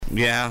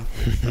Yeah.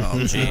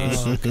 Oh,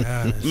 jeez.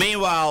 Oh,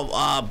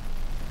 Meanwhile,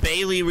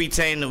 Bayley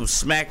retained the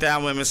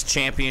SmackDown Women's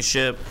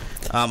Championship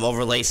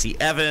over Lacey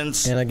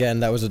Evans. And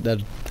again, that was a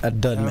dud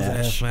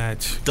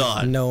match.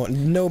 Dud.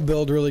 No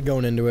build really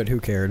going into it. Who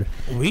cared?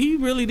 We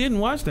really didn't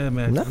watch that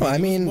match. No, I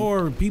mean,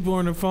 more people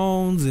on their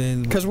phones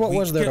and because what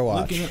was there to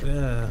watch?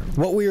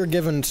 What we were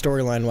given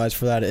storyline wise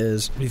for that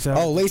is,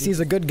 Lacey's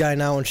a good guy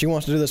now and she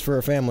wants to do this for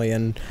her family,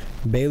 and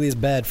Bayley's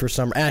bad for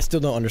some. I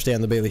still don't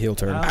understand the Bayley heel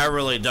turn. I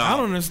really don't. I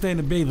don't understand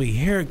the Bayley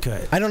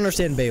haircut. I don't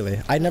understand Bayley.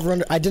 I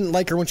didn't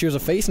like her when she was a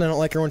face, and I don't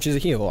like her when she's a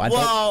heel. I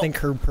don't think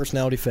her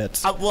personality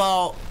fits.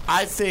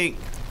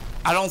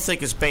 I don't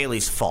think it's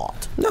Bayley's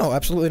fault. No,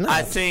 absolutely not.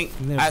 I think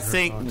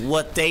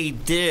what they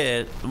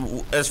did,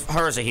 as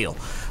her as a heel,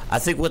 I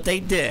think what they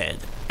did,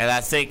 and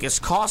I think it's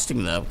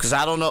costing them, because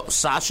I don't know,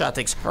 Sasha I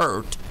think's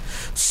hurt.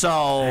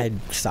 So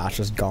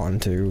Sasha's gone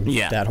too.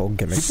 Yeah. That whole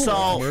gimmick.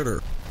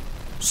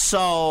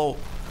 So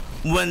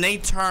when they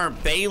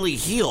turned Bayley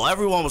heel,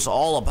 everyone was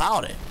all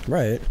about it.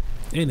 Right.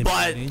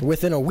 But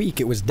within a week,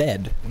 it was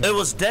dead. It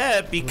was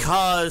dead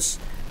because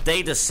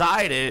they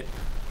decided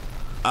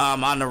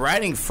on the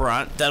writing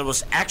front that it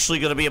was actually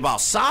going to be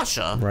about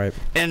Sasha, right,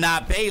 and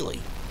not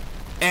Bayley.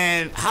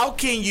 And how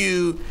can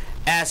you,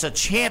 as a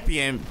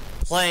champion,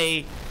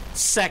 play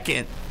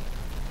second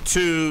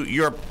to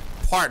your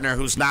partner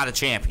who's not a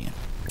champion?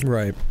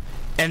 Right.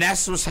 And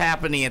that's what's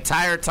happened the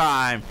entire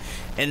time.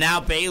 And now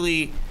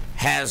Bayley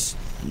has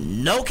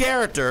no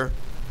character.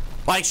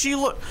 Like,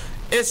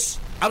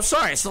 I'm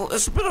sorry, it's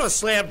a bit of a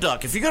slam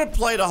dunk. If you're going to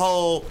play the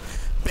whole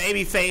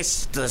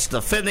babyface that's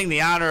defending the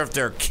honor of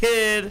their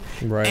kid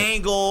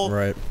angle,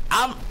 right,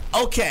 I'm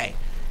okay.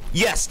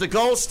 Yes, the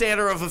gold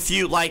standard of a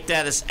feud like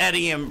that is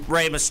Eddie and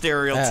Rey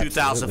Mysterio. Absolutely.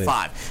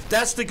 2005.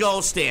 That's the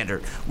gold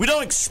standard. We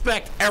don't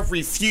expect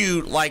every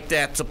feud like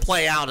that to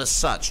play out as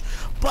such,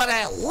 but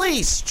at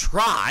least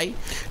try.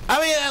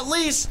 I mean, at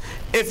least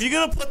if you're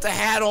gonna put the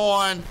hat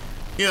on,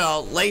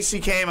 Lacey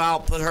came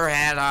out, put her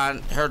hat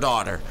on her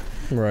daughter.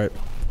 Right.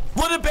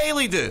 What did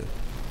Bayley do?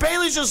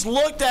 Bayley just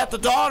looked at the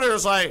daughter and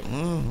was like,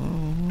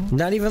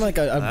 Not even like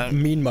a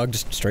mean mug,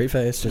 just straight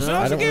face. Just,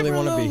 I don't really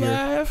want to be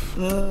here.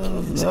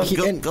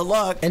 Good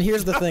luck. And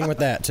here's the thing with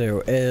that,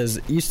 too, is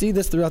you see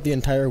this throughout the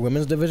entire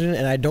women's division,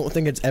 and I don't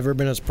think it's ever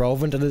been as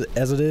prevalent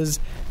as it is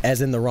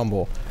as in the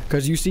Rumble.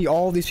 Because you see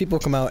all these people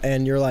come out,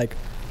 and you're like,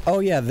 oh,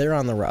 yeah, they're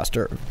on the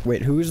roster.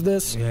 Wait, who is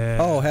this? Yeah.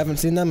 Oh, haven't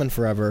seen them in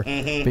forever.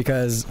 Mm-hmm.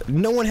 Because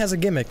no one has a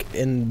gimmick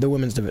in the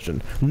women's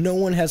division. No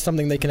one has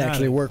something they can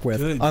actually work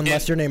with,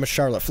 unless your name is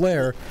Charlotte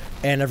Flair,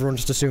 and everyone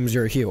just assumes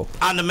you're a heel.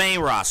 On the main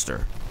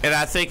roster. And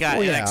I think on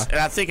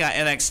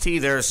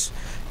NXT, there's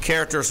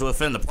characters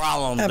within the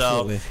problem,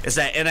 Absolutely. though, is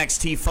that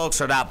NXT folks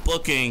are not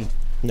booking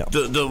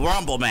the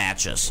Rumble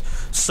matches.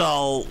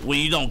 So when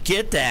you don't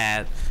get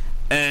that,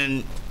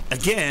 and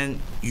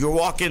again, you're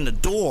walking the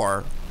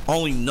door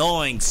only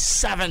knowing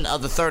 7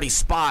 of the 30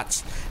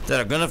 spots that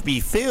are going to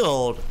be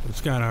filled, it's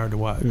kind of hard to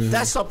watch. Mm-hmm.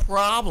 That's a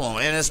problem,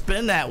 and it's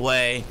been that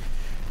way.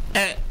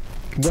 And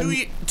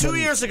two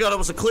years ago, there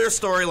was a clear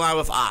storyline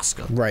with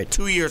Asuka. Right.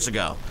 2 years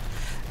ago.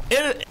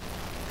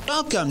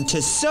 Welcome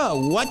to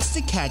So What's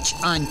the Catch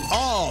on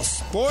All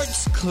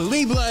Sports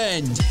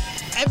Cleveland.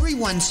 Every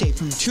Wednesday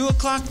from 2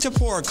 o'clock to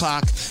 4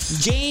 o'clock,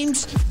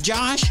 James,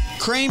 Josh,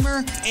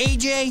 Kramer,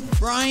 AJ,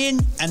 Brian,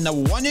 and the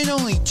one and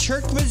only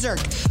Chirk Berserk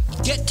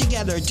get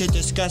together to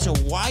discuss a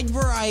wide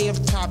variety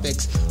of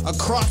topics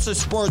across the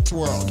sports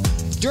world.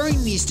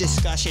 During these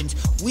discussions,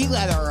 we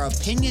let our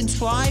opinions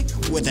fly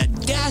with a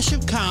dash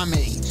of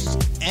comedy.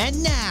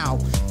 And now,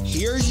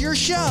 here's your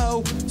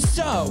show,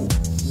 So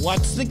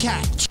What's the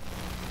Catch?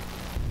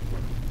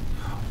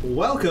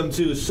 Welcome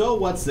to So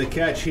What's the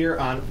Catch here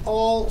on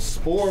All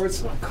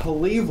Sports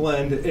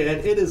Cleveland, and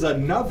it is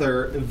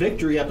another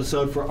victory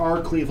episode for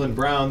our Cleveland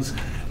Browns.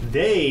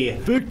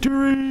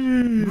 Victory!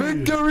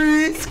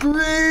 Victory!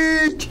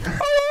 Screech!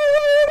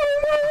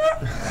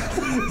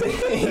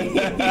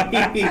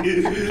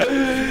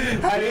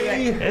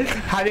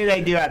 How did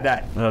I do at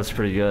that? That was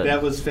pretty good.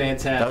 That was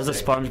fantastic. That was a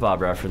SpongeBob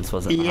reference,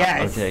 wasn't it?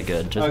 Yes. Okay,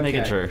 good. Just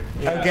making sure.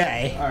 Yeah.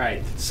 Okay. All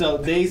right. So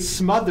they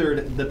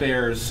smothered the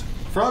Bears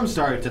from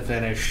start to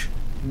finish.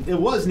 It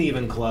wasn't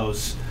even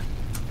close.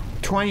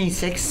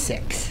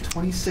 26-6.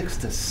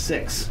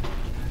 26-6.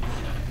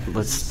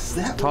 Let's Is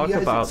that talk what you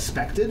guys about.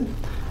 expected?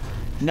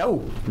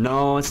 No.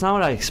 No, it's not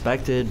what I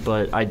expected,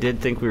 but I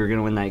did think we were going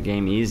to win that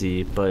game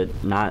easy,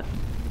 but not.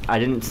 I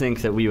didn't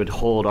think that we would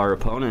hold our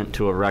opponent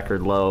to a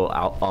record low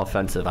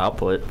offensive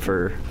output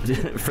for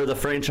the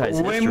franchise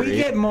history. When we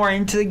get more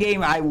into the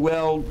game, I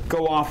will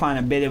go off on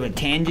a bit of a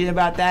tangent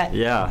about that.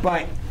 Yeah.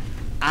 But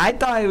I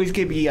thought it was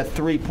going to be a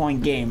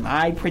 3-point game.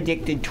 I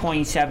predicted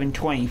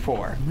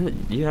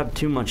 27-24. You have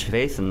too much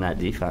faith in that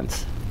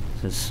defense.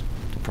 Is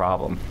the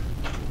problem.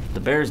 The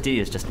Bears D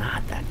is just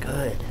not that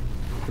good.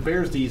 The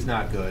Bears D is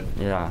not good.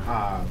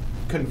 Yeah.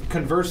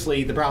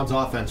 Conversely, the Browns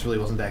offense really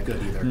wasn't that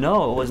good either.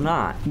 No, it was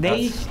not.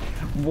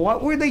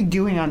 What were they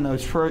doing on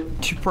those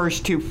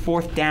first two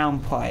fourth down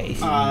plays?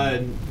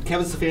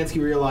 Kevin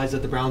Stefanski realized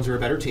that the Browns are a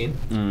better team,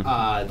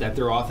 that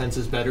their offense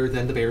is better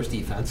than the Bears'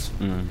 defense,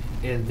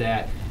 and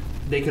that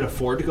they could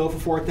afford to go for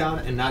fourth down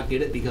and not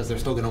get it because they're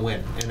still going to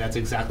win. And that's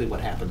exactly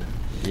what happened.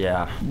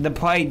 Yeah. The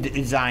play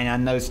design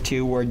on those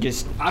two were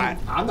just... I'm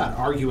not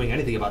arguing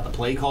anything about the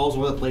play calls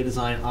or the play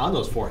design on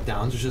those fourth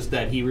downs. It's just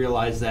that he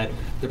realized that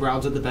the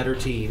Browns are the better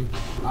team.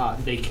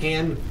 They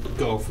can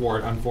go for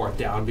it on fourth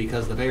down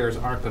because the Bears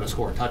aren't going to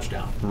score a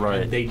touchdown.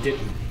 Right. And they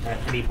didn't at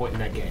any point in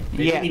that game.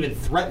 They didn't even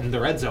threaten the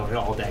red zone at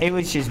all day. It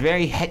was just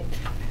very...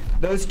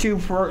 Those two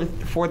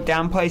fourth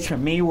down plays for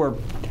me were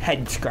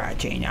head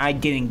scratching. I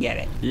didn't get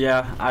it.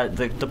 Yeah,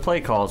 the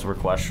play calls were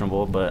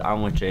questionable, but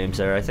I'm with James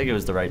there. I think it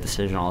was the right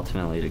decision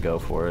ultimately to go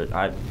for it.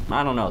 I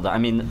don't know. I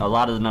mean, a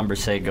lot of the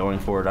numbers say going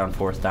for it on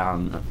fourth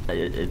down.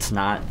 It's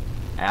not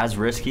as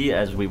risky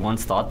as we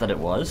once thought that it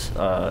was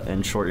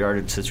in short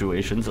yardage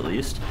situations, at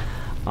least.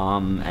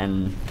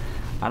 And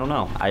I don't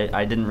know.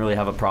 I didn't really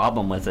have a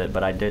problem with it,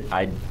 but I did.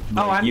 I'm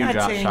not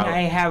saying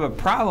I have a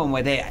problem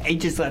with it. It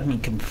just left me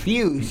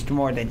confused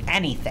more than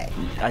anything.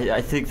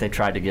 I think they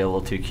tried to get a little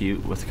too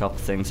cute with a couple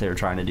things they were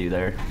trying to do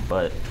there,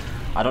 but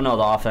I don't know.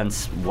 The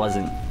offense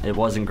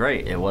wasn't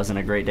great. It wasn't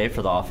a great day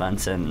for the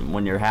offense, and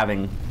when you're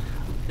having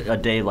a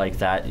day like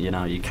that,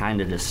 you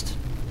kind of just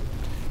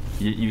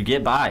you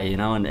get by,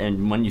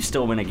 and when you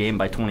still win a game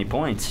by 20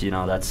 points,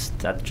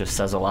 that just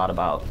says a lot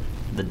about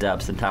the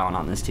depth and talent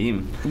on this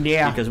team.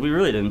 Yeah. Because we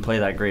really didn't play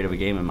that great of a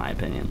game, in my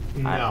opinion.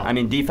 No. I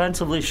mean,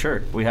 defensively,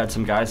 sure. We had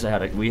some guys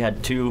that we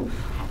had two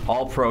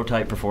all-pro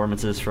type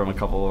performances from a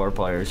couple of our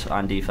players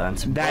on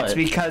defense. That's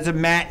because of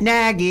Matt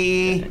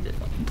Nagy.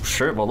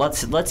 Sure. Well,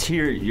 let's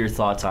hear your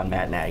thoughts on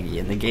Matt Nagy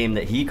and the game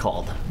that he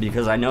called,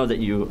 because I know that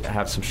you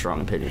have some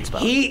strong opinions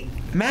about it.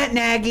 Matt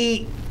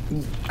Nagy...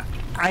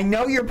 I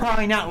know you're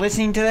probably not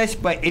listening to this,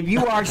 but if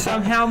you are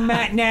somehow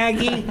Matt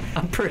Nagy...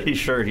 I'm pretty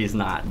sure he's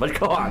not, but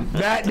go on.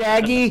 Matt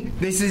Nagy,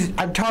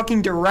 I'm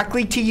talking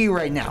directly to you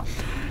right now.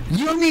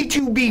 You need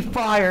to be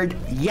fired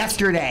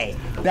yesterday.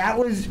 That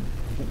was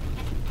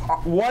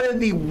one of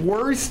the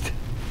worst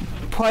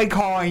play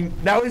calling.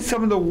 That was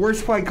some of the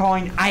worst play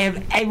calling I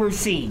have ever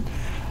seen.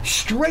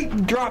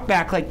 Straight drop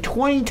back like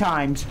 20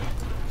 times.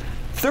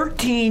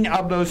 13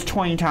 of those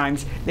 20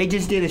 times, they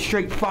just did a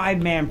straight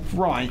 5-man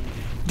front.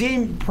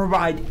 Didn't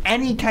provide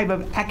any type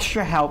of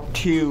extra help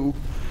to,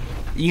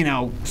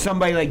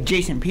 somebody like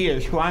Jason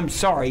Peters, who I'm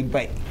sorry,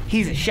 but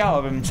he's a shell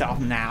of himself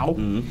now.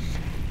 Mm-hmm.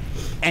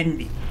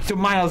 And so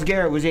Myles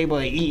Garrett was able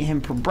to eat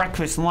him for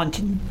breakfast, lunch,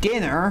 and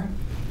dinner.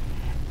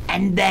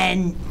 And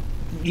then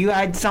you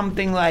had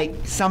Justin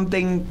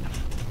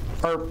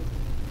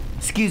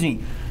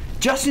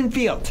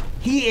Fields.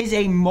 He is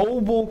a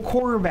mobile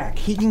quarterback.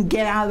 He can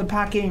get out of the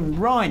pocket and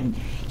run.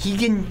 He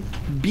can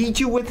beat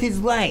you with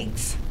his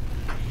legs.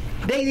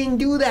 They didn't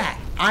do that.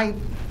 I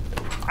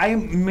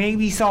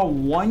maybe saw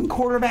one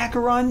quarterback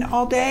run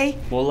all day.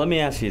 Well, let me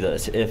ask you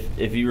this.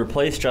 If you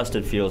replace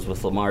Justin Fields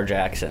with Lamar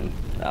Jackson,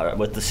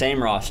 with the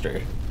same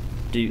roster,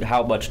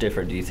 how much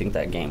different do you think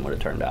that game would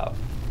have turned out?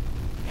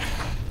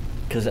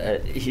 Because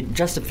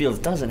Justin Fields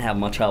doesn't have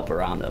much help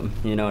around him.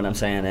 You know what I'm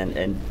saying?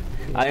 And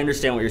I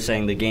understand what you're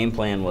saying. The game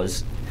plan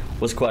was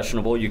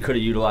questionable. You could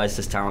have utilized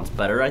his talents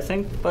better, I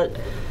think, but...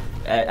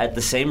 At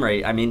the same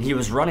rate, I mean, he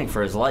was running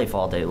for his life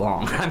all day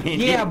long. I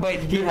mean, he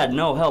had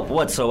no help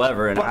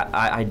whatsoever, and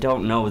I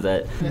don't know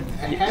that...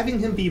 Having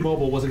him be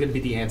mobile wasn't going to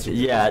be the answer.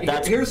 Yeah,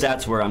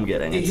 that's where I'm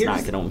getting. It's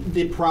not going to...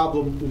 the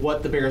problem,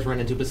 what the Bears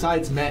run into,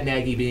 besides Matt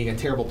Nagy being a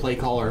terrible play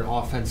caller,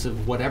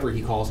 offensive, whatever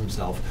he calls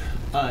himself,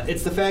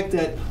 it's the fact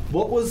that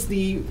what was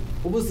the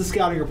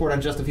scouting report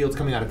on Justin Fields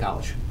coming out of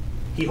college?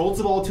 He holds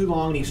the ball too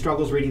long and he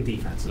struggles reading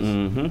defenses.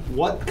 Mm-hmm.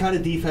 What kind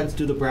of defense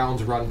do the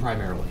Browns run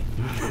primarily?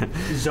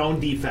 Zone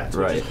defense,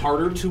 which is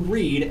harder to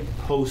read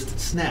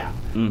post-snap.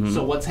 Mm-hmm.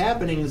 So what's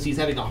happening is he's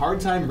having a hard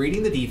time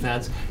reading the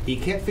defense. He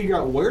can't figure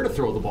out where to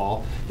throw the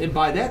ball. And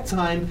by that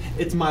time,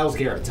 it's Myles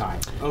Garrett time.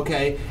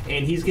 Okay?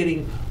 And he's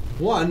getting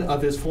one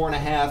of his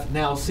 4.5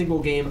 now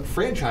single-game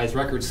franchise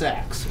record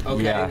sacks.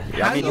 Okay? Yeah.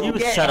 I mean, he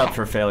was set up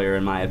for failure,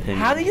 in my opinion.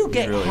 How do you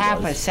get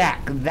half a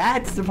sack?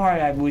 That's the part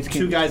I was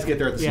confused. Two guys get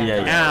there at the same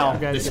time. Now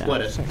they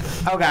split it.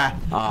 Okay.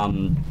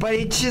 But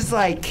it's just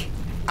like...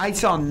 I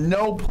saw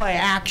no play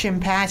action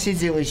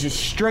passes. It was just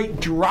straight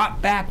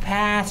drop back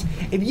pass.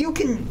 If you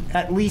can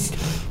at least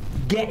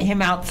get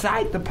him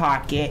outside the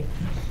pocket,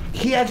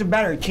 he has a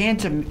better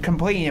chance of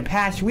completing a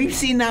pass. We've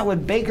seen that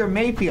with Baker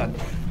Mayfield.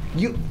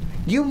 You've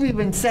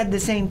even said the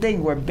same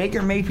thing where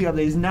Baker Mayfield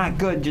is not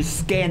good just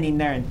standing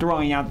there and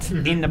throwing out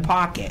in the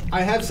pocket.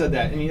 I have said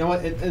that. And you know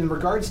what? In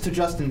regards to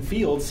Justin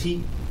Fields,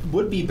 he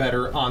would be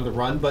better on the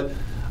run, but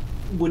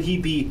would he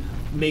be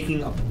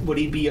would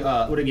it be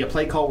a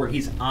play call where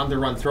he's on the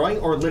run throwing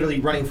or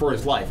literally running for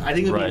his life? I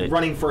think it would be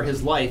running for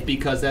his life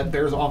because that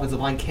Bears offensive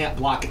line can't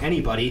block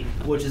anybody,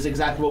 which is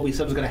exactly what we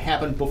said was going to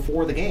happen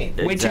before the game.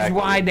 Which is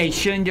why they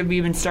shouldn't have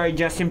even started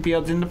Justin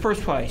Fields in the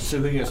first place. So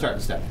who are you going to start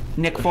instead?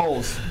 Nick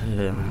Foles.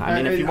 Yeah. I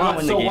mean, if you want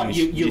to win the game, what,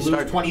 you lose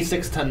start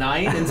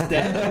 26-9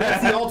 instead.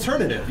 That's the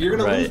alternative. You're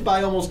going to lose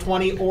by almost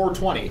 20 or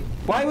 20.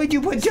 Why would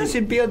you put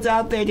Justin Fields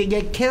out there to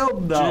get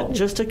killed, though?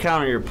 Just to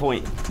counter your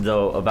point,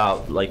 though,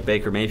 about like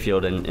Baker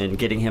Mayfield and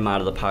getting him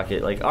out of the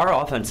pocket, like our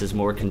offense is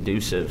more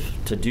conducive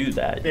to do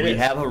that.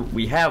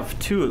 We have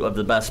two of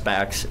the best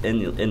backs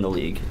in the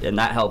league, and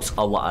that helps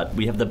a lot.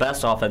 We have the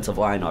best offensive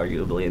line,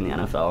 arguably, in the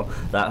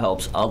NFL. That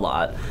helps a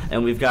lot.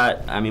 And we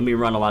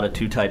run a lot of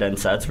 2 tight end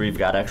sets where you've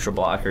got extra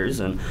blockers,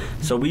 and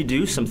so we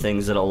do some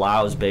things that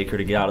allows Baker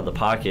to get out of the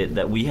pocket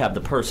that we have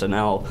the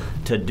personnel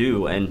to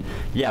do. And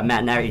yeah,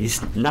 Matt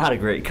Nagy's not a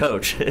great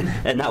coach,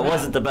 and that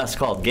wasn't the best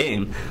called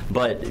game,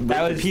 but with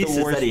the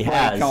pieces that he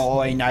has,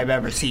 calling I've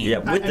ever seen. Yeah,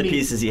 with the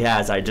pieces he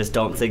has, I just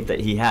don't think that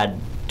he had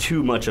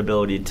too much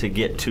ability to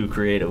get too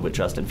creative with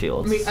Justin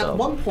Fields. I mean, at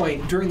one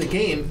point during the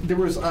game, there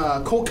was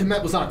Cole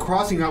Kmet was on a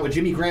crossing route with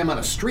Jimmy Graham on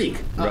a streak.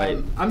 Right.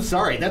 I'm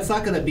sorry, that's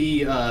not going to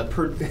be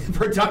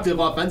productive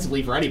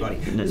offensively for anybody,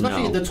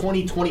 especially the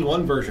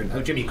 2021 version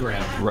of Jimmy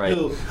Graham, right.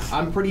 who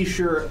I'm pretty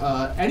sure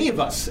any of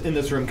us in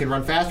this room can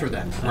run faster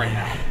than right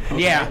now.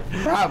 Okay? Yeah,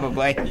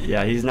 probably.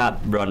 Yeah, he's not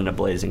running a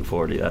blazing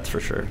 40, that's for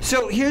sure.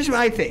 So here's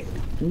my thing.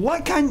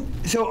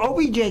 So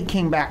OBJ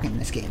came back in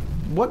this game.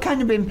 What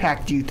kind of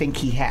impact do you think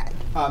he had?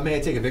 May I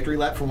take a victory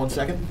lap for 1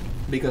 second?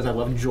 Because I've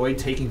enjoyed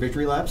taking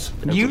victory laps.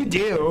 You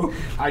do.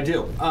 I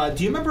do.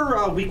 Do you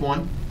remember week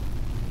 1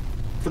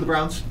 for the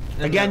Browns?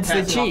 Against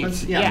the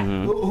Chiefs? Yeah.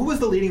 Mm-hmm. Who was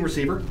the leading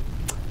receiver?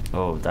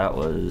 Oh, that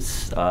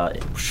was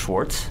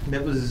Schwartz?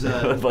 That was...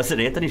 was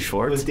it Anthony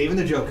Schwartz? It was David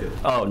Njoku.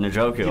 Oh,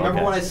 Njoku, Do you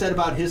remember what I said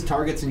about his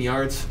targets and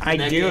yards? I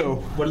do. Game?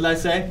 What did I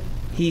say?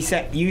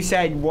 You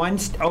said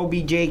once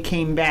OBJ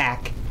came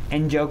back,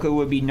 Njoku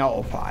would be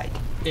nullified.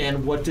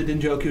 And what did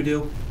Njoku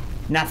do?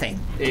 Nothing.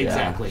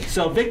 Exactly. Yeah.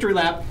 So victory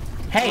lap.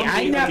 Hey,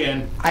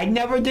 I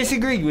never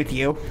disagreed with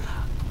you.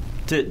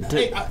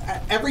 Hey,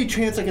 every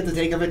chance I get to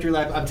take a victory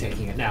lap, I'm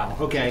taking it now.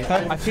 Okay.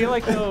 I feel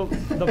like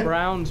the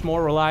Browns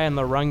more rely on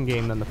the run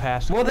game than the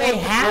pass game. Well, they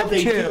have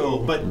they to.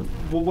 do, but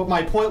what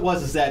my point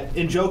was is that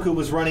Njoku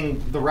was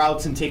running the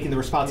routes and taking the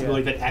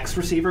responsibility of an X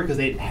receiver because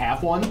they didn't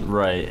have one.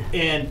 Right.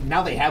 And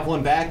now they have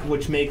one back,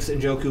 which makes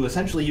Njoku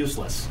essentially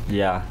useless.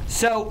 Yeah.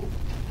 So,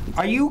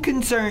 are you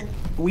concerned?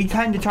 We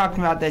kind of talked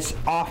about this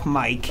off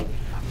mic,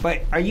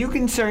 but are you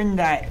concerned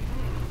that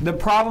the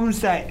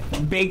problems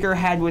that Baker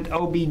had with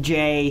OBJ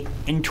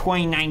in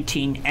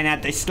 2019 and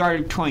at the start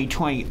of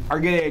 2020 are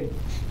going to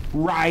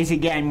rise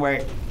again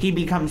where he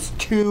becomes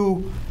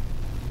too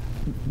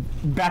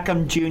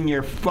Beckham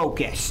Jr.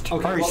 focused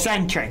or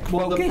centric,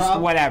 focused,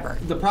 whatever?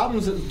 The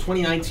problems of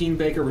 2019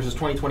 Baker versus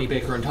 2020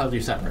 Baker are entirely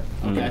separate.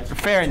 Okay,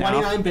 fair enough.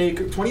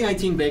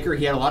 2019 Baker,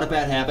 he had a lot of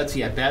bad habits.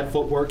 He had bad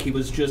footwork. He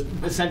was just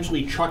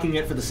essentially chucking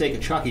it for the sake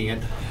of chucking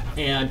it,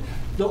 and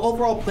the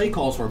overall play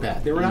calls were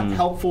bad. They were not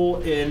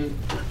helpful in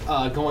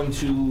going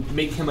to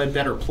make him a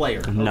better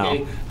player. Okay,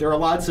 No. There are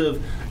lots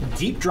of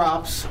deep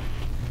drops.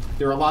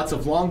 There are lots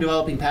of long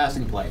developing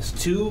passing plays.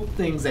 2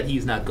 things that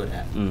he's not good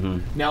at. Mm-hmm.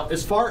 Now,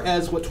 as far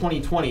as what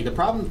 2020, the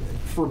problem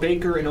for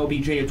Baker and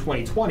OBJ in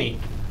 2020,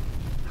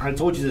 I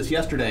told you this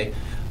yesterday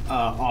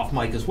off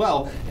mic as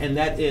well, and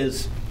that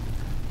is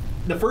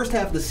the first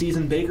half of the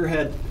season, Baker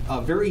had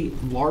a very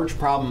large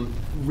problem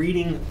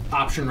reading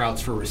option routes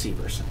for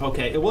receivers.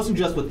 Okay, it wasn't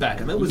just with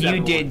Beckham. It was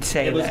everyone. did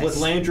say it was this. with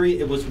Landry.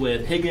 It was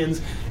with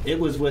Higgins. It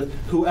was with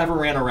whoever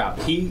ran a route.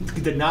 He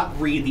did not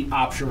read the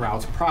option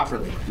routes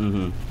properly.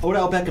 Mm-hmm.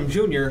 Odell Beckham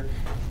Jr.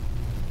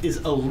 is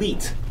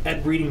elite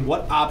at reading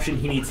what option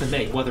he needs to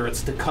make, whether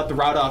it's to cut the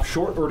route off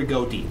short or to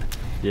go deep.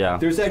 Yeah.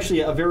 There's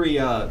actually a very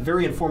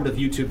informative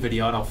YouTube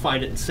video, and I'll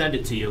find it and send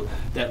it to you,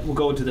 that will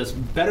go into this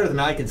better than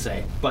I can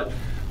say. But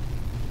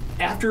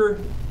after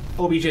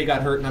OBJ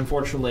got hurt, and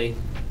unfortunately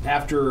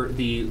after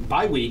the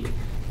bye week,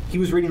 he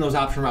was reading those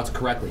option routes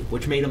correctly,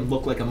 which made him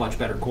look like a much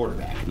better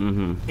quarterback.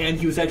 Mm-hmm. And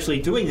he was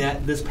actually doing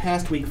that this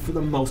past week for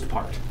the most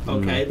part.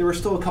 Okay, There were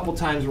still a couple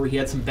times where he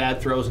had some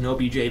bad throws, and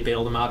OBJ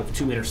bailed him out of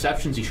 2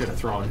 interceptions he should have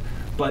thrown.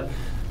 But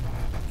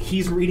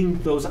he's reading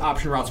those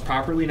option routes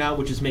properly now,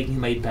 which is making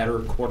him a better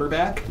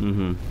quarterback.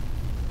 Mm-hmm.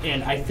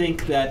 And I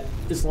think that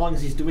as long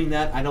as he's doing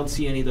that, I don't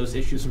see any of those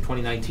issues from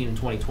 2019 and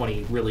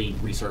 2020 really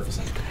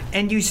resurfacing.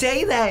 And you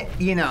say that,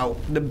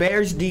 the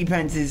Bears'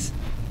 defense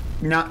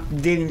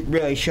didn't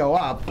really show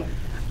up.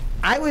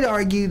 I would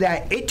argue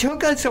that it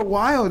took us a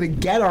while to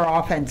get our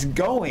offense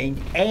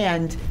going,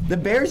 and the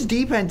Bears'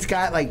 defense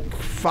got like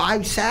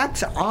 5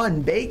 sacks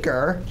on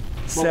Baker.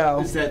 Well,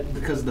 is that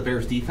because of the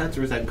Bears' defense,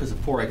 or is that because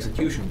of poor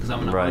execution? Because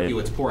I'm going to argue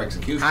it's poor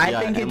execution. I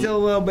think it's a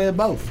little bit of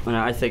both. And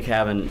I think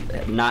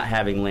not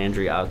having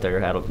Landry out there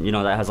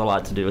that has a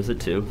lot to do with it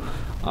too.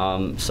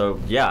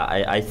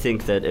 I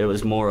think that it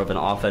was more of an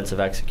offensive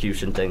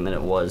execution thing than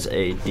it was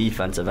a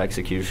defensive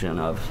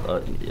execution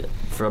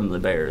from the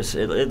Bears,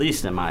 at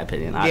least in my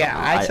opinion.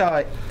 I saw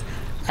it.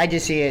 I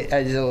just see it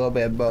as a little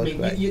bit of both. I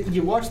mean,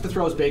 you watch the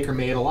throws Baker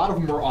made. A lot of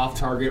them were off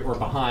target or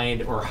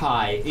behind or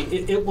high.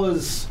 It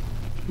was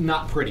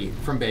not pretty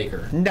from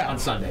Baker on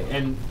Sunday,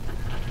 and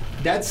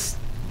that's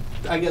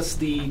I guess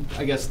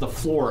the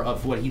floor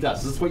of what he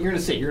does. This is what you're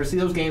going to see. You're going to see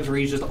those games where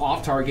he's just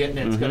off target, and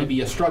it's going to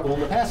be a struggle in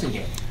the passing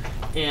game.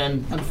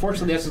 And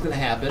unfortunately, that's what's going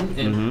to happen.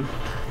 And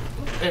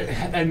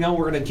I know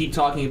we're going to keep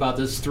talking about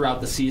this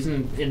throughout the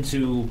season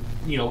into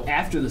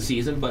after the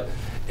season, but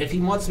if he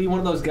wants to be one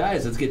of those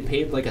guys that's get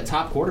paid like a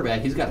top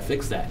quarterback, he's got to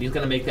fix that. He's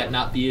got to make that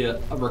not be a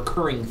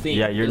recurring theme.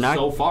 Yeah, you're not.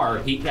 So far,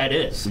 that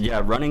is.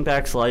 Yeah, running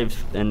back's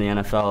life in the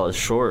NFL is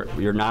short.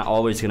 You're not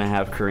always going to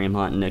have Kareem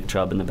Hunt and Nick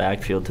Chubb in the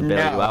backfield to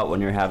bail you out when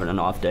you're having an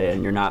off day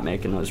and you're not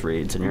making those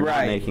reads and you're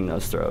not making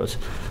those throws.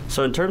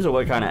 So in terms of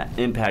what kind of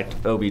impact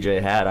OBJ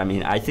had, I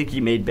mean, I think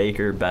he made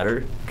Baker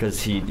better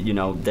because he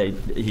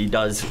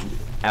does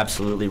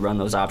absolutely run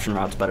those option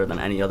routes better than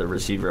any other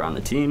receiver on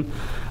the team.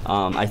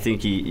 I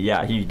think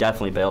he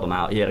definitely bailed him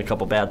out. He had a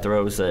couple bad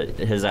throws that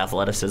his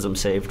athleticism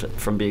saved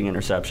from being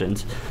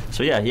interceptions.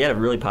 So yeah, he had a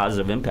really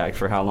positive impact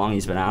for how long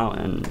he's been out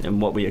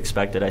and what we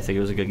expected. I think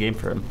it was a good game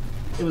for him.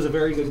 It was a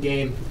very good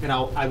game, and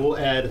I will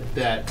add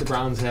that the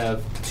Browns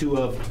have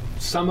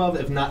some of,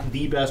 if not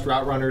the best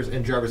route runners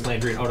in Jarvis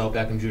Landry and Odell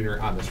Beckham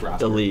Jr. on this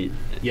roster. Elite.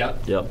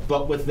 Yep.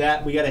 But with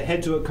that, we got to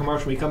head to a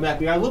commercial. When we come back,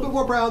 we got a little bit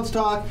more Browns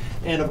talk,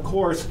 and of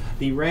course,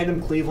 the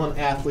random Cleveland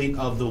athlete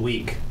of the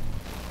week.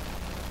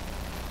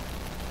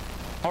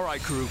 All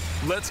right, crew,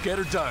 let's get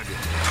her dug.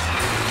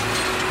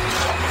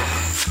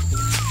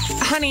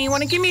 Honey, you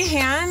want to give me a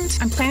hand?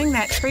 I'm planting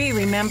that tree,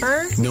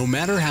 remember? No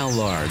matter how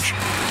large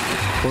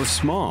or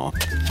small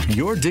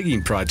your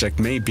digging project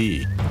may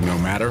be, no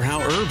matter how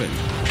urban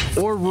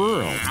or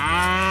rural,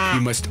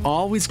 you must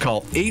always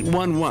call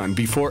 811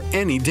 before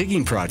any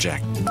digging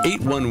project.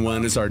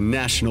 811 is our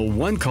national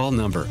one-call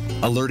number,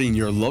 alerting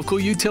your local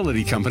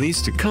utility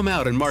companies to come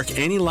out and mark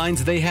any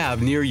lines they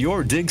have near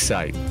your dig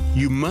site.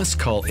 You must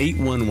call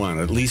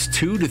 811 at least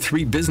 2 to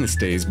 3 business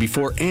days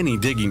before any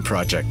digging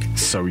project,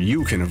 so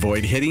you can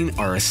avoid hitting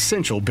our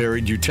essential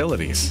buried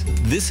utilities.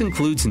 This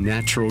includes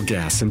natural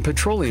gas and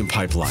petroleum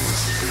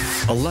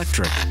pipelines,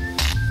 electric,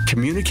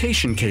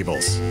 communication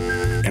cables,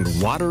 and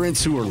water and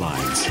sewer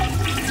lines.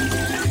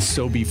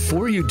 So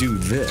before you do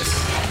this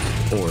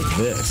or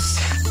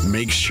this,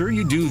 make sure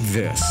you do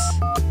this.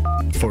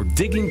 For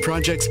digging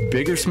projects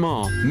big or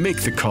small,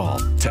 make the call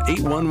to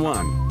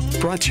 811.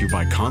 Brought to you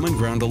by Common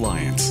Ground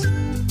Alliance.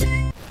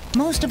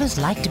 Most of us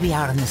like to be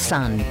out in the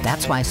sun.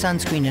 That's why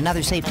sunscreen and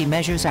other safety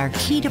measures are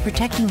key to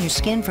protecting your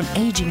skin from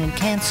aging and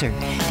cancer.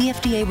 The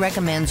FDA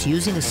recommends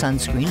using a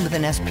sunscreen with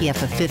an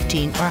SPF of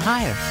 15 or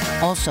higher.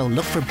 Also,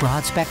 look for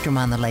broad spectrum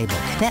on the label.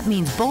 That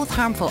means both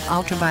harmful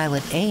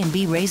ultraviolet A and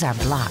B rays are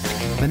blocked.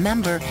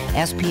 Remember,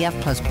 SPF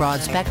plus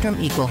broad spectrum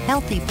equal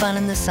healthy fun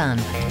in the sun.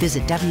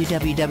 Visit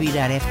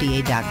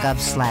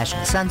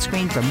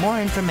www.fda.gov/sunscreen for more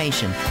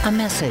information. A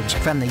message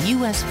from the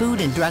U.S.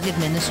 Food and Drug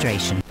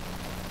Administration.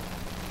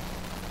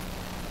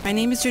 My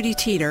name is Judy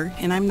Teeter,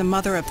 and I'm the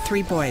mother of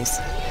 3 boys.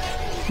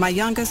 My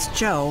youngest,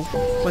 Joe,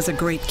 was a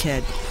great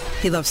kid.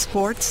 He loved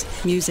sports,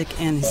 music,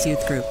 and his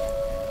youth group.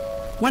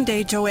 One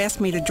day, Joe asked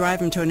me to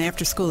drive him to an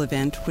after-school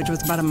event, which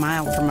was about a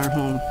mile from our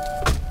home.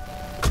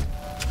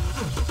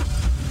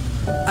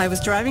 I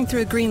was driving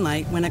through a green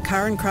light when a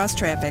car in cross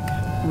traffic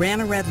ran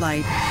a red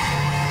light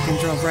and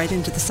drove right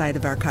into the side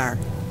of our car,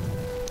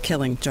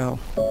 killing Joe.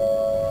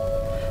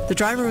 The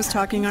driver was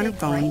talking on her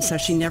phone, so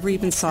she never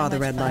even saw the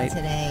red light.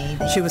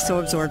 She was so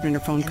absorbed in her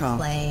phone call.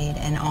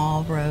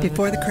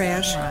 Before the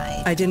crash,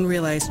 I didn't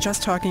realize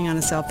just talking on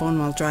a cell phone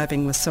while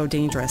driving was so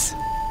dangerous.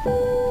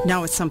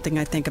 Now it's something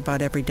I think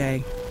about every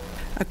day.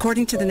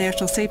 According to the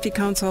National Safety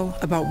Council,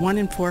 about 1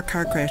 in 4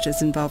 car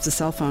crashes involves a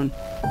cell phone.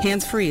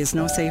 Hands-free is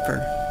no safer.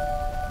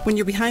 When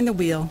you're behind the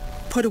wheel,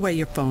 put away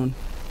your phone.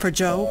 For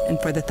Joe and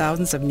for the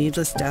thousands of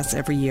needless deaths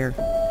every year.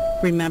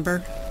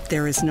 Remember,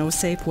 there is no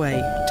safe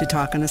way to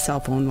talk on a cell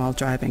phone while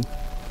driving.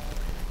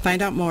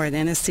 Find out more at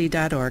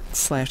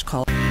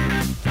nsc.org/call.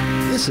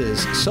 This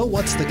is So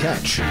What's the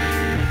Catch?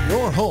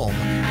 Your home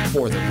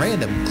for the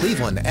random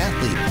Cleveland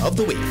athlete of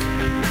the week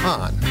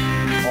on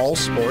All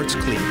Sports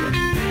Cleveland.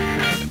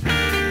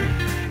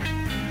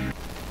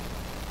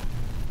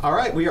 All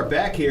right, we are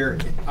back here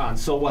on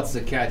So What's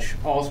the Catch?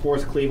 All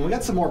Sports Cleveland. We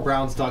got some more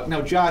Browns talk.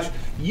 Now, Josh,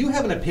 you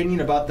have an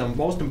opinion about the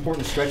most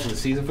important stretch of the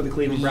season for the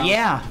Cleveland Browns.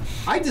 Yeah.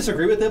 I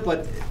disagree with it,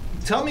 but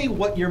tell me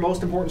what your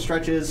most important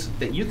stretch is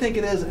that you think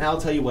it is, and I'll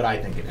tell you what I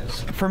think it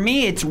is. For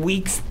me, it's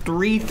weeks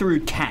 3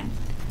 through 10.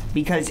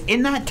 Because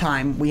in that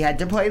time, we had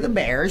to play the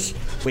Bears,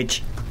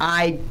 which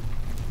I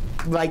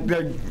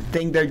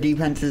think their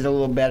defense is a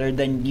little better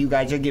than you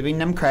guys are giving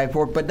them credit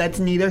for, but that's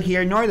neither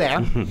here nor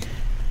there.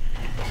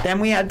 Then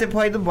we had to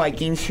play the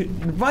Vikings. The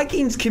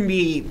Vikings can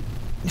be,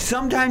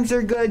 sometimes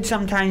they're good,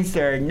 sometimes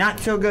they're not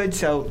so good,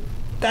 so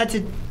that's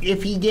an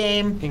iffy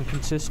game.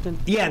 Inconsistent?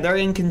 Yeah, they're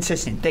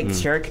inconsistent. Thanks,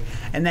 Shirk.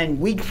 And then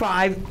week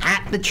 5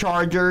 at the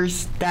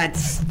Chargers.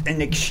 That's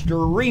an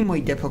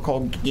extremely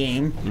difficult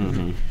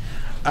game.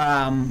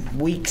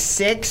 Week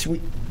 6,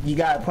 you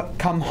got to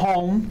come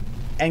home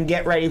and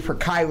get ready for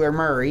Kyler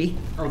Murray.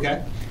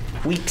 Okay.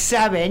 Week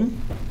 7,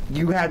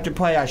 you have to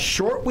play a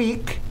short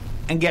week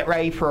and get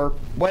ready for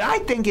what I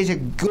think is a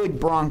good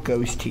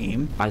Broncos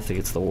team. I think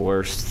it's the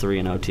worst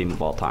 3-0 team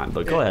of all time,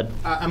 but go ahead.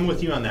 I'm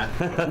with you on that.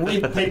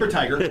 Paper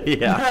Tiger.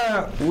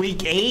 Yeah.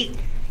 Week 8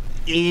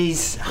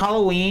 is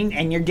Halloween,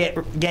 and you're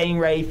getting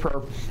ready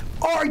for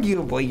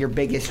arguably your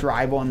biggest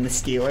rival in the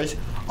Steelers.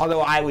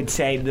 Although I would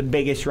say the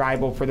biggest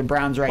rival for the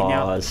Browns right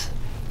now.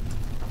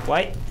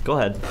 What? Go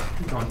ahead.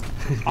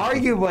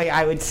 Arguably,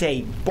 I would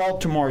say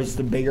Baltimore is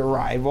the bigger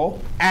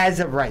rival as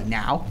of right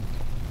now.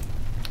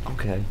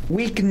 Okay.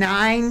 Week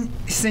 9,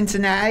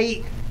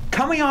 Cincinnati,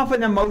 coming off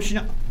an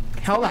emotional.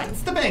 Hold on.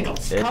 It's the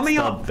Bengals.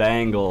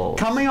 Bengals.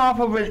 Coming off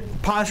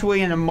of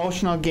possibly an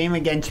emotional game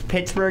against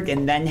Pittsburgh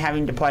and then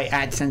having to play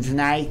at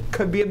Cincinnati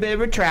could be a bit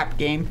of a trap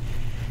game.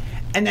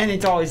 And then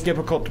it's always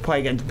difficult to play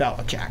against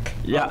Belichick.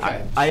 Yeah,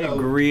 okay, I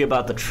agree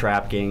about the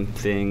trap game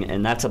thing,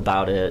 and that's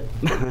about it.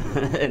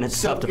 And it's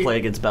tough to play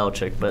against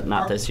Belichick, but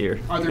not this year.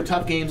 Are there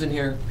tough games in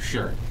here?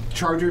 Sure.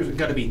 Chargers are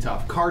going to be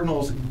tough.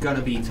 Cardinals going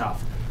to be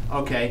tough.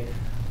 Okay.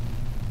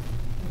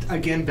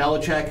 Again,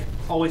 Belichick,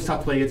 always tough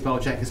to play against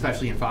Belichick,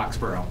 especially in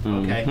Foxborough.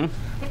 Okay.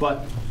 Mm-hmm.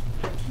 But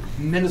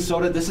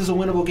Minnesota, this is a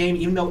winnable game,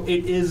 even though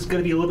it is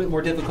going to be a little bit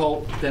more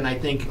difficult than I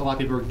think a lot of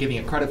people are giving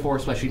it credit for,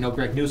 especially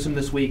Greg Newsome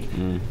this week.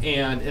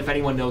 And if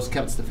anyone knows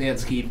Kevin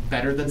Stefanski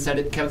better than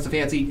Kevin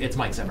Stefanski, it's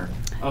Mike Zimmer.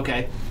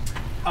 Okay.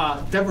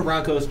 Denver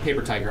Broncos,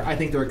 Paper Tiger. I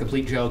think they're a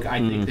complete joke. I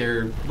think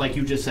they're, like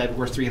you just said,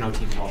 worst 3-0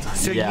 team of all time.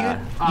 So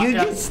you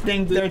just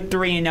think they're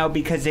 3-0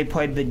 because they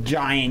played the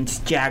Giants,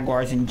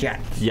 Jaguars, and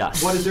Jets?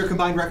 Yes. What is their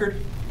combined record?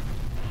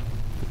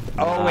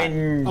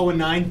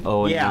 0-9.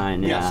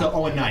 0-9, yeah. So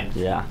 0-9.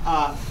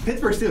 Yeah.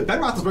 Pittsburgh Steelers. Ben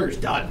Roethlisberger's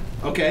done.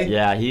 Okay.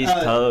 Yeah, he's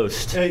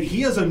toast.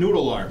 He has a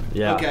noodle arm.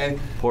 Yeah. Okay.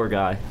 Poor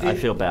guy. I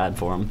feel bad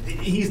for him.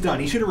 He's done.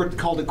 He should have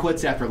called it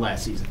quits after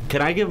last season.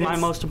 Can I give my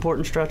most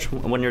important stretch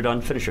when you're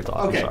done? Finish your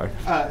thought. Okay. I'm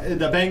sorry.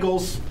 The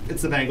Bengals.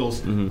 It's the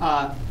Bengals. Mm-hmm.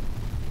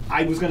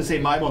 I was going to say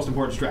my most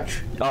important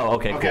stretch. Oh,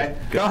 okay. Okay.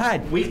 Cool. Go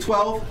ahead. Week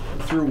 12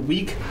 through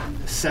week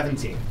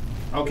 17.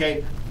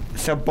 Okay.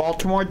 So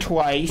Baltimore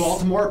twice.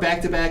 Baltimore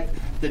back-to-back.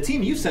 The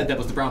team you said that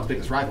was the Browns'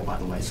 biggest rival, by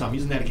the way, so I'm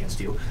using that against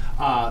you.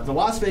 The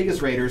Las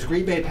Vegas Raiders,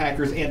 Green Bay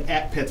Packers, and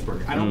at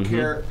Pittsburgh. I don't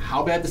care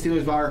how bad the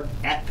Steelers are,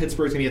 at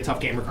Pittsburgh's going to be a tough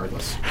game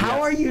regardless.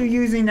 How are you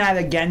using that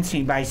against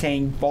me by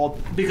saying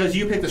Because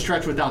you picked the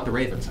stretch without the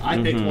Ravens.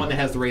 I picked one that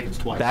has the Ravens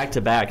twice.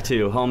 Back-to-back,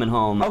 too. Home and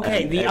home.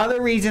 Okay, the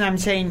other reason I'm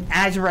saying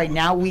as of right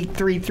now, week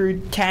 3 through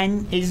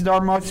 10 is our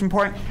most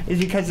important is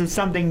because of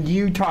something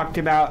you talked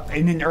about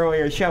in an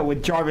earlier show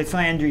with Jarvis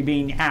Landry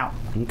being out.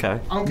 Okay,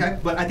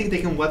 but I think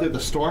they can weather the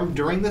storm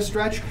during this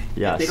stretch.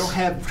 Yes. If they don't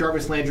have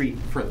Jarvis Landry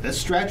for this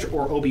stretch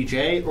or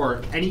OBJ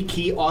or any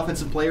key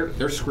offensive player,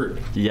 they're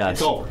screwed. Yes.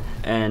 It's over.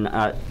 And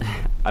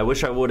I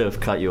wish I would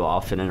have cut you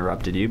off and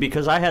interrupted you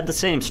because I had the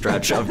same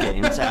stretch of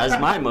games as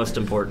my most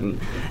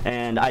important.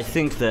 And I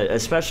think that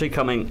especially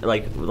coming,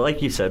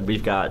 like you said,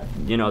 we've got,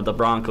 the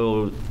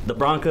Broncos, the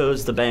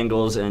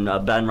Bengals, and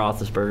Ben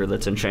Roethlisberger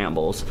that's in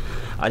shambles.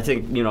 I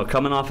think,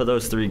 coming off of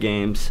those 3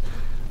 games,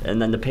 and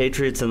then the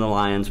Patriots and the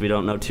Lions, we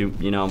don't know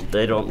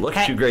they don't look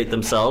too great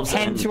themselves.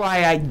 Hence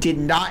why I did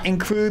not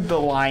include the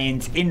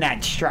Lions in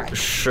that stretch.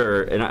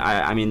 Sure, and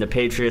I mean the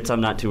Patriots, I'm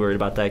not too worried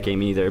about that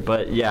game either.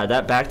 But yeah,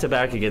 that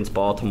back-to-back against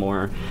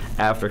Baltimore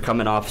after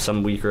coming off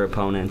some weaker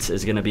opponents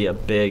is going to be a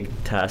big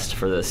test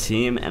for this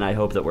team, and I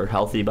hope that we're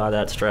healthy by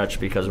that stretch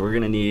because we're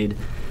going to need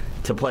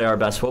to play our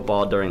best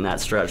football during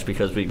that stretch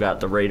because we've got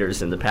the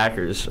Raiders and the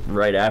Packers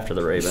right after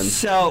the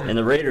Ravens. And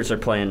the Raiders are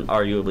playing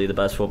arguably the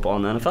best football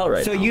in the NFL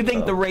right now. So you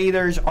think the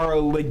Raiders are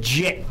a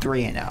legit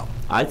 3-0?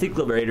 I think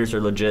the Raiders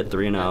are legit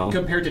 3-0.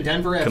 Compared to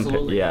Denver,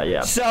 absolutely.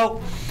 Yeah.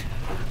 So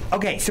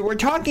we're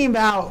talking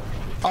about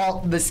all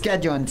the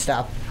schedule and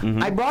stuff.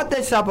 I brought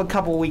this up a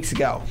couple weeks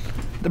ago.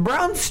 The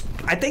Browns,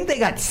 I think they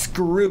got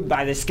screwed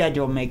by the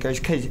schedule makers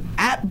because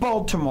at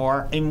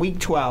Baltimore in Week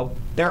 12,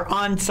 they're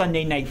on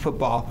Sunday Night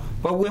Football.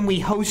 But when we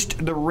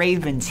host the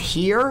Ravens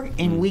here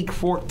in Week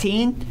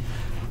 14,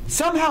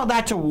 somehow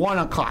that's a 1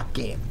 o'clock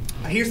game.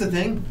 Here's the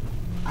thing.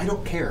 I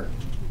don't care.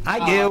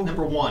 I do.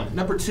 Number 1.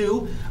 Number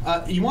 2,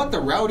 you want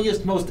the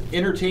rowdiest, most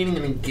entertaining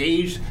and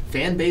engaged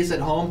fan base at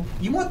home.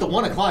 You want the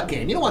 1 o'clock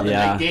game. You don't want the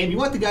night game. You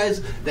want the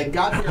guys that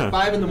got here at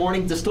 5 in the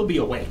morning to still be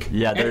awake.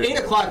 Yeah, at 8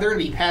 o'clock, they're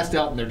going to be passed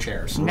out in their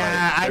chairs.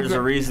 There's a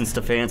reason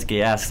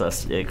Stefanski asked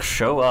us,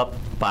 show up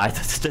by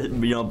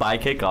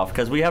kickoff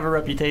because we have a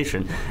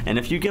reputation. And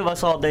if you give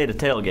us all day to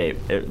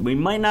tailgate, we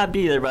might not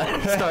be there by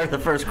the start of the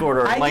first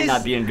quarter or might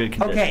not be in good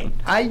condition. Okay,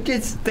 I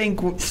just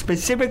think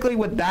specifically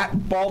with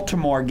that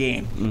Baltimore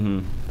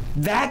game,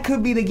 that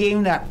could be the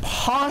game that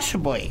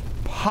possibly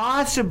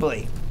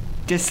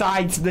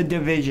decides the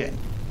division.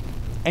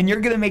 And you're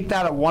going to make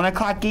that a 1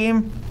 o'clock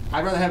game?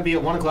 I'd rather have it be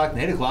at 1 o'clock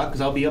than 8 o'clock because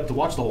I'll be up to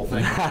watch the whole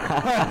thing.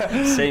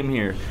 Same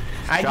here.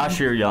 Josh,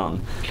 you're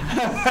young.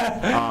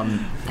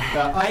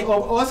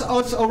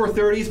 Us over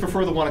 30s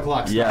prefer the 1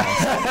 o'clock start.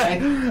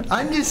 Yeah.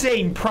 I'm just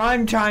saying,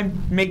 prime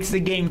time makes the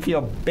game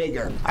feel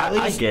bigger.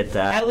 I get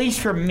that. At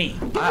least for me.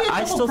 Give me a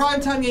couple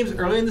primetime games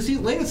early in the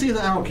season. Late in the season,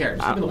 I don't care.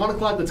 Just give me the 1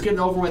 o'clock. Let's get it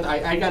over with.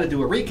 I got to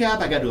do a recap.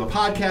 I got to do a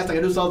podcast. I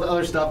got to do all the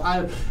other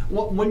stuff.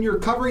 When you're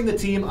covering the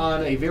team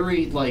on a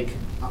very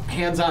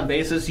hands-on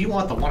basis, you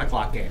want the 1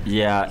 o'clock game.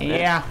 Yeah.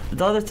 Yeah. And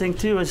the other thing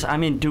too is,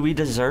 do we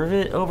deserve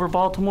it over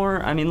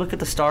Baltimore? Look at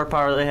the star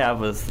power they have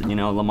with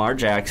Lamar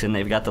Jackson.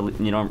 They've got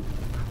the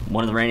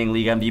one of the reigning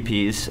league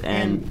MVPs,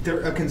 and they're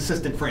a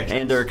consistent franchise.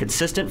 And they're a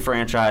consistent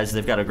franchise.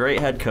 They've got a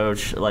great head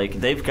coach.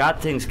 They've got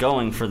things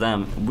going for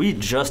them. We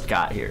just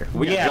got here.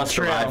 We just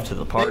arrived to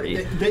the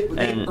party. They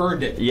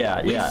earned it.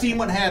 Yeah, We've seen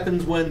what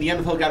happens when the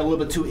NFL got a little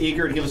bit too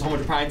eager to give us a whole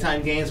bunch of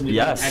primetime games. And we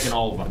laid an egg in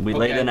all of them. We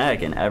laid an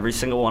egg in every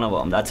single one of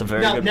them. That's a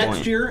very good point. Now,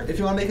 next year, if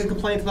you want to make a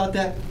complaint about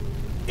that,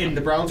 and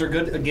the Browns are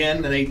good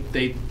again, and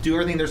they do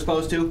everything they're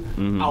supposed to,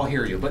 I'll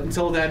hear you. But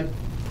until then,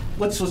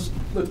 let's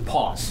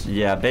pause.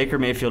 Yeah, Baker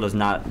Mayfield is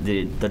not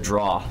the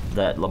draw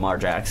that Lamar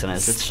Jackson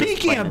is.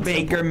 Speaking of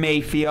Baker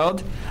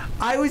Mayfield,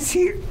 I was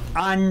here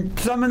on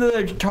some of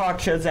the talk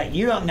shows that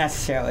you don't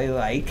necessarily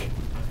like.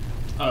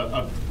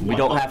 We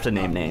don't have to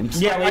name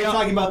names. Yeah, are you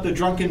talking about the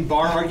drunken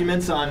bar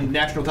arguments on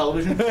national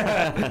television?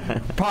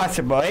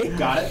 Possibly.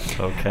 Got it.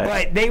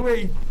 Okay.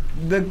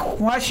 But the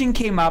question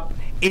came up,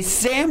 is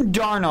Sam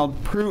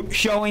Darnold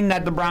showing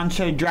that the Browns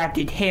should have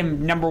drafted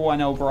him number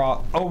 1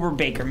 overall over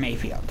Baker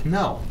Mayfield?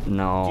 No. Do you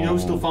know who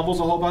still fumbles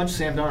a whole bunch?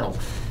 Sam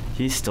Darnold.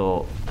 He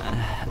still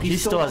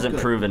hasn't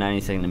proven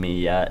anything to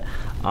me yet.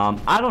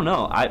 I don't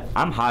know.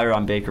 I'm higher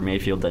on Baker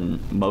Mayfield than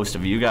most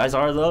of you guys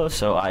are, though,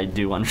 so I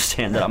do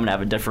understand that I'm going to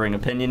have a differing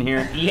opinion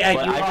here. Yeah,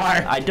 but you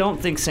are. I don't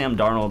think Sam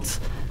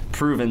Darnold's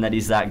proven that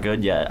he's that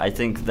good yet. I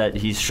think that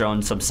he's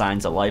shown some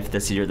signs of life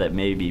this year that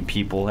maybe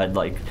people had,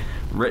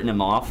 written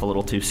him off a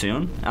little too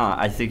soon.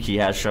 I think he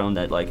has shown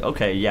that,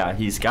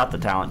 he's got the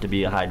talent to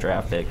be a high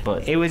draft pick,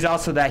 but it was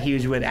also that he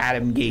was with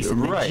Adam Gase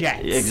and the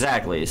Jets.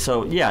 Exactly.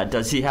 So,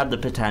 does he have the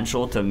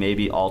potential to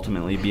maybe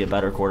ultimately be a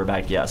better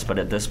quarterback? Yes, but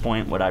at this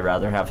point, would I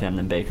rather have him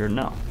than Baker?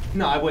 No.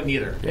 No, I wouldn't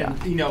either. Yeah.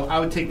 And, I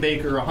would take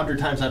Baker 100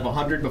 times out of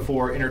 100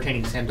 before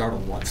entertaining Sam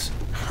Darnold once.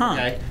 Huh.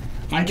 Okay?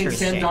 I think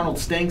Sam Darnold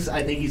stinks.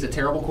 I think he's a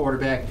terrible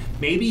quarterback.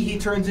 Maybe he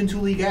turns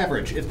into league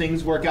average if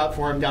things work out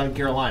for him down in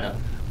Carolina.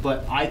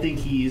 But I think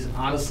he's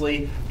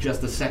honestly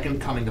just the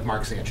second coming of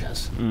Mark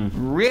Sanchez.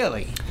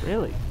 Really?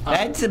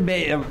 That's a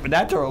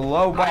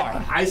low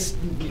bar. I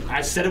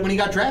said it when he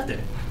got drafted.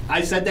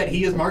 I said that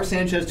he is Mark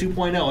Sanchez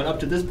 2.0, and up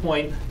to this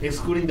point,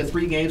 excluding the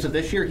 3 games of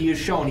this year, he has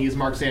shown he is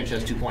Mark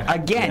Sanchez 2.0.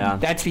 Again,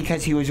 that's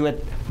because he was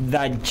with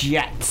the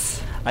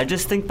Jets. I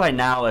just think by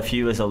now, if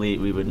he was elite,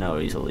 we would know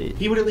he's elite.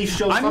 He would at least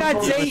show I'm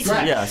not saying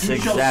yes,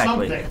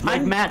 exactly.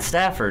 Like Matt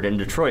Stafford in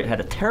Detroit had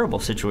a terrible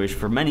situation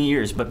for many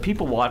years, but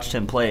people watched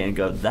him play and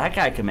go, that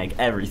guy can make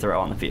every throw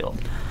on the field.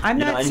 I'm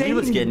not and saying he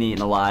was getting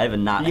eaten alive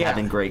and not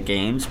having great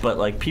games,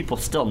 but people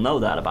still know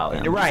that about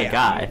him. Right. He's a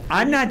guy.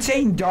 I'm not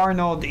saying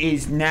Darnold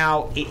is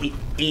now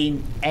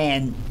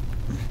in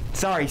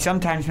sorry,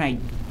 sometimes my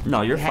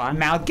you're fine.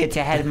 Mouth gets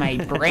ahead of my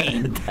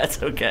brain.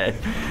 That's okay.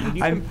 Would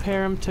you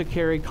compare him to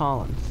Kerry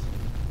Collins?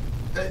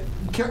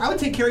 I would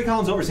take Kerry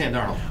Collins over Sam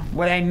Darnold.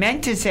 What I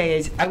meant to say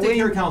is I take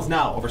Kerry Collins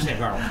now over Sam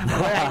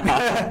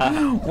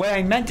Darnold. What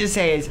I meant to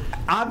say is,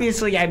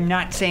 obviously, I'm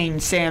not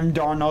saying Sam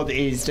Darnold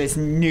is this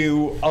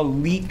new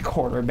elite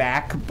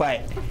quarterback,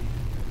 but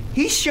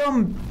he's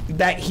shown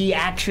that he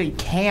actually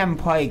can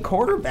play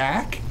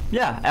quarterback.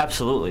 Yeah,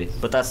 absolutely.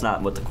 But that's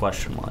not what the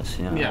question was.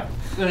 Yeah.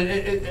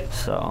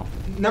 So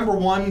number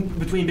 1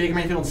 between Baker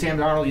Mayfield and Sam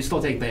Darnold, you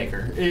still take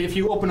Baker. If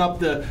you open up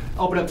to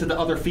the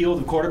other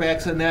field of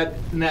quarterbacks in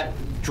that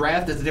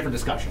draft, it's a different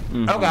discussion.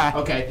 Mm-hmm.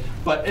 Okay.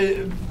 But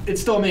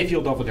it's still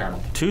Mayfield over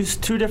Darnold.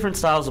 Two different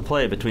styles of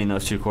play between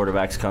those two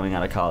quarterbacks coming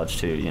out of college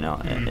too.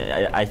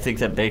 I think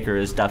that Baker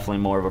is definitely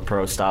more of a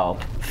pro style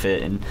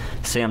fit, and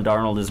Sam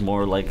Darnold is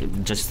more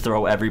like just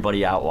throw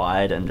everybody out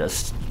wide and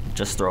just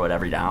throw it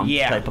every down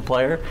type of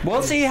player.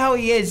 We'll see how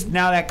he is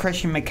now that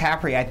Christian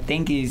McCaffrey, I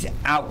think, is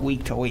out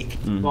week to week.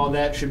 Mm-hmm. Well,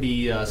 that should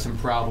be some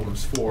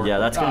problems for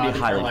that's going to be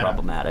highly Carolina.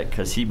 Problematic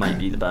because he might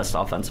be the best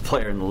offensive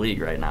player in the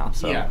league right now.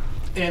 So. Yeah.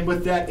 And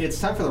with that, it's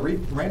time for the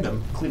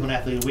random Cleveland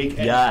Athlete of the Week.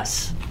 And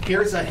yes.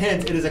 Here's a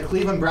hint. It is a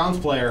Cleveland Browns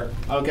player,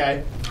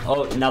 okay?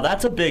 Oh, now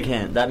that's a big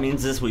hint. That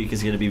means this week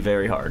is going to be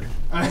very hard.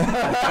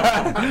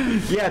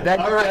 Yeah, that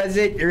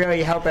doesn't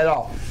really help at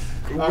all.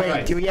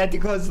 Wait, do we have to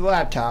close the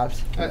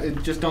laptops?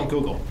 Just don't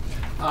Google.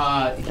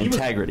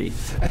 Integrity.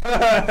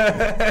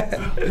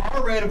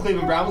 Our random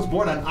Cleveland Brown was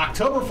born on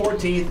October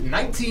 14th,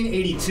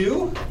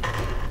 1982.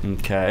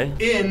 Okay.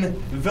 In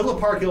Villa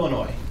Park,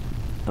 Illinois.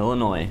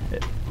 Illinois.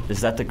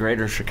 Is that the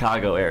greater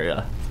Chicago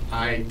area?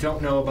 I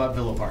don't know about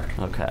Villa Park.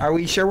 Okay. Are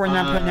we sure we're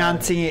not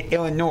pronouncing it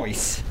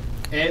Illinois?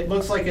 It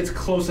looks like it's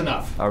close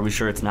enough. Are we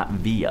sure it's not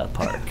Via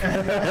Park?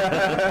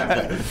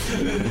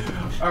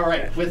 All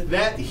right. With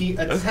that, he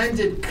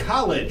attended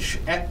college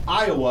at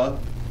Iowa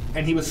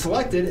and he was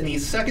selected in the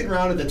second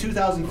round of the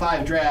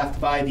 2005 draft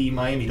by the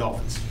Miami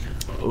Dolphins.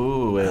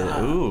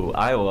 Ooh,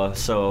 Iowa.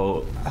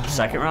 So,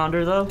 second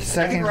rounder, though?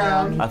 Second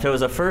round. If it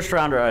was a first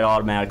rounder, I'd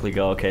automatically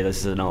go, okay, this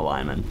is an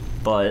O-lineman.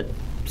 But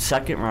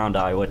second round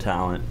Iowa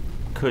talent,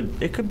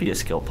 could be a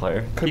skill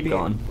player. Keep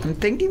going. I'm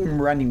thinking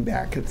running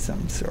back of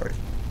some sort.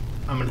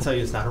 I'm going to tell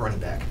you it's not a running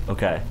back.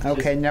 Okay.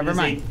 Okay, never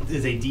mind.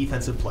 Is a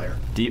defensive player.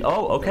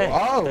 Okay.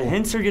 Oh. The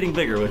hints are getting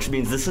bigger, which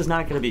means this is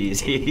not going to be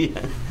easy.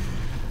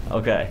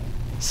 Okay.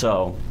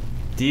 So,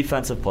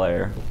 defensive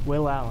player.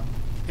 Will Allen.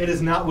 It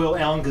is not Will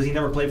Allen because he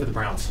never played for the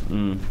Browns.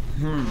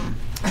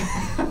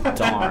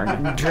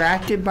 Darn.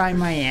 Drafted by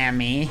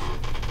Miami.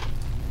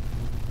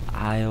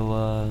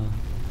 Iowa.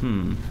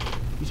 You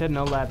said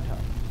no laptop.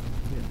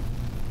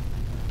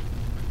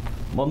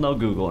 Well, no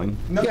Googling.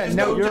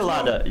 You're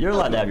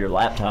allowed to have your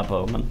laptop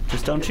open.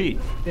 Just don't cheat.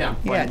 Yeah.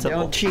 Yeah,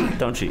 don't cheat.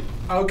 Don't cheat.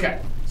 Okay,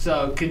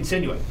 so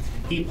continuing.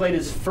 He played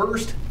his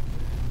first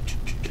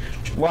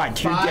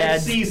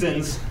 5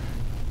 seasons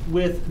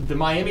with the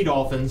Miami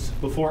Dolphins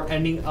before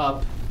ending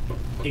up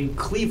in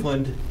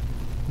Cleveland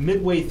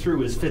midway through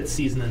his 5th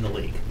season in the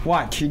league.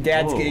 Watch, your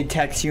dad's going to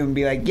text you and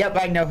be like, yep,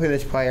 I know who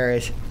this player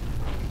is.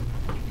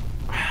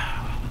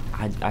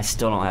 I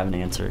still don't have an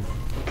answer.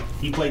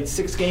 He played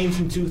 6 games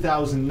in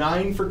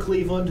 2009 for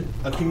Cleveland,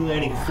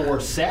 accumulating 4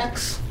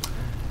 sacks.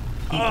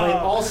 He played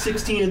all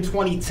 16 in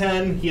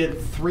 2010. He had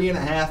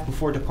 3.5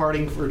 before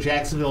departing for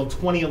Jacksonville in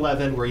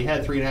 2011, where he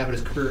had 3.5 and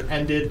his career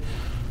ended.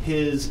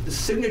 His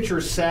signature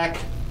sack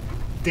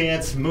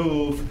dance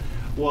move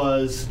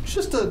was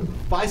just a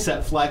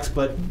bicep flex,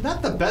 but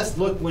not the best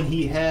look when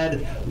he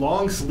had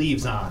long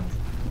sleeves on.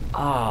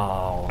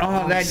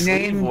 That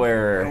name.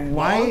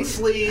 Long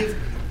sleeve,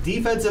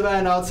 defensive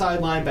end, outside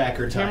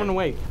linebacker type. Cameron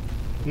Wake.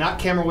 Not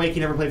Cameron Wake. He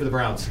never played for the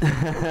Browns.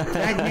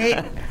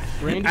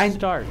 Randy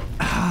Stark.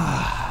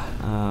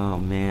 Oh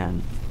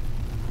man.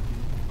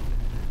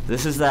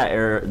 This is that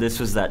era. This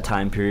was that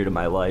time period of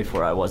my life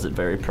where I wasn't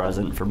very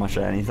present for much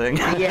of anything.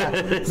 Yeah,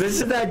 this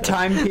is that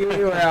time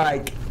period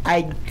where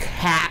I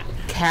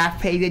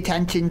half paid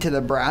attention to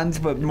the Browns,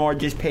 but more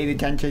just paid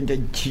attention to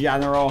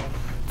general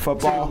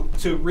football.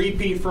 To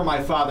repeat for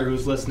my father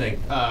who's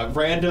listening,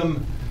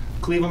 random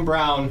Cleveland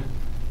Brown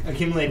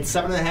accumulated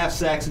 7.5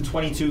 sacks in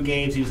 22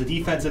 games. He was a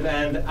defensive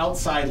end,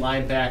 outside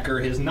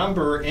linebacker. His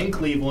number in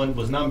Cleveland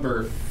was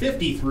number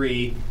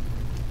 53.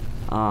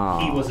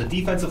 He was a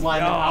defensive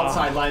lineman,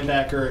 outside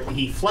linebacker.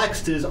 He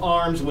flexed his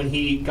arms when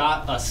he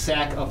got a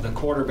sack of the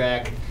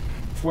quarterback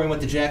before he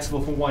went to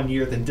Jacksonville for 1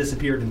 year, then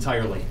disappeared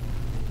entirely.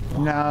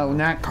 No,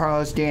 not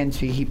Carlos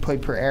Dansby. He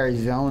played for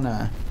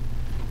Arizona.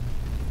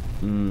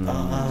 So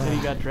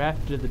he got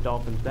drafted to the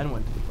Dolphins, then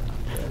went to the Browns.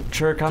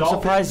 Chirk, I'm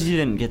surprised you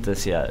didn't get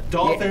this yet.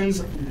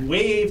 Dolphins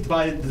waived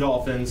by the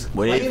Dolphins,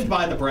 claimed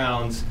by the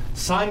Browns,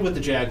 signed with the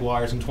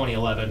Jaguars in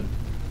 2011.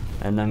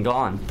 And then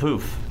gone.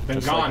 Poof. Been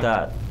Just gone. like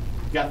that.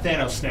 Got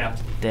Thanos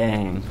snapped.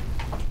 Dang.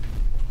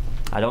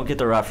 I don't get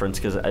the reference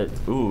because,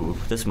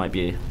 this might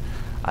be...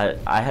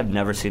 I have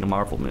never seen a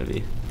Marvel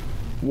movie.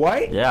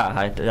 What? Yeah,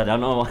 I don't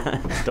know.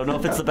 Don't know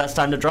if it's the best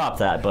time to drop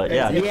that, but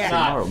yeah, It's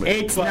not.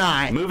 It's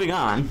not. Moving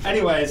on.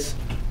 Anyways,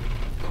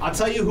 I'll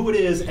tell you who it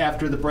is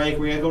after the break.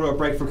 We're going to go to a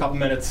break for a couple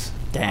minutes.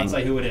 Dang. I'll tell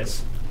you who it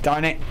is.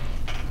 Darn it.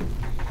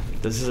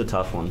 This is a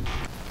tough one.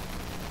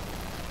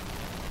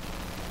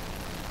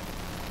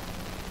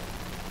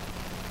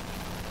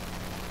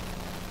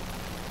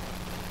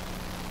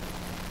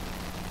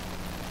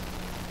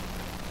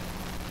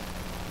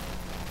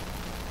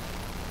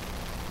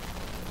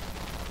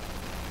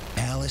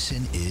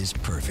 Allison is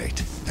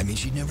perfect. I mean,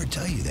 she'd never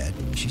tell you that.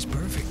 She's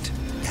perfect.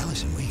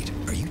 Allison, wait.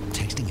 Are you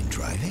texting and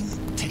driving?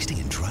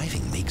 Texting and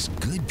driving makes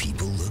good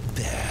people look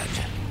bad.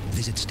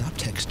 Visit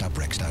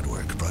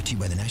StopTextStopWrecks.org. Brought to you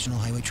by the National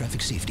Highway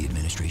Traffic Safety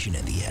Administration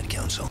and the Ad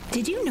Council.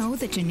 Did you know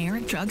that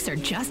generic drugs are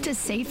just as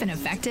safe and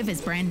effective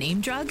as brand name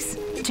drugs?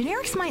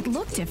 Generics might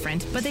look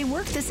different, but they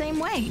work the same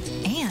way.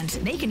 And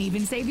they can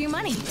even save you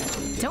money.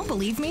 Don't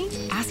believe me?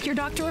 Ask your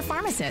doctor or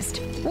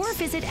pharmacist. Or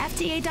visit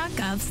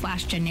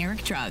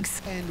fda.gov/generic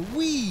drugs. And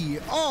we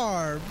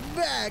are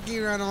back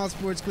here on All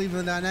Sports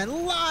Cleveland.net,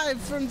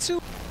 live from 2.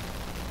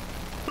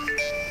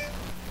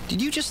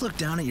 Did you just look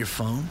down at your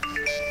phone?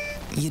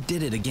 You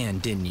did it again,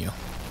 didn't you?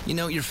 You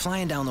know, you're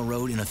flying down the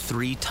road in a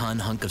 3-ton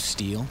hunk of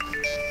steel,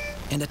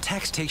 and a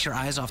text takes your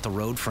eyes off the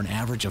road for an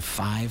average of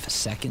 5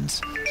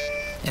 seconds.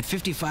 At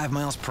 55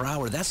 miles per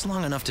hour, that's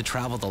long enough to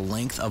travel the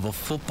length of a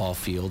football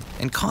field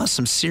and cause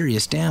some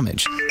serious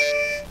damage.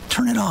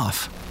 Turn it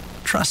off.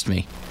 Trust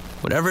me,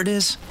 whatever it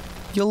is,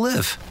 you'll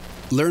live.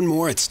 Learn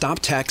more at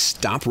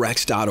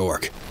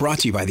StopTextStopWrecks.org. Brought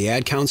to you by the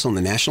Ad Council and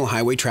the National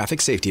Highway Traffic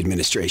Safety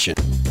Administration.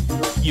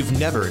 You've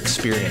never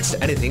experienced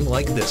anything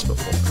like this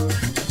before.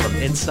 From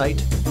insight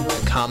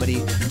to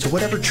comedy to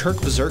whatever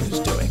Chirk Berserk is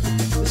doing.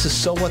 This is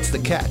So What's the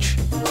Catch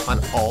on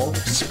All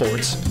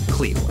Sports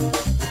Cleveland.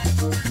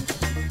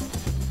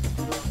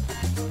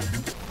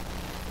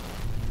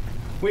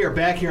 We are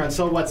back here on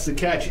So What's the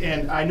Catch,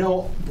 and I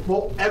know,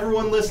 well,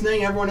 everyone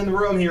listening, everyone in the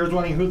room here is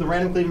wondering who the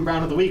random Cleveland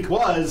Brown of the week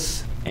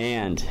was.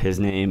 And his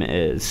name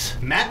is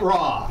Matt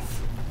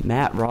Roth.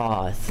 Matt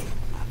Roth.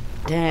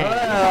 Dang.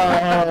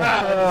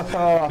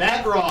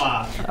 Matt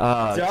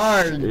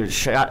Roth.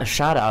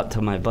 Shout out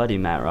to my buddy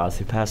Matt Roth,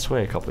 who passed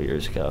away a couple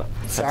years ago.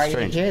 That's Sorry to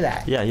strange. hear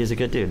that. Yeah, he's a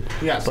good dude.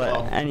 Yeah, but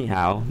so-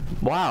 anyhow,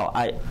 wow,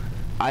 I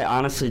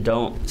honestly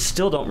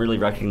still don't really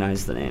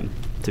recognize the name,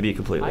 to be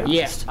completely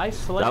honest. I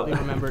slightly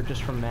remember it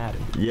just from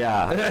Madden.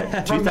 Yeah,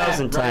 From Matt,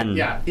 2010. right?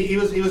 Yeah, he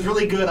was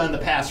really good on the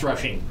pass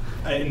rushing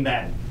in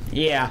Madden.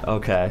 Yeah.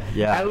 Okay,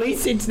 yeah. At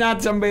least it's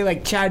not somebody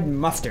like Chad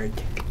Mustard.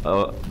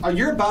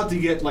 You're about to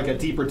get like a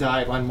deeper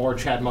dive on more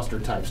Chad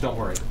Mustard types. Don't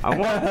worry.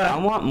 I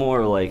want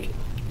more like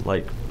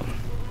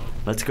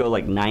let's go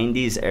like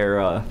 90s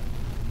era.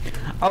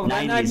 Oh,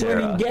 then I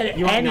wouldn't get it.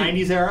 You want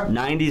 90s era?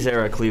 90s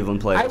era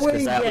Cleveland players,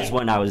 because that was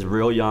when I was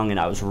real young and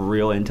I was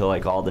real into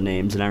like all the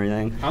names and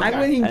everything. Okay. I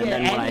wouldn't and get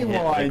then when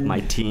anyone. I hit like my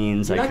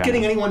teens, You're not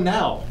getting anyone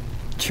now.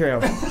 True.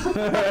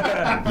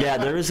 Yeah,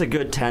 there was a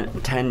good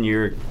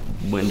 10-year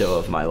window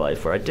of my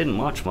life where I didn't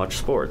watch much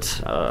sports,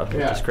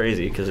 which is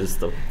crazy because it's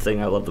the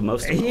thing I love the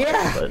most.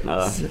 But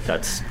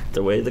that's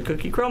the way the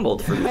cookie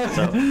crumbled for me.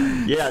 So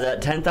yeah,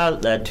 that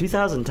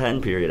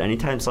 2010 period.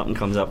 Anytime something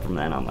comes up from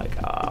then, I'm like,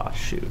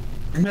 shoot,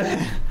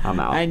 I'm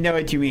out. I know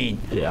what you mean.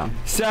 Yeah.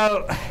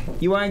 So,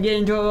 you want to get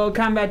into a little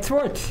combat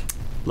sports?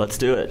 Let's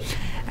do it.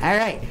 All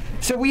right.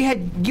 So we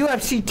had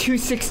UFC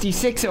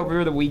 266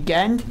 over the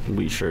weekend.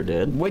 We sure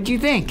did. What'd you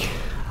think?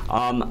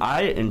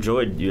 I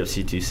enjoyed UFC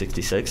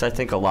 266. I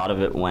think a lot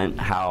of it went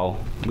how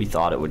we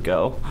thought it would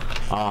go.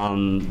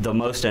 The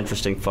most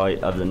interesting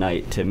fight of the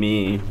night to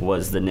me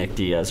was the Nick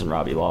Diaz and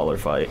Robbie Lawler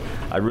fight.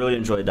 I really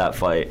enjoyed that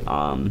fight.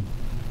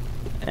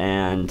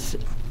 And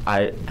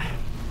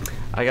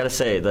I gotta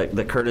say,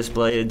 the Curtis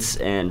Blades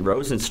and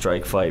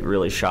Rosenstrike fight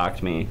really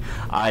shocked me.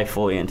 I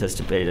fully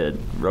anticipated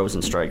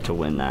Rosenstrike to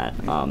win that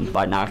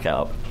by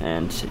knockout,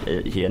 and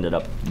he ended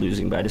up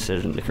losing by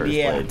decision to Curtis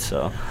Blades.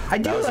 So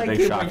that was a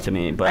big shock to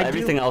me. But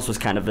everything else was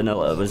kind of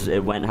vanilla.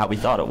 It went how we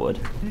thought it would.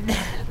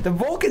 The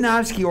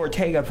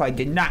Volkanovski-Ortega fight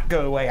did not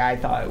go the way I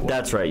thought it would.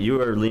 That's right. You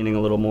were leaning a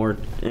little more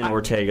in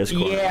Ortega's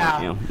corner.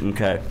 Yeah. Weren't you?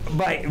 Okay.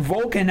 But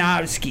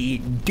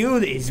Volkanovski,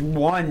 dude, is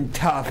one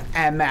tough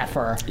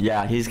MFer.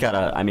 Yeah, he's got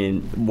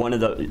one of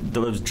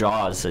those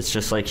jaws. It's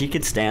just like he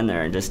could stand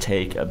there and just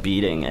take a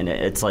beating, and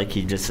it's like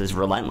he just is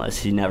relentless.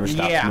 He never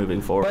stops moving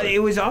forward. But it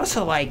was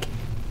also like,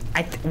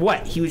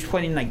 he was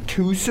putting like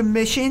 2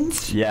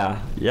 submissions?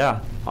 Yeah.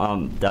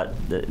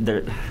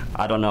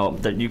 I don't know.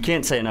 You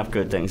can't say enough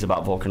good things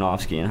about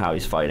Volkanovski and how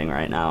he's fighting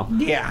right now.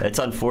 Yeah. It's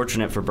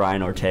unfortunate for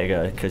Brian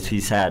Ortega because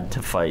he's had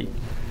to fight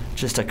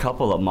just a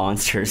couple of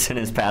monsters in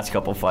his past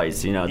couple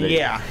fights.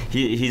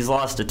 He's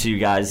lost to 2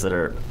 guys that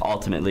are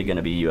ultimately going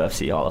to be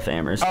UFC Hall of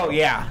Famers. Oh,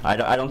 yeah.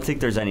 I don't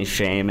think there's any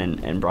shame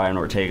in Brian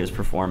Ortega's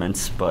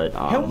performance, but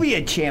he'll be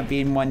a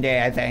champion one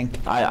day, I think.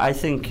 I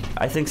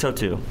think so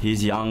too.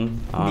 He's young.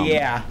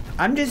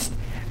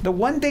 The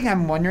one thing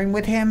I'm wondering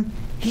with him,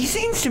 he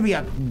seems to be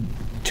a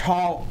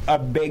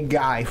big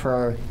guy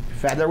for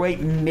featherweight.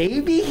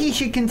 Maybe he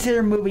should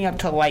consider moving up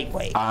to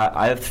lightweight.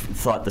 I've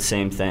thought the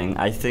same thing.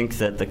 I think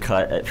that the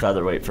cut at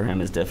featherweight for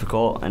him is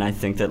difficult, and I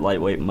think that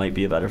lightweight might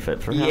be a better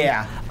fit for him.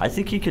 Yeah. I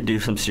think he could do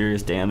some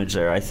serious damage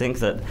there. I think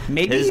that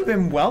maybe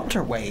even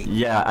welterweight.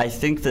 Yeah, I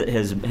think that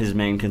his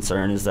main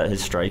concern is that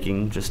his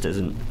striking just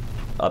isn't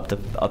up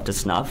to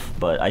snuff,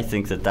 but I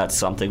think that that's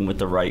something with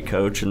the right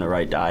coach and the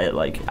right diet.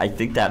 Like,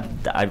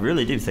 I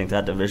really do think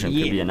that division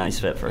could be a nice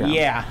fit for him.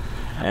 Yeah.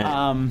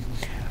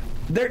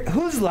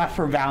 Who's left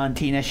for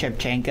Valentina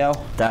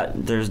Shevchenko?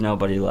 There's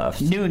nobody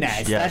left.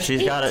 Nunes. Yeah,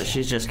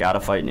 she's just got to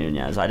fight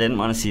Nunes. I didn't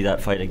want to see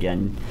that fight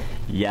again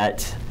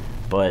yet,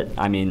 but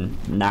I mean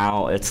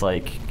now it's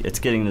like it's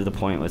getting to the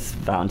point with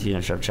Valentina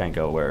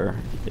Shevchenko where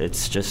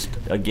it's just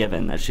a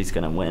given that she's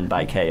going to win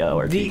by KO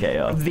or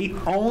TKO. The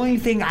only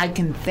thing I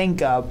can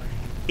think of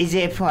is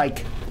if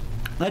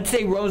let's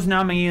say Rose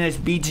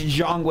Namajunas beats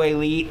Zhang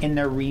Weili in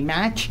their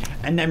rematch,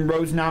 and then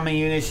Rose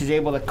Namajunas is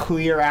able to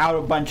clear out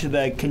a bunch of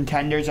the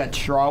contenders at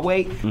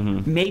strawweight.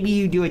 Mm-hmm. Maybe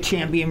you do a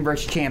champion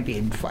versus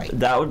champion fight.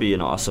 That would be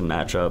an awesome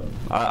matchup.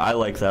 I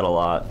like that a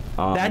lot.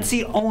 That's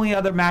the only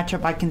other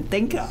matchup I can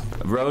think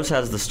of. Rose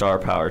has the star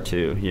power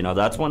too.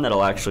 That's one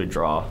that'll actually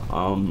draw.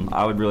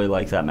 I would really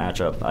like that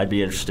matchup. I'd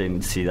be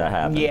interested to see that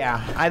happen.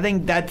 Yeah, I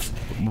think that's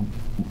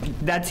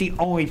the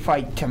only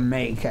fight to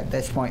make at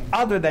this point,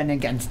 other than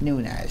against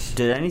Nunes.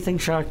 Did anything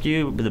shock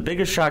you? The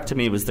biggest shock to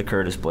me was the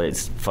Curtis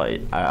Blades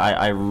fight.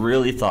 I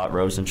really thought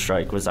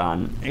Rosenstrike was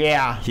on.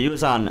 Yeah. He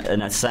was on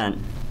an ascent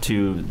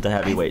to the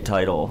heavyweight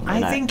title.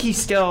 I think he's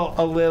still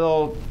a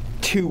little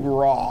too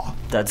raw.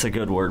 That's a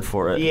good word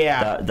for it.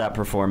 Yeah. That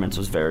performance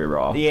was very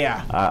raw.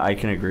 Yeah. I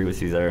can agree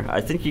with you there.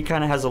 I think he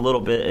kind of has a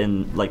little bit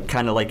in,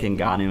 kind of like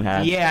Ngannou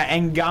had. Yeah,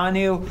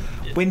 Ngannou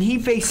when he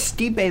faced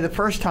Stipe the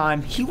first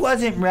time, he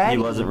wasn't ready.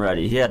 He wasn't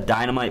ready. He had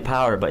dynamite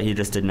power, but he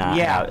just did not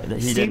have.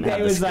 He didn't have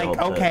the was skill like,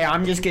 to- okay,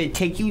 I'm just gonna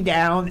take you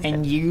down,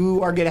 and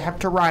you are gonna have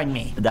to ride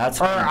me. That's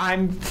or when-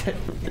 I'm.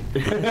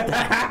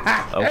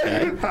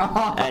 Okay.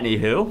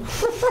 Anywho,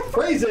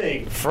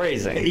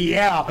 phrasing.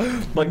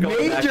 Yeah, But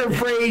going major back-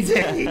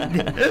 phrasing.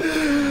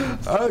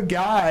 Oh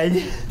God.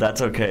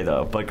 That's okay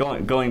though. But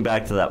going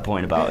back to that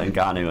point about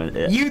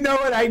Ngannou, You know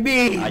what I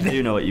mean. I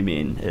do know what you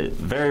mean.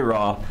 Very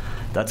raw.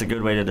 That's a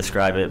good way to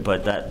describe it.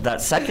 But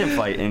that second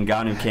fight,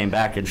 Ngannou came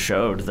back and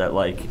showed that,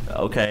 like,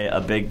 okay,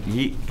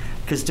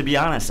 because to be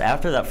honest,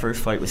 after that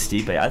first fight with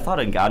Stipe, I thought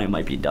Ngannou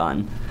might be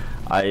done.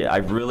 I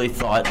really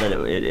thought that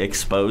it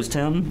exposed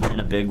him in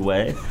a big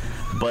way.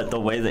 But the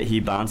way that he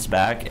bounced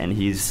back and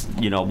he's,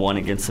 won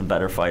against some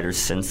better fighters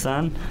since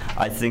then,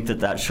 I think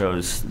that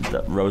shows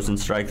that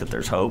Rosenstrike that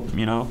there's hope,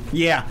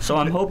 Yeah. So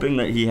I'm hoping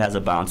that he has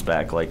a bounce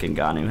back like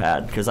Ngannou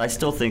had, because I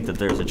still think that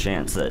there's a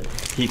chance that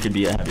he could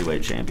be a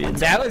heavyweight champion.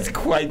 That was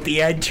quite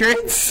the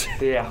entrance.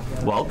 Yeah.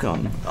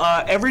 Welcome.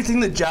 Everything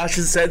that Josh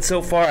has said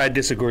so far, I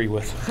disagree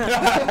with. I'm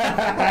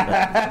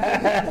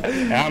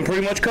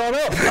pretty much caught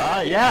up.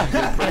 Yeah,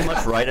 you're pretty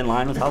much right in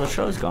line with how the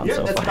show's gone Yeah,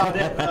 so that's far.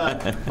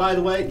 about it. By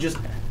the way, just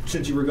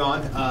since you were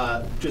gone,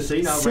 just so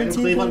you know, Since random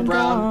you've Cleveland been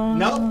Brown.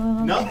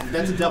 Nope,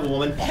 that's a devil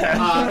woman.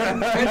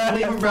 Random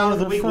Cleveland Brown of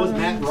the week was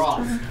Matt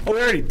Ross. Oh, we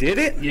already did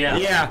it? Yeah.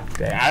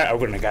 Yeah. I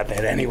wouldn't have got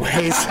that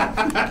anyways.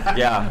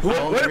 Yeah.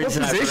 What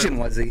position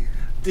was he?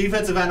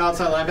 Defensive end,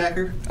 outside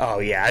linebacker. Oh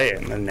yeah, I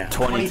didn't know.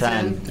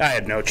 2010. I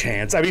had no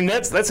chance. I mean,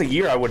 that's a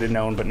year I would have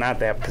known, but not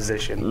that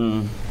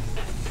position.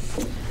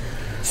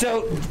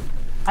 So,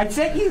 I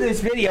sent you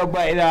this video,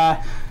 but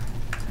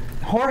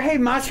Jorge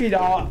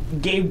Masvidal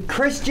gave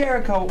Chris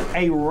Jericho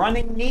a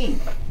running knee.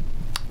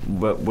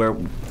 Where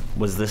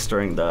was this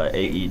during the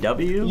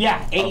AEW?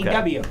 Yeah,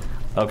 AEW.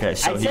 Okay,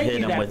 so I he sent hit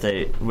you him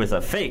that. with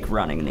a fake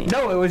running knee.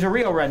 No, it was a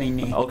real running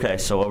knee. Okay,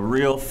 so a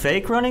real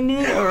fake running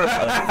knee, or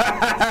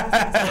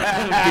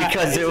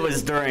because it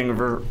was during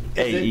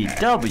AEW.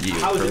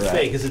 How is it correct?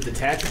 fake? Is it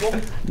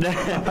detachable?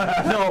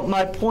 No,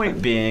 my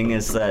point being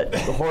is that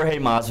Jorge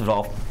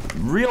Masvidal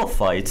real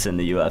fights in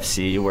the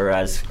UFC,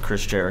 whereas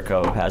Chris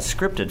Jericho has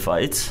scripted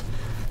fights.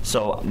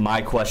 So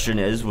my question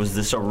is, was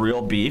this a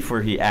real beef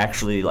where he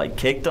actually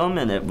kicked him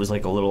and it was a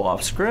little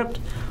off script,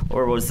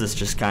 or was this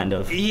just kind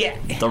of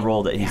the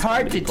role that he's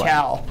hard to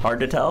tell? Hard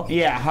to tell.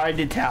 Yeah, hard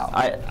to tell.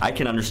 I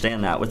can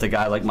understand that with a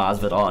guy like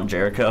Masvidal and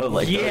Jericho,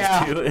 those two.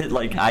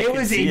 I It could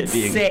was see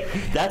insane. it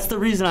being. That's the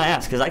reason I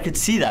asked, because I could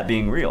see that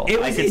being real. It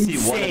was I could see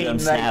one of insane. them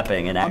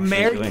snapping and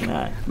actually doing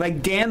that.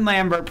 Like Dan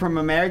Lambert from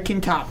American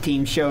Top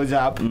Team shows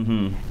up.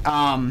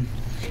 Mm-hmm.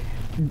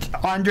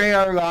 Andre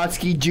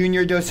Arlovsky,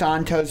 Junior Dos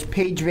Santos,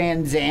 Paige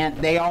Van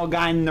Zant, they all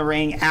got in the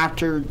ring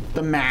after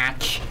the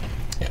match,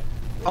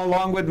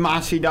 along with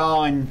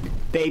Masvidal, and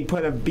they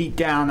put a beat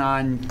down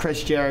on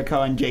Chris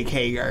Jericho and Jake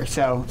Hager.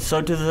 So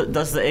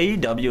does the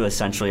AEW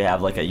essentially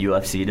have a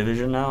UFC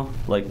division now?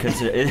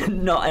 Cause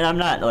no, and I'm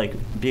not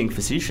being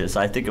facetious.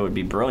 I think it would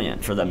be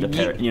brilliant for them to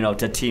pair,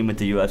 to team with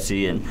the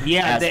UFC and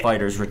as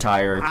fighters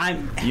retire, I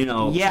would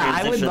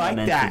transition like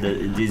them that.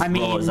 into these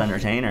role as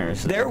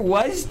entertainers.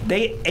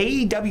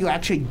 AEW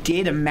actually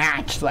did a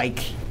match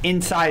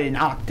inside an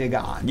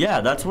octagon.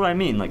 Yeah, that's what I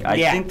mean.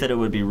 I think that it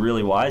would be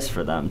really wise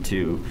for them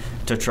to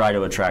try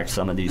to attract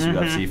some of these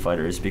UFC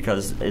fighters,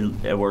 because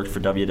it worked for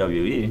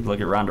WWE. Look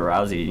at Ronda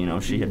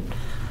Rousey. She had,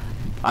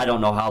 I don't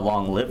know how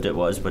long lived it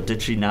was, but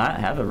did she not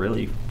have a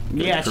really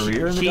good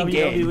career in the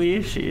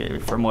WWE? She,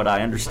 from what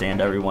I understand,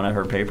 every one of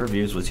her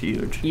pay-per-views was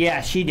huge. Yeah,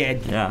 she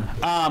did.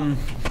 Yeah.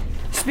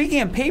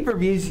 Speaking of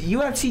pay-per-views,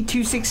 UFC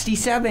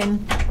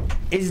 267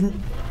 is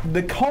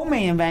the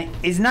co-main event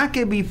is not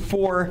going to be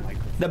for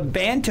the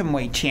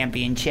Bantamweight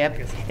Championship.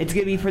 It's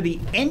going to be for the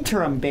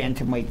interim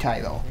Bantamweight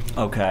title.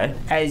 Okay.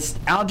 As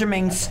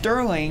Aljamain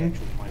Sterling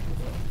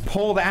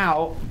pulled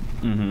out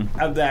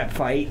of that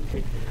fight.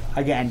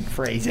 Again,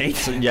 phrasing.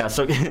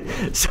 So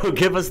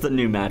give us the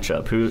new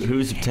matchup.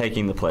 Who's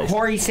taking the place?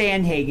 Corey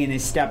Sandhagen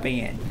is stepping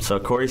in. So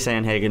Corey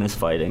Sandhagen is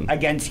fighting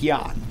against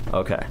Jan.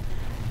 Okay.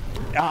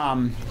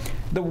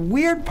 The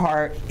weird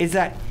part is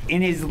that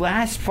in his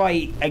last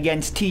fight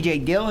against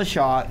TJ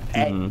Dillashaw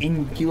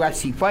in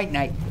UFC Fight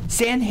Night,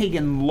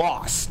 Sandhagen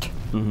lost.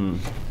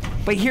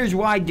 But here's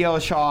why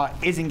Dillashaw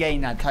isn't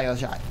getting that title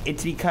shot.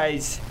 It's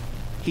because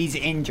he's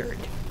injured.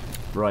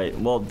 Right.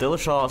 Well,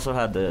 Dillashaw also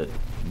had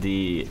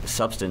the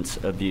substance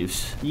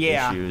abuse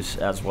issues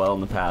as well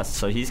in the past,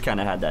 so he's kind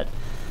of had that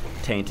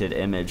tainted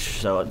image.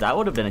 So that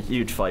would have been a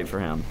huge fight for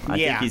him. I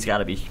think he's got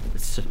to be.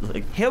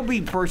 He'll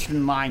be first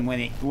in line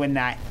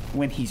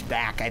when he's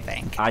back.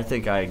 I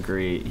think I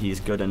agree. He's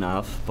good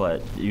enough,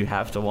 but you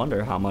have to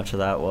wonder how much of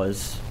that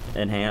was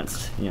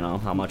enhanced.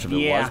 How much of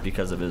it was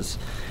because of his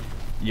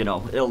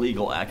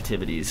illegal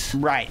activities.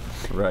 Right.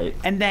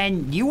 And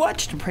then you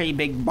watched a pretty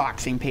big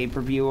boxing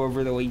pay-per-view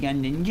over the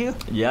weekend, didn't you?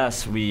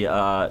 Yes, we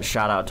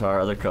shout out to our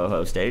other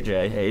co-host,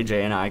 AJ.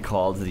 AJ and I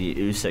called the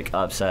Usyk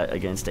upset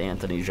against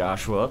Anthony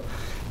Joshua.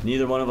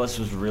 Neither one of us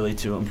was really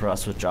too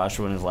impressed with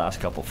Joshua in his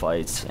last couple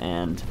fights,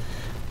 and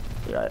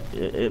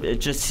it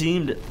just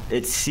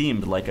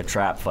seemed like a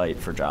trap fight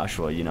for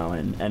Joshua, you know,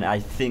 and I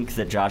think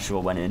that Joshua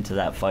went into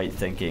that fight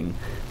thinking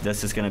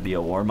this is going to be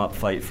a warm-up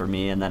fight for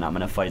me, and then I'm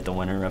going to fight the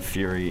winner of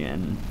Fury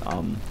and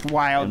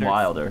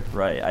Wilder.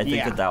 Right. I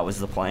think that was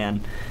the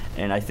plan,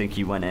 and I think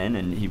he went in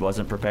and he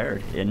wasn't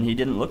prepared, and he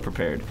didn't look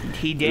prepared.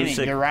 He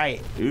didn't. You're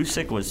right.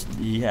 Usyk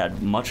he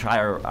had much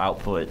higher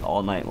output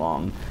all night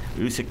long.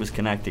 Usyk was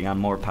connecting on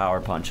more power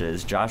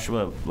punches.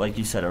 Joshua, like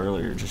you said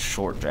earlier, just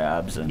short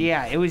jabs. And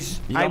it was.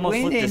 He almost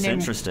looked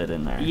disinterested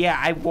in there. Yeah,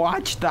 I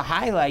watched the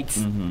highlights,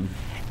 and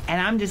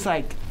I'm just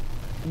like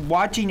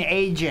watching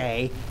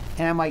AJ,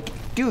 and I'm like,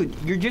 dude,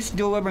 you're just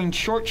delivering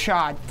short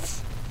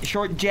shots,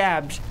 short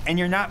jabs, and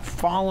you're not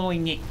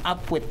following it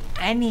up with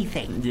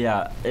anything.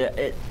 Yeah,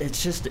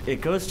 it's just, it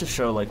goes to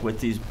show, like,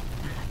 with these,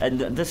 and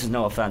this is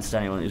no offense to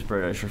anyone who's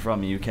British or from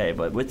the UK,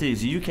 but with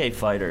these UK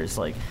fighters,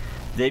 like,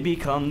 they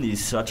become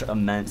these such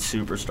immense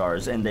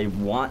superstars, and they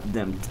want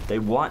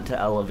to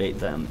elevate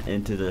them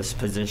into this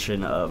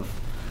position of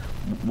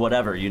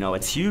whatever, you know,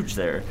 it's huge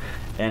there.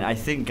 And I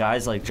think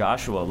guys like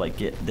Joshua, like,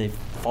 they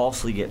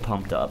falsely get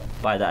pumped up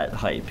by that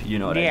hype, you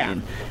know what I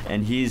mean?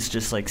 And he's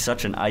just like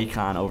such an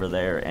icon over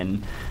there,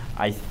 and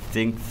I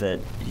think that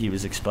he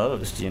was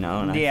exposed, you know,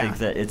 and I think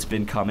that it's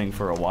been coming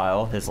for a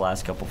while. His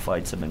last couple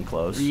fights have been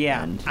close.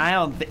 Yeah, and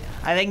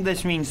I think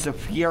this means the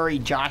Fury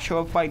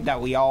Joshua fight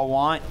that we all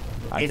want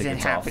I think isn't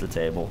it's off the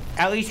table.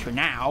 At least for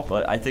now.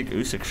 But I think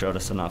Usyk showed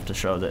us enough to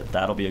show that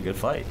that'll be a good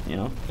fight, you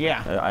know?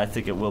 Yeah. I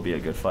think it will be a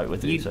good fight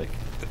with Usyk.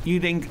 You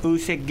think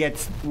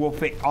Usyk will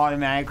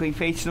automatically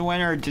face the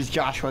winner, or does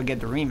Joshua get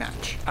the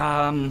rematch?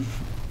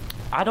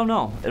 I don't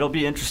know. It'll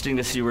be interesting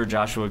to see where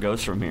Joshua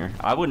goes from here.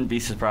 I wouldn't be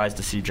surprised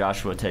to see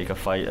Joshua take a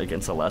fight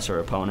against a lesser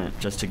opponent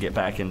just to get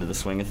back into the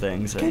swing of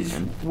things.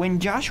 And when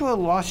Joshua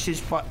lost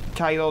his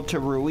title to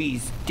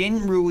Ruiz,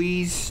 didn't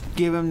Ruiz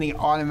give him the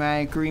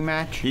automatic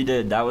rematch? He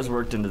did. That was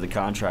worked into the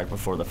contract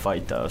before the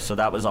fight, though, so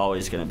that was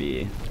always going to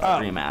be a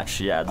rematch.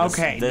 Yeah.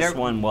 This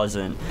one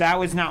wasn't. That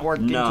was not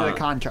worked into the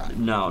contract.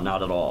 No,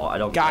 not at all. I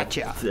don't.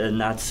 Gotcha. And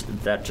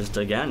that just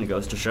again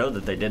goes to show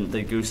that they didn't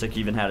think Usyk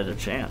even had a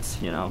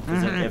chance. You know,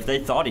 because if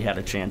they thought he had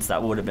a chance,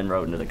 that would have been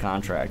wrote into the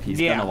contract. He's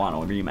going to want a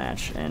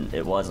rematch, and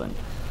it wasn't.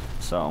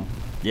 So,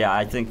 yeah,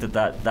 I think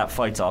that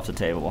fight's off the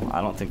table.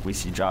 I don't think we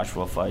see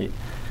Joshua fight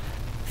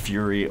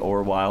Fury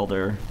or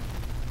Wilder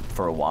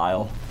for a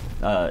while,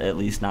 at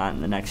least not in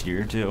the next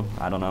year or two.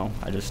 I don't know.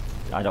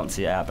 I don't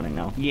see it happening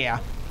now. Yeah.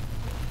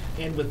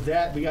 And with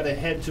that, we got to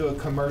head to a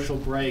commercial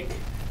break.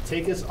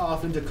 Take us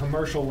off into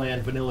commercial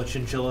land, Vanilla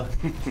Chinchilla.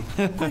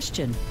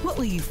 Question: what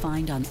will you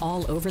find on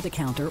all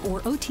over-the-counter or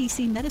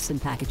OTC medicine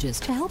packages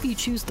to help you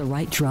choose the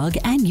right drug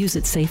and use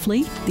it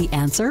safely? The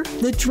answer: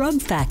 the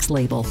drug facts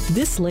label.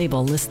 This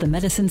label lists the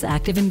medicine's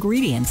active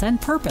ingredients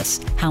and purpose,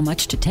 how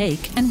much to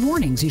take, and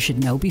warnings you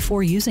should know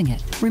before using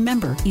it.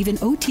 Remember, even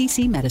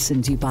OTC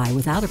medicines you buy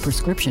without a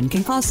prescription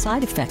can cause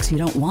side effects you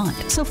don't want.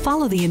 So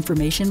follow the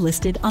information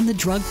listed on the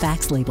drug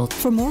facts label.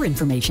 For more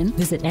information,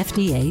 visit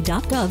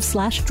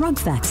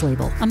fda.gov/drugfacts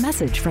label. A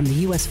message from the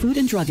U.S. Food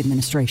and Drug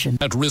Administration.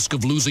 At risk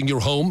of losing your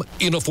home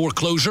in a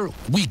foreclosure?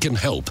 We can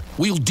help.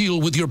 We'll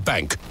deal with your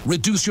bank,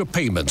 reduce your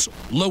payments,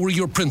 lower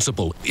your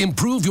principal,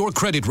 improve your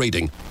credit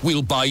rating.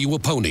 We'll buy you a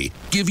pony,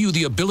 give you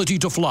the ability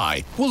to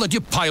fly. We'll let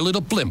you pilot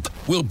a blimp.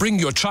 We'll bring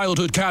your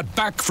childhood cat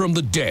back from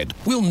the dead.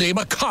 We'll name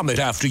a comet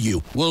after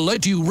you. We'll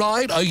let you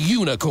ride a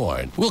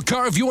unicorn. We'll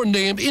carve your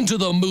name into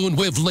the moon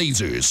with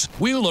lasers.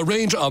 We'll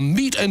arrange a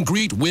meet and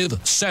greet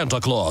with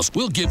Santa Claus.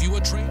 We'll give you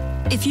a train.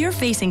 If you're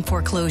facing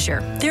foreclosure,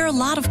 there are a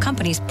lot of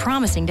companies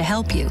promising to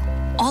help you.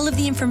 All of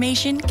the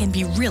information can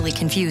be really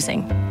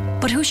confusing.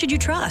 But who should you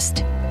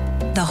trust?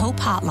 The Hope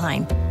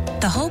Hotline.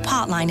 The Hope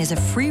Hotline is a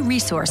free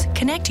resource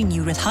connecting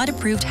you with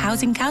HUD-approved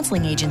housing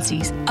counseling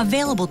agencies,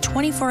 available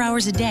 24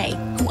 hours a day,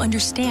 who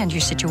understand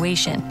your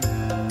situation.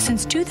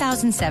 Since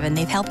 2007,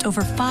 they've helped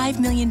over 5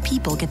 million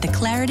people get the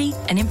clarity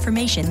and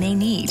information they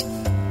need.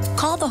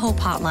 Call the Hope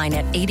Hotline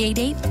at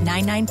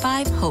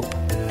 888-995-HOPE.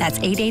 That's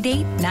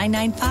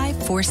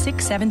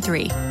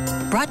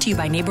 888-995-4673. Brought to you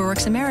by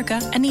NeighborWorks America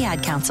and the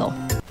Ad Council.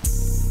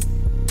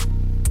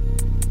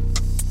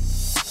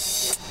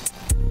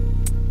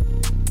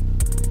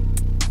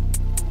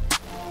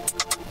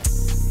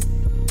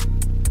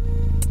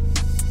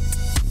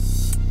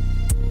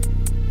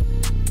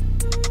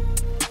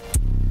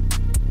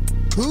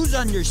 Who's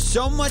under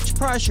so much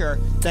pressure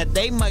that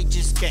they might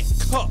just get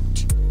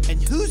cooked?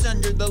 And who's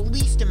under the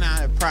least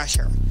amount of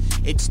pressure?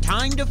 It's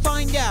time to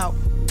find out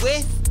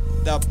with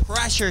the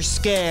Pressure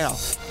Scale,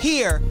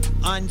 here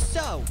on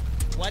So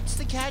What's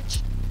the Catch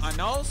on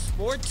All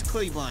Sports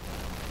Cleveland.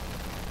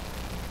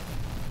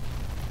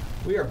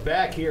 We are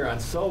back here on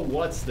So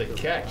What's the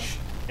Catch?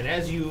 And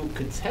as you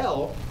could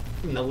tell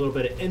from a little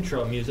bit of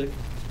intro music,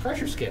 it's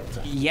Pressure Scale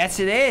time. Yes,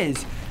 it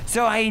is.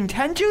 So I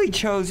intentionally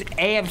chose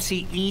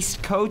AFC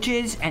East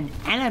coaches and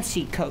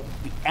NFC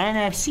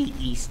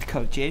East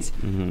coaches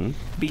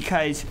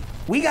because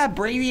we got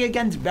Brady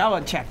against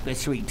Belichick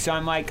this week. So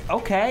I'm like,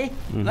 okay,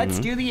 let's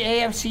do the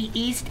AFC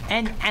East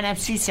and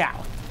NFC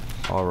South.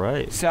 All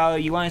right. So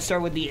you want to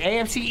start with the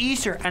AFC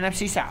East or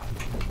NFC South?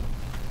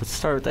 Let's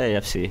start with the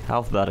AFC,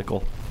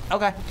 alphabetical.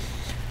 Okay.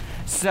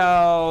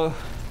 So,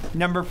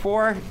 number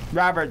 4,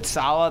 Robert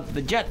Saleh.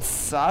 The Jets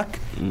suck.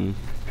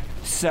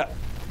 So,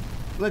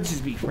 let's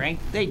just be frank.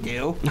 They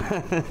do.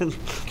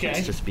 Okay.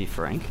 Let's just be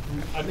frank.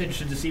 I'm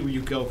interested to see where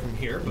you go from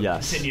here. But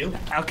Yes. Continue.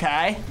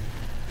 Okay.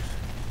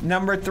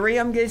 Number 3,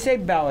 I'm going to say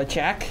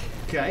Belichick.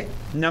 Okay.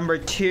 Number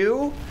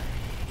 2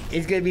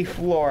 is going to be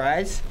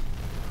Flores.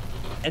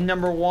 And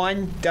number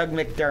 1, Doug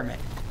McDermott.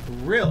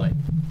 Really?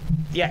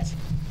 Yes.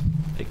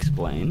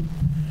 Explain.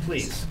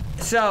 Please.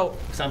 So,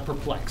 because I'm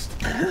perplexed.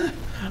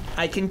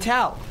 I can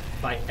tell.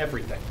 By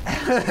everything.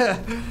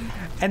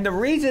 And the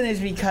reason is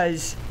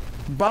because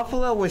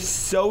Buffalo was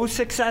so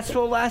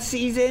successful last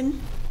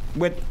season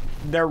with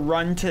their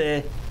run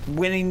to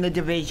winning the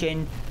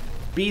division,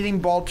 beating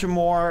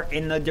Baltimore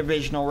in the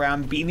divisional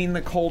round, beating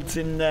the Colts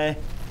in the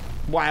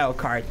wild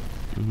card.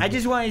 I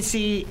just want to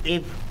see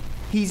if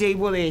he's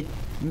able to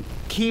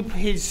keep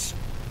his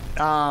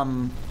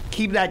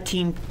keep that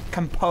team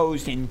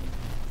composed and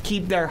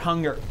keep their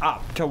hunger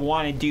up to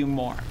want to do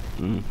more.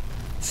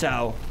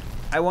 So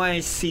I want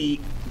to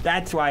see.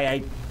 That's why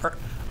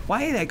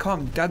why did I call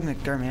him Doug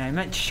McDermott? I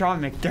meant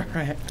Sean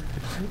McDermott.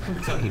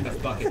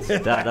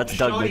 That's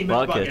Doug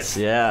McBuckets.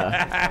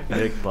 Yeah,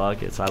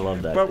 McBuckets. I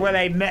love that. But what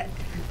I meant,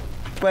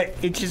 but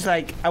it's just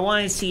like I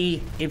want to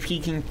see if he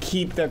can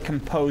keep their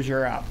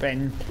composure up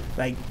and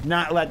like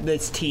not let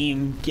this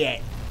team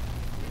get,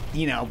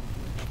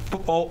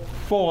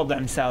 full of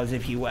themselves,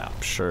 if you will.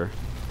 Sure.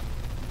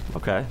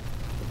 Okay.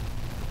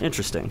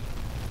 Interesting.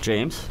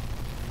 James,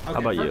 how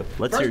about you?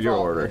 Let's hear your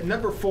order.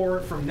 Number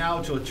 4 from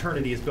now to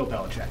eternity is Bill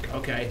Belichick.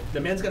 Okay,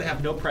 the man's gonna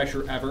have no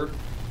pressure ever.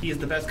 He is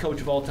the best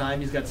coach of all time.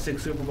 He's got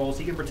 6 Super Bowls.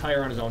 He can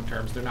retire on his own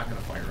terms. They're not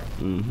gonna fire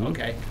him.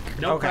 Okay,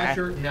 no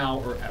pressure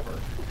now or ever.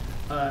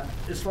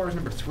 As far as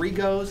number 3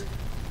 goes,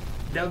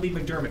 that would be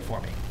McDermott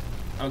for me.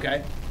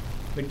 Okay,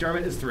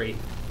 McDermott is 3.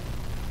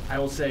 I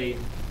will say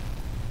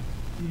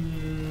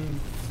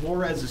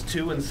Flores is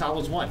 2 and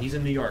Saleh's 1. He's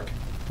in New York.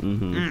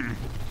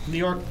 New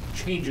York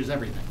changes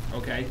everything.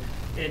 Okay,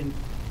 and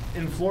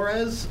in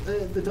Flores,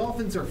 the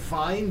Dolphins are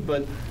fine,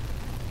 but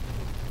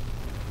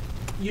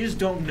you just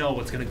don't know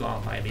what's going to go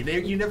on in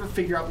Miami. You never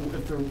figure out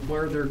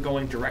where they're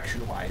going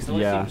direction-wise. The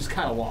only thing is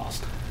kind of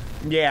lost.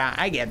 Yeah,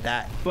 I get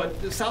that.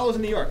 But Saleh's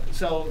in New York,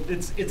 so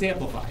it's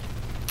amplified.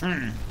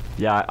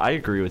 Yeah, I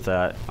agree with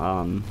that.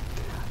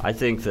 I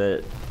think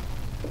that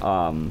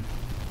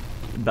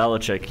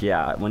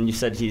Belichick, when you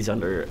said he's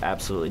under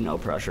absolutely no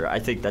pressure, I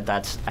think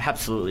that's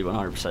absolutely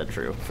 100%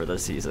 true for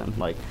this season.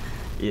 Like,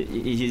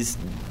 he's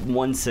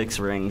won 6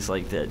 rings.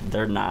 Like,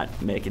 they're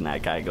not making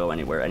that guy go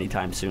anywhere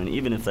anytime soon,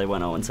 even if they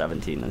went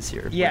 0-17 this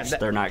year, which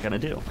they're not going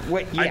to do.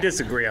 I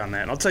disagree on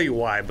that. I'll tell you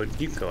why, but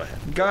you can go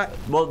ahead. Go ahead.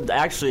 Well,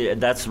 actually,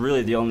 that's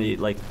really the only,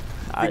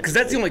 because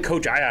that's the only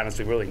coach I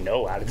honestly really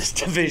know out of this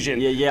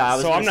division.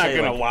 So I'm not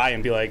going to lie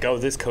and be like, oh,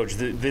 this coach,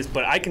 this.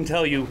 But I can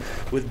tell you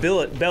with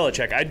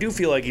Belichick, I do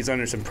feel like he's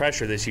under some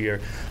pressure this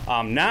year.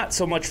 Not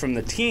so much from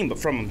the team, but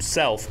from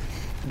himself.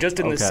 Just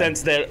in the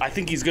sense that I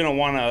think he's going to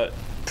want to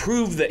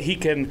prove that he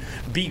can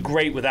be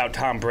great without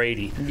Tom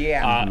Brady.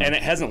 And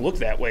it hasn't looked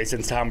that way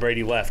since Tom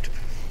Brady left.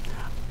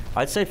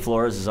 I'd say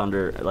Flores is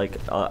under,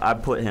 I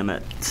put him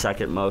at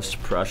second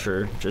most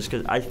pressure just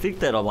because I think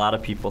that a lot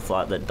of people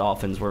thought that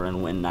Dolphins were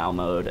in win now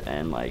mode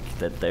and,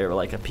 that they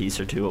were, a piece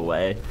or 2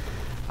 away.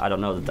 I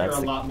don't know that that's...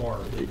 They're a lot more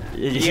than that.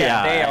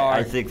 Yeah, they are.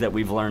 I think that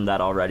we've learned that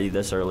already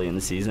this early in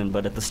the season.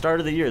 But at the start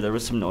of the year, there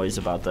was some noise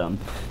about them,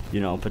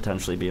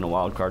 potentially being a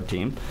wild card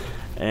team.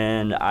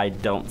 And I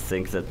don't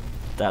think that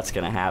that's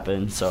going to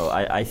happen. So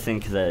I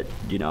think that,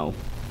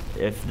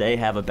 if they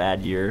have a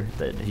bad year,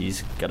 that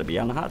he's going to be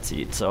on the hot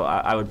seat. So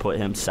I would put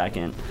him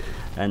second.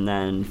 And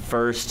then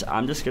first,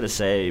 I'm just going to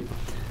say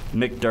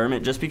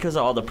McDermott, just because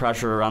of all the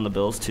pressure around the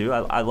Bills, too.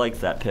 I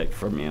like that pick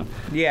from you.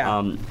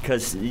 Yeah.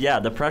 Because,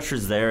 the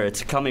pressure's there.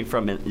 It's coming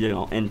from,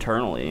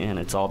 internally, and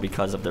it's all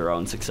because of their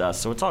own success.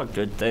 So it's all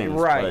good things.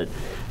 Right.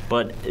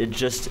 But it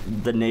just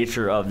the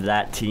nature of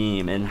that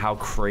team and how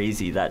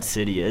crazy that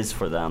city is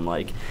for them,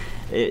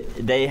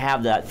 they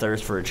have that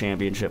thirst for a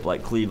championship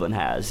like Cleveland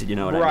has, you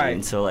know what I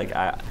mean? So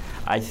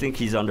I think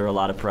he's under a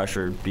lot of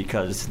pressure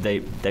because they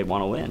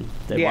want to win.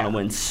 They want to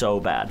win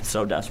so bad,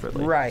 so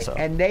desperately. Right, so.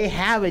 And they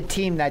have a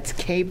team that's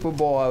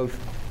capable of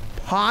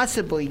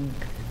possibly,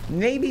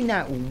 maybe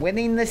not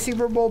winning the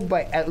Super Bowl,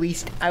 but at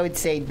least I would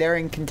say they're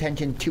in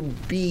contention to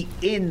be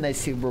in the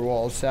Super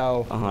Bowl.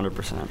 So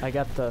 100%.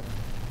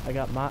 I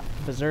got my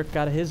Berserk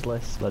got his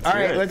list. Let's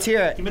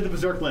hear it. Give me the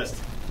Berserk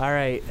list. All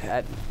right,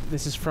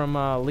 this is from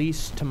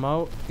least to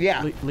most.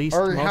 Yeah, least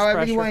or to most however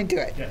pressure. you want to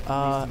do it.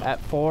 At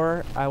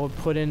 4, I would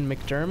put in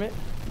McDermott.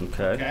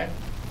 Okay.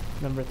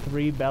 Number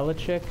 3,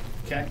 Belichick.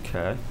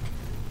 Okay.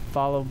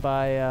 Followed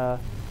by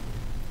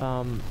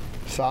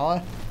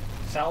Saleh.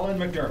 Saleh and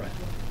McDermott.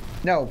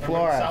 No,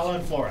 Flores. Saleh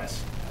and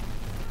Flores.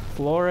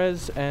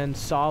 Flores and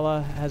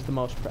Saleh has the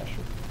most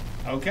pressure.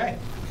 Okay.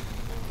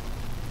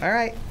 All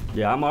right.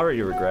 Yeah, I'm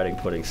already regretting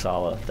putting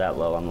Salah that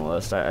low on the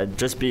list.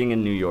 Just being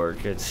in New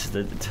York, it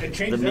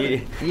changes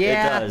media.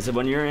 Yeah. It does.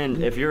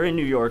 If you're in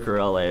New York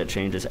or LA, it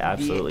changes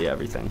absolutely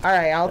everything. All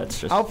right,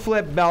 I'll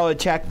flip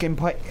Belichick and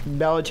put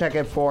Belichick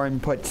at 4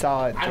 and put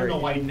Salah at 3. I don't know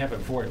why you didn't have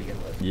it 4 to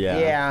begin with. Yeah.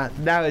 Yeah,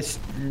 that was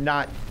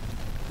not.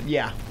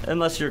 Yeah.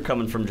 Unless you're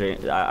coming from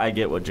James, I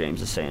get what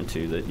James is saying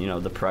too.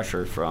 That the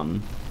pressure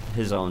from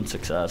his own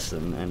success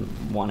and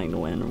wanting to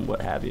win and what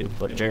have you.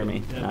 But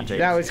Jeremy, not James.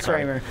 That was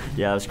Kramer.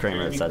 Yeah, it was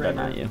Kramer that said that,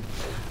 not you.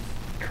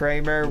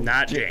 Kramer.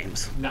 Not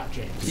James. Not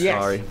James.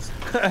 Yes. Sorry.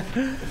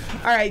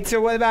 All right,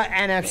 so what about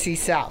NFC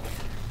South?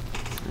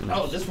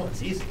 Oh, this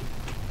one's easy.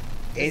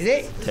 Is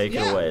it? Take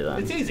it away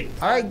then. It's easy.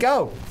 All right,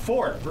 go.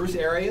 4, Bruce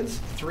Arians.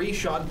 3,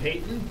 Sean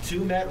Payton.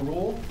 2, Matt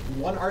Rule.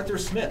 1, Arthur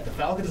Smith. The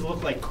Falcons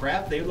look like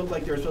crap. They look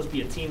like they were supposed to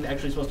be a team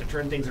actually supposed to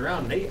turn things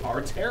around. They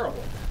are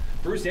terrible.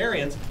 Bruce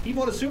Arians, he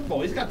won a Super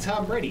Bowl. He's got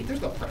Tom Brady. There's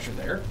no pressure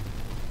there.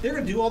 They're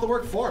going to do all the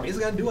work for him. He's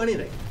not going to do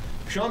anything.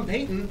 Sean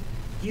Payton,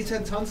 he's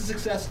had tons of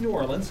success in New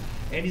Orleans,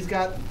 and he's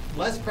got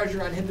less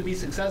pressure on him to be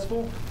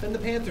successful than the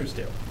Panthers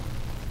do.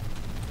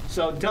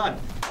 So, done.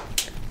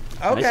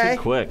 Okay. Nice and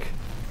quick.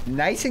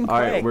 Nice and quick.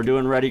 All right, we're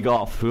doing Ready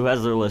Golf. Who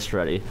has their list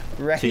ready?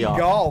 Ready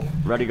Golf.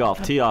 Ready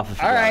Golf. Tee off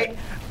if you All got right. it.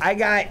 I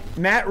got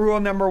Matt Rule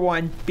number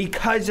 1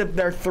 because of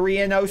their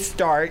 3-0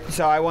 start,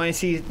 so I want to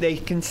see if they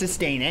can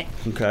sustain it.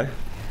 Okay.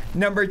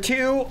 Number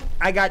 2,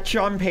 I got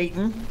Sean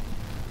Payton.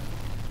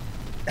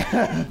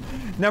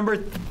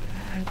 Number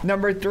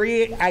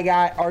 3, I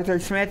got Arthur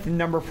Smith, and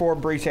number 4,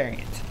 Bruce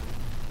Arians.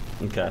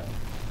 Okay.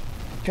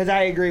 Because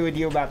I agree with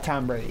you about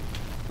Tom Brady.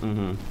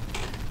 Mm-hmm.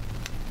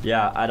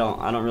 Yeah, I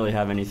don't really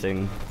have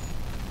anything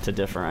to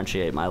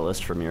differentiate my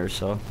list from yours,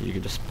 so you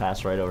could just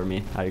pass right over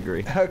me. I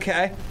agree.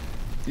 Okay.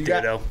 You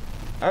got.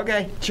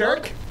 Okay,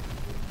 Chirk.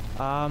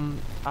 I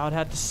would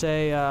have to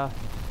say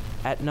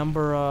at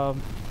number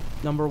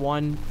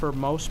 1 for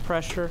most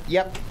pressure.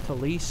 Yep. To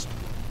least.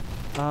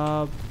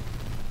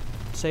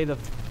 Say the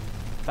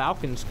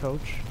Falcons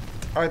coach.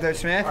 Arthur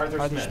Smith.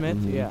 Arthur Smith.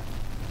 Mm-hmm. Yeah.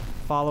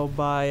 Followed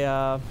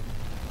by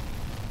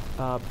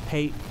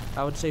Peyton.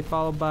 I would say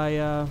followed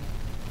by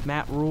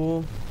Matt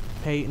Rule,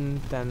 Peyton,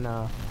 then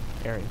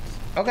Arians.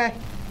 Okay.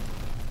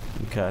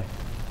 Okay.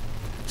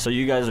 So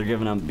you guys are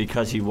giving him,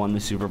 because he won the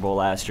Super Bowl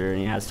last year and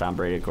he has Tom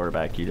Brady at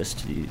quarterback, you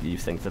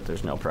think that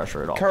there's no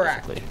pressure at all?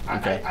 Correct. Basically.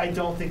 Okay. I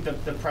don't think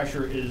that the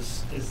pressure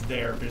is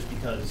there just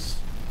because.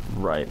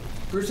 Right.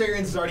 Bruce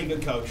Arians is already a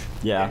good coach.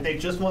 Yeah. They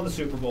just won the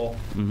Super Bowl.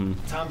 Mm-hmm.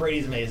 Tom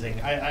Brady's amazing.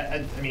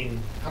 I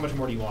mean, how much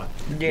more do you want?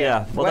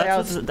 Yeah.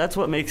 Well, that's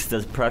what makes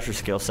the pressure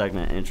skill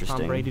segment interesting.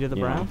 Tom Brady to the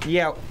Browns?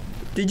 Yeah.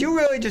 Did you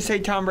really just say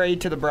Tom Brady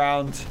to the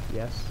Browns?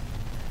 Yes.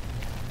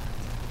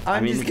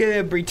 I'm just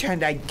going to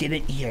pretend I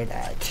didn't hear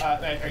that.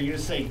 Are you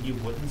just saying you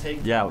wouldn't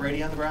take Tom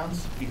Brady on the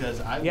Browns?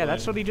 Because I would. Yeah,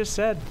 that's what he just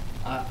said.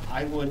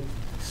 I would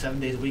 7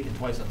 days a week and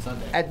twice on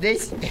Sunday. At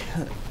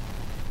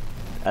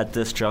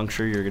this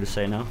juncture, you're going to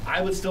say no?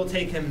 I would still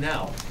take him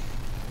now.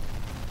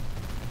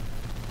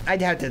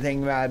 I'd have to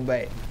think about it,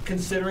 but...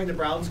 Considering the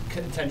Browns'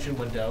 contention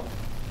window,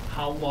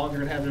 how long they're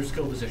going to have their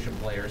skill position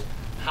players,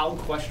 how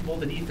questionable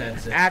the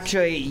defense is.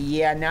 Actually,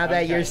 yeah, now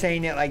that you're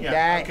saying it like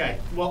that... Okay,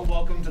 well,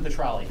 welcome to the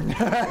trolley.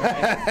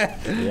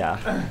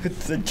 Yeah.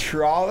 It's the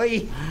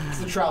trolley? It's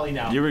the trolley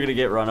now. You were going to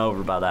get run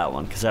over by that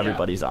one because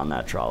everybody's on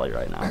that trolley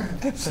right now.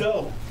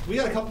 So, we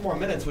got a couple more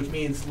minutes, which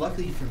means,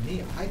 luckily for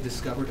me, I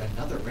discovered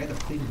another random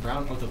Cleveland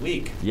Brown of the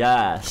week.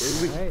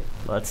 Yes.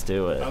 Let's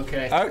do it.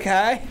 Okay.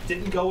 Okay.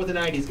 Didn't go with the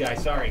 90s guy,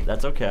 sorry.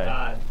 That's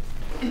okay.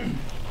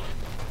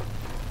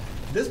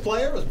 This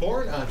player was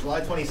born on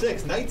July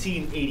 26,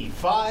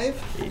 1985.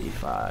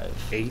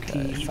 85. He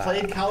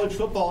played college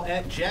football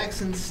at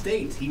Jackson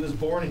State. He was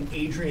born in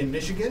Adrian,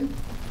 Michigan.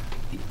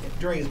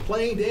 During his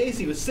playing days,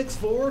 he was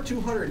 6'4",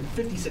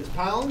 256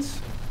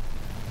 pounds.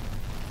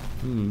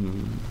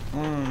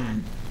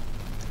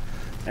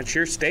 That's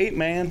your state,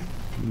 man.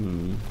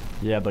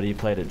 Yeah, but he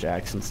played at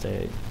Jackson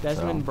State.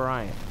 Desmond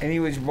Bryant. And he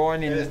was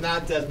born in... It is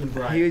not Desmond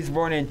Bryant. He was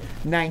born in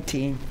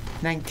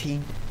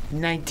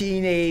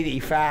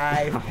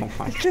 1985. Oh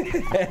my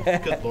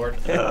God. Good Lord.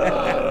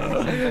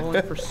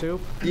 Bowling for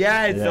soup?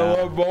 Yes, the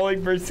little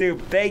bowling for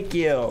soup. Thank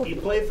you. He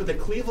played for the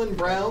Cleveland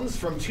Browns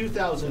from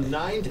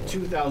 2009 to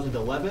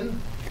 2011,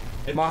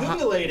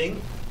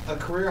 accumulating a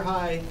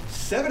career-high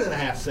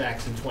 7.5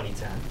 sacks in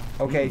 2010.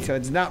 Okay, so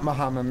it's not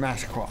Muhammad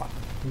Massaquoi.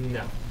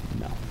 No.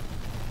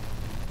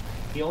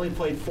 He only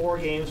played 4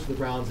 games for the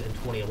Browns in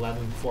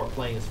 2011 before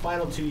playing his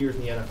final 2 years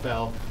in the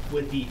NFL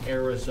with the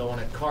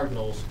Arizona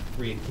Cardinals,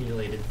 where he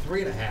accumulated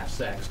 3.5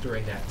 sacks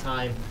during that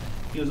time.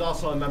 He was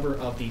also a member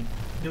of the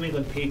New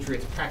England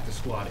Patriots practice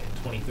squad in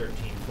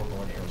 2013 before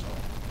going to Arizona.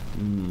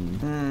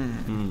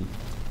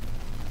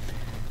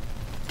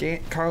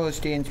 Carlos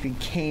Dansby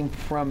came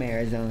from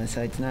Arizona,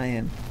 so it's not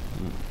him.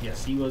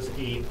 Yes, he was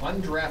a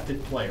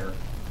undrafted player.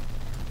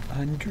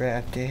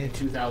 Undrafted. In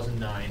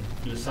 2009.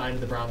 He was signed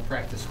to the Browns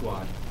practice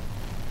squad.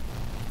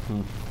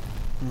 And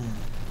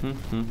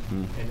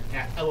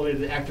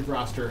elevated to the active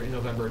roster in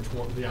November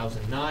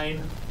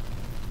 2009.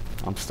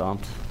 I'm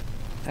stumped.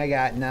 I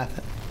got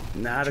nothing.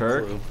 Not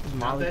Church? a clue. Is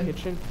Molly Nothing?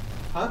 Kitchen?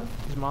 Huh?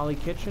 Is Molly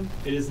Kitchen?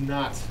 It is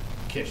not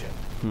Kitchen.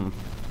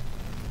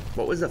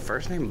 What was the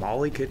first name?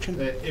 Molly Kitchen?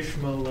 The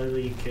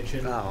Ishmaeli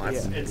Kitchen. Oh,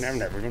 that's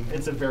never even.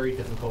 It's a very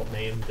difficult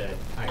name that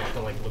I have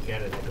to look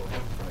at it. I don't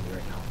have it in front of me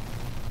right now.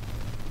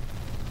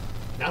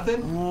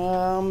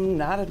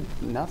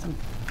 Nothing? Nothing.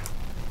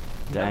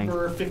 Dang.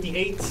 Number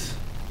 58.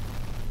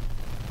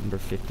 Number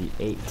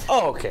 58.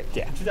 Oh, okay,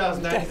 yeah.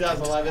 2009,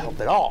 2011.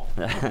 Helped at all.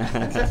 Maybe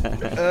I'm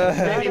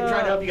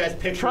trying to help you guys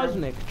picture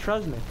him.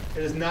 Trusnick.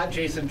 It is not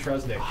Jason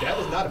Trusnick. That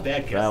was not a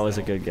bad guess. That was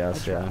a good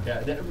guess, yeah.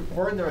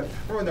 We're in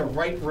the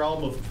right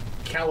realm of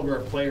caliber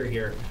of player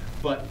here.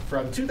 But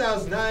from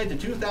 2009 to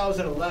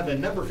 2011,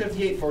 number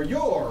 58 for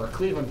your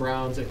Cleveland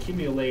Browns,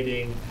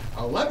 accumulating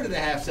 11 and a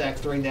half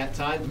sacks during that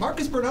time,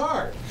 Marcus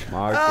Bernard.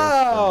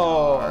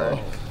 Bernard.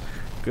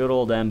 Good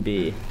old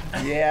MB.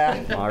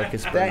 Yeah.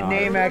 Marcus Bernard. That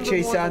name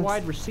actually more sounds. The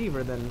wide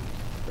receiver than.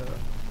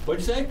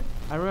 What'd you say?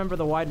 I remember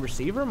the wide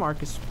receiver,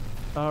 Marcus.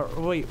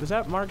 Wait, was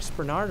that Marcus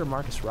Bernard or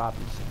Marcus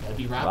Robinson? That'd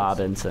be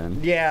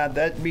Robinson. Yeah,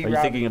 that'd be. Are you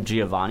thinking of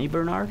Giovanni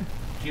Bernard?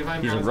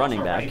 Giovanni He's a Bernard's running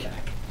also a back.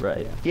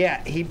 Right.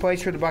 Yeah, he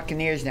plays for the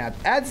Buccaneers now.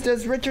 As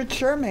does Richard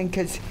Sherman,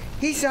 because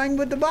he signed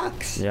with the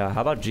Bucs. Yeah,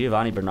 how about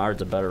Giovanni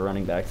Bernard's a better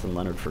running back than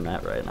Leonard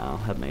Fournette right now?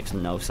 That makes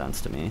no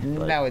sense to me.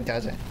 But No, it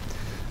doesn't.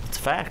 it's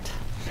a fact.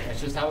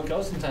 That's just how it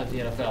goes sometimes in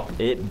the NFL.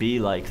 It be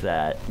like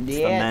that. It's the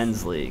Yes.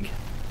 men's league.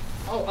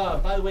 Oh,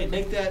 by the way,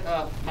 make that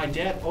my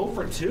dad 0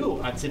 for 2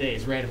 on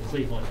today's Random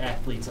Cleveland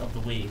Athletes of the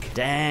Week.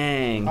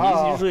 Dang.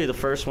 He's usually the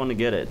first one to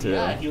get it, too.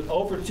 Yeah, he was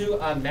 0 for 2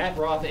 on Matt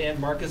Roth and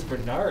Marcus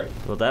Bernard.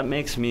 Well, that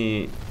makes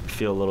me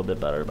feel a little bit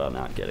better about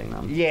not getting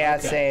them. Yeah,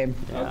 Okay. same.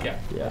 Yeah, Okay.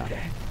 Yeah. Okay.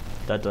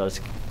 That does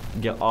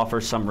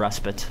offer some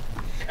respite.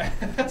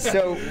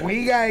 So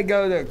we gotta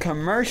go to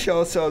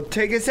commercial. So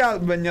take us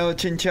out, Vanilla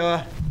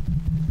Chinchilla.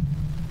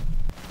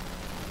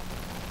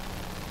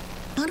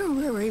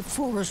 Honorary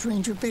Forest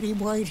Ranger Betty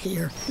White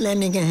here,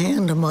 lending a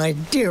hand to my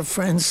dear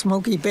friend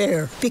Smokey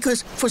Bear,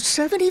 because for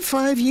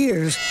 75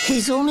 years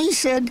he's only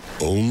said,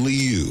 only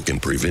you can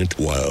prevent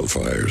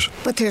wildfires.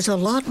 but there's a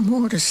lot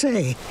more to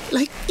say.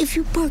 Like if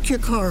you park your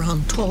car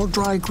on tall,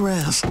 dry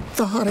grass,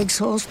 the hot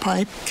exhaust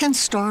pipe can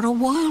start a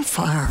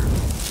wildfire.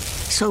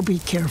 So be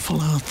careful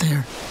out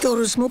there. Go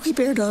to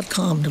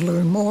SmokeyBear.com to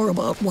learn more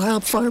about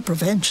wildfire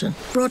prevention.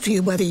 Brought to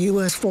you by the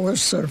U.S.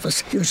 Forest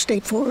Service, your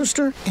state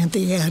forester, and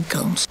the ad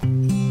comes.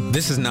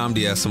 This is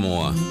Nnamdi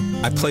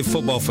Asamoah. I play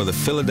football for the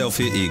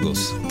Philadelphia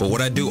Eagles, but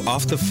what I do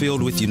off the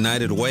field with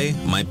United Way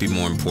might be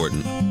more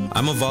important.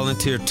 I'm a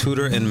volunteer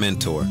tutor and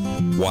mentor.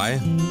 Why?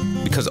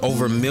 Because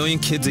over 1 million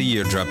kids a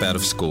year drop out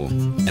of school,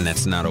 and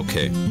that's not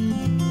okay.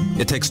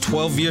 It takes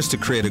 12 years to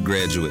create a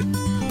graduate,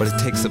 but it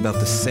takes about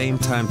the same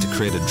time to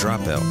create a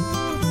dropout.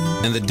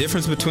 And the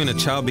difference between a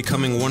child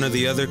becoming one or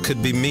the other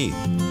could be me,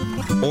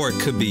 or it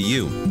could be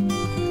you.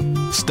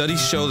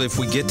 Studies show that if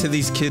we get to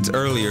these kids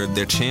earlier,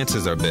 their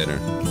chances are better.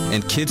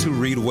 And kids who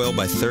read well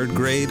by 3rd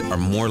grade are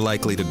more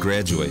likely to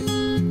graduate.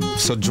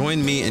 So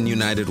join me in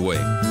United Way.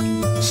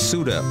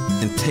 Suit up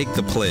and take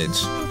the pledge.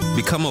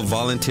 Become a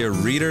volunteer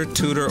reader,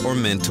 tutor, or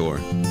mentor.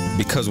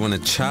 Because when a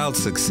child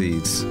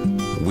succeeds,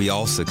 we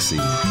all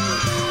succeed.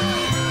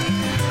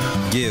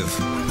 Give,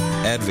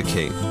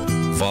 advocate,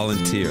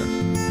 volunteer,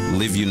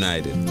 live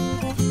united.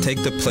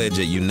 Take the pledge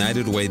at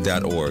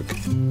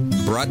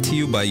unitedway.org. Brought to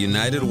you by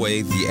United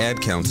Way, the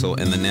Ad Council,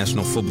 and the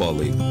National Football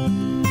League.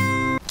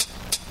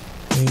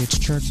 Hey, it's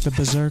Church the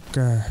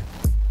Berserker.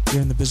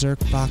 You're in the Berserk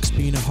box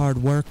being a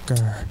hard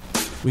worker.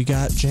 We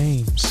got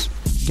James.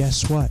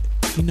 Guess what?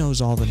 He knows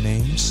all the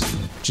names.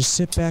 Just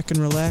sit back and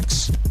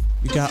relax.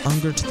 We got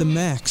Unger to the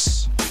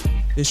max.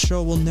 This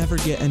show will never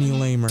get any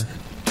lamer,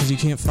 because you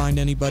can't find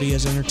anybody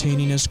as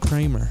entertaining as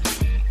Kramer.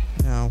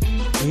 Now,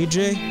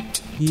 AJ,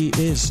 he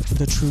is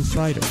the true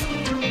fighter.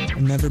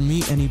 You'll never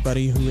meet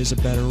anybody who is a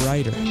better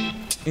writer.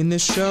 In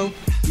this show,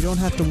 you don't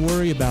have to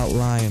worry about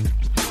Ryan,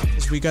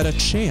 because we got a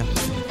champ,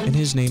 and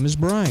his name is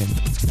Brian.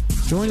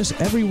 Join us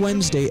every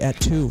Wednesday at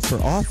 2 for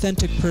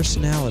authentic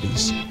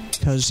personalities,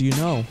 because you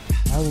know,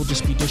 all we'll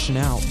just be dishing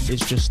out is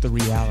just the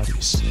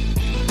realities.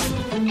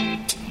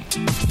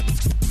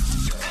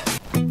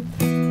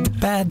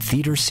 Bad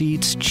theater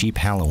seats, cheap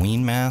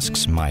Halloween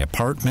masks, my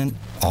apartment,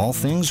 all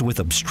things with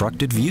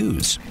obstructed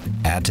views.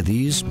 Add to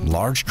these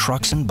large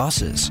trucks and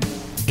buses.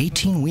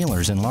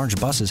 18-wheelers and large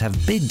buses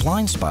have big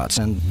blind spots,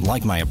 and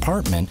like my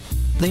apartment,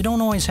 they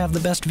don't always have the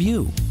best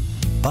view.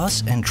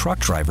 Bus and truck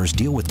drivers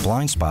deal with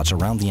blind spots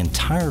around the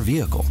entire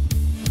vehicle.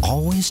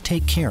 Always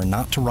take care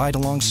not to ride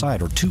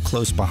alongside or too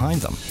close behind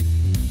them.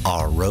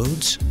 Our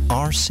roads,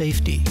 our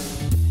safety.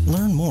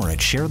 Learn more at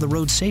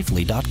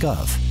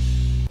sharetheroadsafely.gov.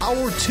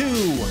 Hour 2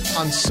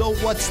 on So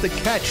What's the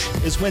Catch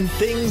is when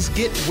things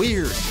get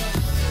weird.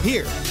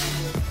 Here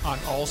on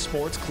All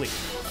Sports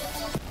Cleveland.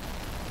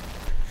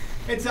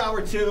 It's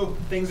hour 2.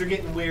 Things are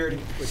getting weird.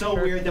 So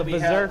weird that we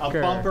had a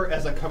Berserker. bumper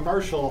as a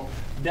commercial.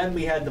 Then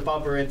we had the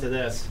bumper into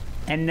this.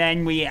 And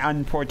then we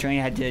unfortunately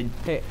had to.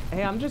 Hey,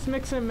 I'm just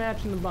mixing and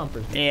matching the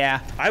bumpers. Yeah.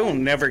 I will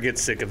never get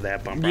sick of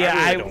that bumper. Yeah,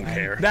 I really don't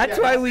care. That's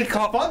why we it's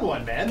call a fun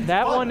one, man.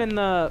 That Fun. one and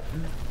the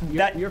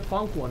Your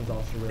funk one's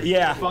also really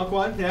Yeah. Funk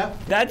one, yeah.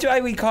 That's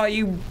why we call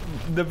you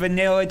the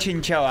Vanilla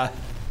Chinchilla.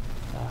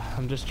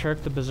 I'm just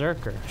Shirk the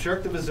Berserker.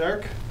 Shirk the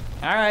Berserk.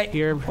 All right.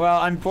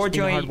 Well,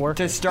 unfortunately,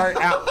 to start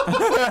out,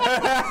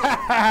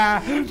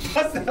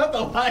 busting up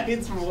the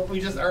lines from what we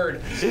just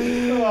heard.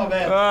 Oh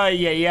man.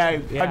 yeah.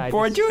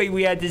 Unfortunately,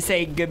 we had to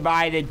say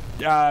goodbye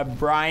to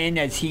Brian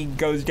as he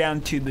goes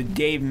down to the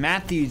Dave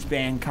Matthews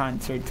Band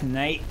concert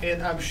tonight.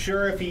 And I'm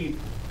sure if he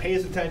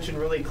pays attention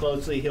really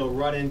closely, he'll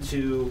run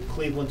into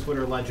Cleveland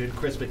Twitter legend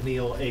Chris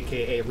McNeil,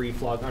 a.k.a.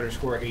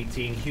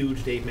 Reflog_18,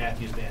 huge Dave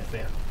Matthews Band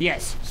fan.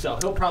 Yes. So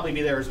he'll probably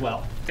be there as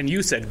well. And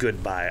you said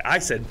goodbye. I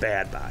said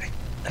bad bye.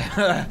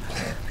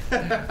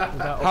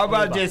 How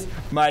about just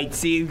might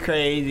seem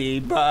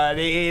crazy, but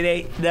it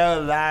ain't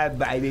no lie,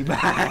 baby.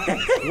 Bye.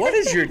 What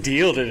is your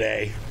deal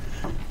today?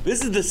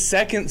 This is the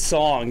second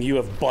song you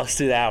have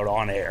busted out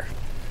on air.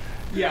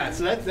 Yeah,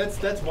 so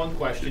that's one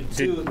question.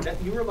 Two,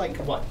 you were like,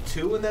 what,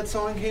 2 when that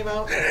song came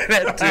out?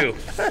 That too.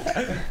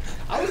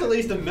 I was at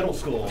least in middle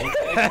school.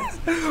 Okay?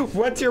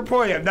 What's your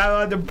point? I'm not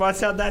allowed to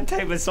bust out that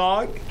type of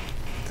song? You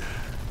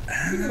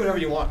can do whatever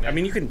you want, man. I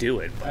mean, you can do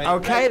it.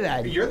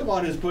 Then. You're the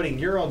one who's putting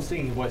your own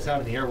singing voice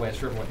out in the airwaves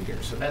for everyone to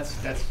hear, so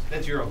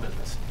that's your own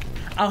business.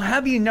 I'll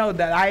have you know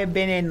that I have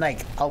been in like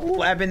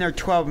 11 or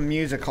 12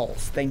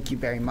 musicals. Thank you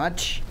very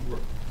much.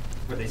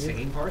 Were they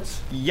singing parts?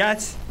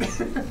 Yes.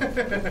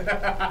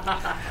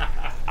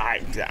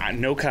 I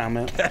no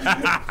comment.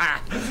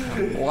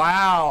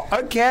 Wow.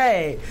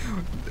 Okay.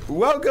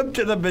 Welcome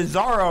to the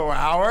Bizarro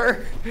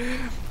Hour.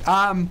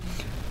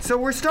 So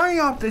we're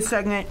starting off this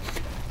segment.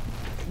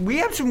 We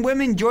have some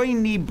women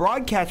joining the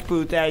broadcast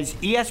booth as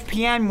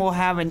ESPN will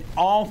have an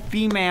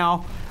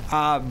all-female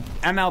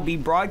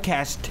MLB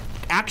broadcast.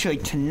 Actually,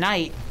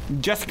 tonight,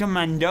 Jessica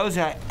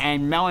Mendoza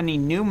and Melanie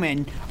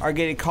Newman are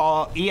going to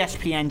call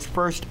ESPN's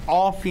first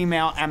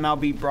all-female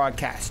MLB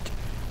broadcast.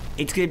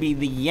 It's going to be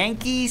the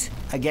Yankees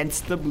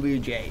against the Blue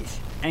Jays.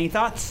 Any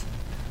thoughts?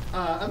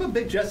 I'm a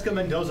big Jessica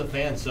Mendoza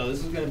fan, so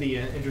this is going to be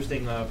an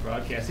interesting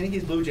broadcast.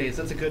 Yankees Blue Jays,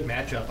 that's a good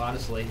matchup,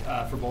 honestly,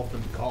 for both of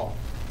them to call,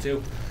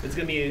 too. It's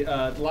going to be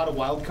a lot of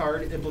wild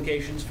card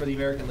implications for the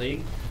American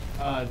League.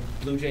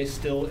 Blue Jays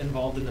still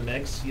involved in the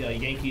mix.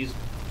 Yankees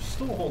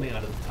still holding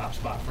on to the top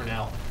spot for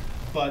now.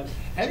 But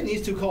having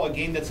these two call a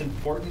game that's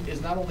important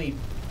is not only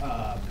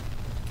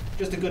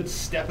just a good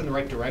step in the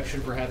right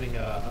direction for having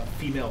a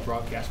female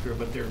broadcaster,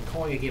 but they're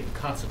calling a game of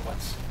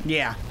consequence.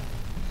 Yeah.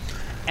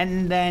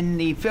 And then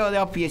the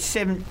Philadelphia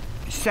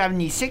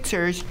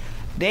 76ers,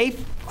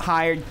 they've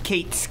hired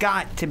Kate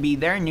Scott to be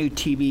their new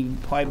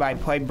TV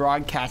play-by-play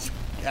broadcast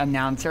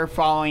announcer,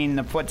 following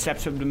the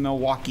footsteps of the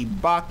Milwaukee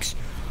Bucks,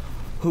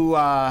 who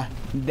I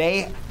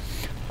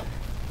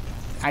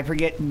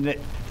forget the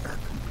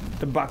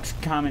Bucks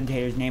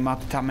commentator's name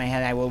off the top of my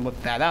head. I will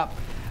look that up.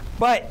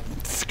 But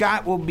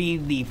Scott will be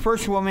the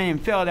first woman in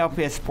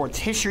Philadelphia sports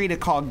history to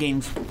call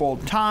games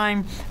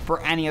full-time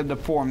for any of the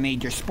 4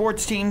 major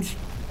sports teams.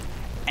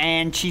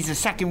 And she's the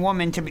second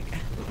woman to be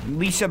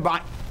Lisa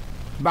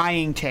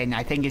Byington,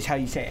 I think is how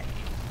you say it.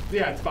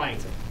 Yeah, it's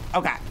Byington.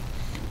 Okay.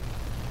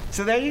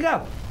 So there you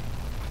go.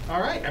 All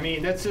right.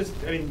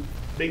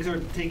 Things are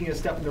taking a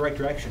step in the right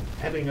direction.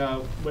 Having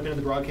women in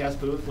the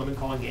broadcast booth, women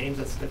calling games,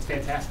 that's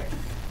fantastic.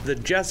 The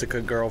Jessica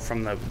girl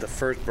from the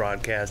first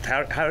broadcast,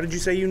 how did you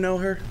say you know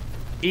her?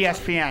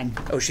 ESPN.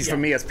 Oh, she's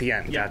from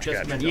ESPN. Yeah,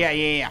 gotcha.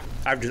 Yeah.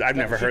 I've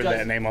never heard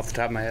that name off the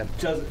top of my head.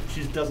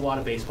 She does a lot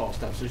of baseball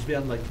stuff, so she's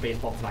been on like the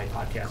Baseball Tonight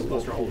podcast.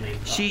 Cool. Her whole name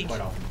quite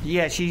often.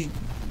 Yeah, she's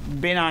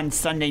been on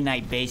Sunday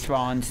Night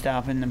Baseball and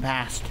stuff in the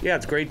past. Yeah,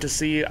 it's great to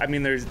see. I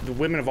mean, the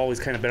women have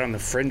always kind of been on the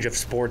fringe of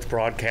sports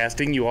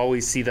broadcasting. You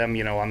always see them,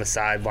 on the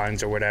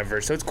sidelines or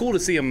whatever. So it's cool to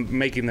see them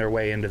making their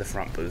way into the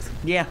front booth.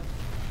 Yeah.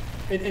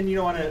 And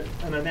on a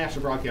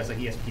national broadcast like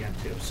ESPN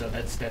too. So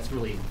that's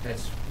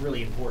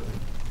really important.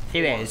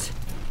 It is.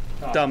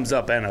 Thumbs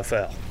up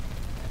NFL.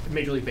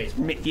 Major League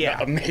Baseball.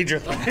 Yeah. Major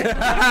League.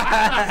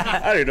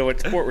 I don't even know what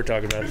sport we're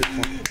talking about at this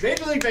point.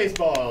 Major League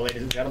Baseball,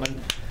 ladies and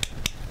gentlemen.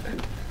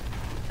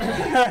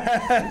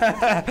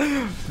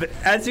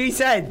 As we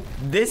said,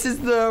 this is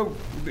the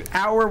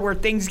hour where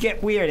things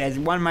get weird, as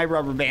one of my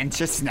rubber bands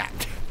just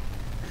snapped.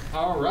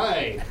 All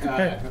right.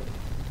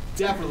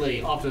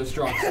 Definitely off to a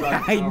strong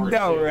start. I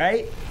know,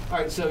 right? All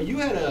right, so you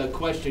had a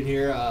question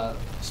here.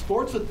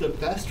 Sports with the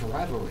best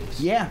rivalries.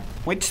 Yeah.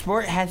 Which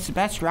sport has the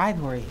best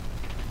rivalry?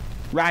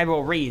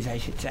 Rivalries, I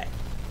should say.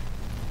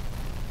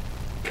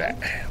 Okay.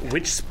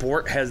 Which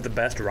sport has the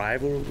best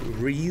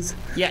rivalries?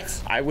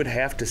 Yes. I would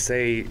have to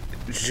say,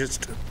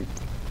 just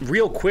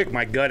real quick,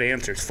 my gut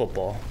answer is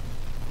football.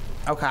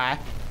 Okay.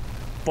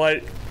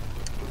 But,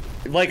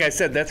 like I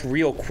said, that's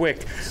real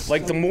quick.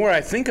 Like, the more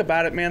I think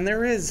about it, man,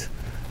 there's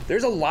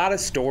a lot of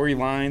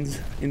storylines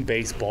in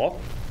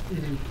baseball.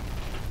 Mm-hmm.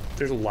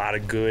 There's a lot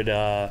of good,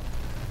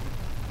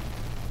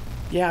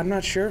 I'm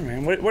not sure,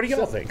 man. What do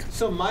y'all think?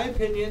 So my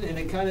opinion, and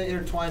it kind of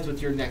intertwines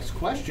with your next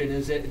question,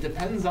 is that it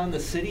depends on the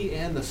city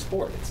and the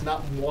sport. It's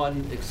not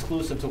one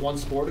exclusive to one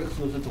sport,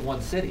 exclusive to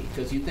one city.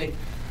 Because you think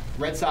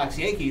Red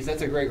Sox-Yankees,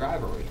 that's a great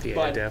rivalry. Yeah,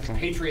 but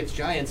definitely.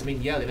 Patriots-Giants, I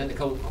mean, yeah, they've been in a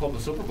couple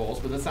of Super Bowls,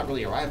 but that's not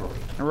really a rivalry.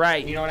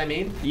 Right. You know what I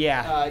mean?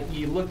 Yeah.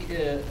 You look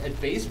at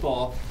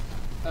baseball,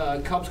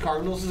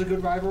 Cubs-Cardinals is a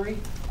good rivalry.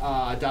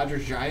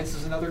 Dodgers-Giants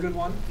is another good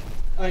one.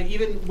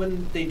 Even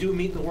when they do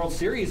meet in the World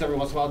Series every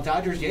once in a while,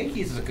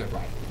 Dodgers-Yankees is a good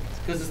rivalry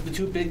because it's the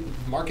two big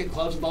market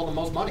clubs with all the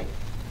most money.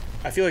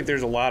 I feel like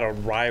there's a lot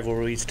of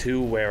rivalries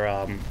too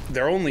where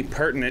they're only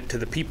pertinent to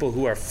the people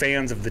who are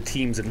fans of the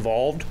teams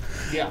involved.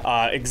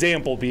 Yeah.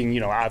 Example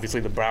being, obviously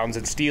the Browns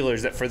and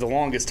Steelers, that for the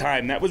longest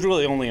time that was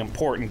really only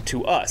important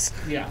to us.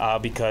 Yeah.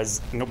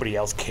 Because nobody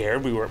else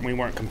cared. We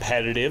weren't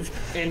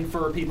competitive. And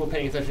for people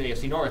paying attention to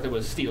AFC North, it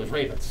was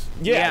Steelers-Ravens.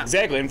 Yeah,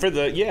 exactly. And for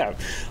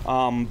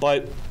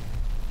but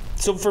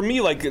so for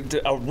me, like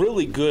a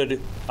really good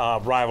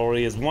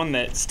rivalry is one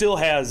that still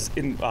has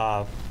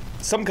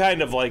some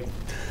kind of like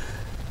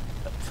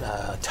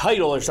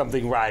title or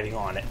something riding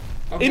on it.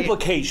 Okay.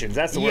 Implications.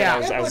 That's the word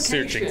I was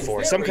searching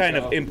for. Some kind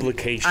of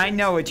implication. I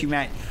know what you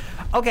meant.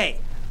 Okay,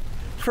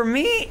 for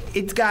me,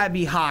 it's got to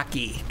be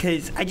hockey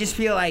because I just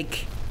feel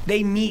like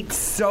they meet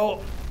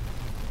so,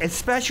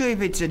 especially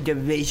if it's a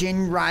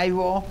division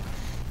rival,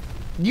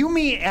 you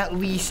meet at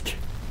least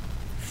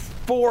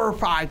 4 or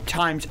 5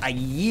 times a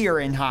year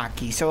in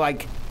hockey. So,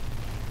 like,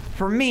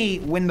 for me,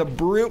 when the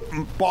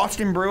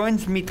Boston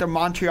Bruins meet the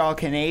Montreal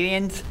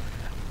Canadiens,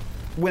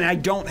 when I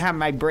don't have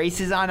my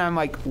braces on, I'm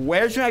like,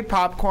 where's my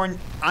popcorn?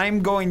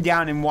 I'm going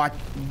down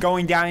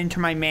into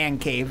my man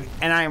cave,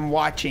 and I am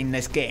watching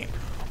this game.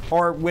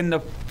 Or when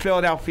the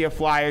Philadelphia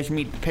Flyers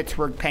meet the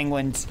Pittsburgh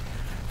Penguins.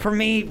 For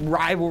me,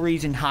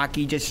 rivalries in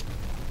hockey just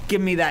give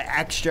me that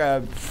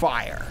extra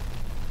fire.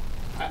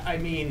 I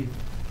mean,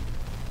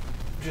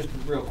 just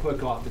real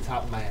quick off the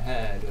top of my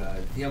head, do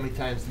you know how many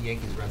times the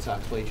Yankees and Red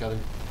Sox play each other?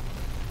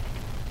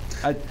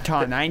 A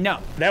ton, I know.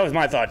 That was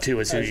my thought, too,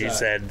 as soon as you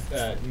said.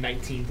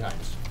 19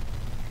 times.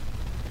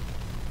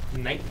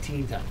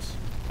 19 times.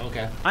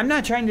 Okay. I'm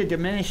not trying to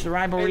diminish the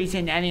rivalries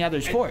in any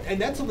other sport. And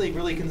that's only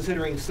really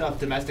considering stuff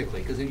domestically,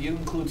 because if you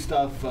include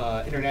stuff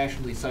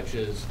internationally, such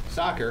as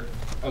soccer,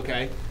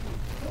 okay,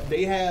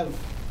 they have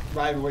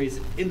rivalries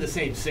in the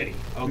same city.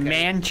 Okay.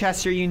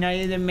 Manchester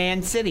United and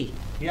Man City.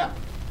 Yeah.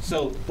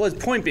 So, well,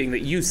 his point being that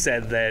you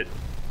said that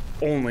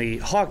only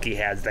hockey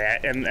has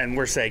that, and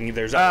we're saying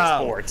there's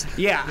other sports.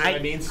 Yeah, you know what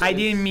I mean? So I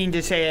didn't mean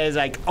to say it as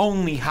like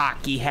only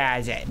hockey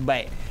has it,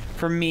 but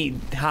for me,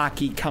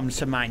 hockey comes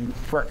to mind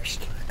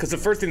first. Because the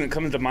first thing that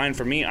comes to mind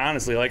for me,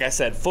 honestly, like I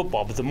said,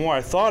 football. But the more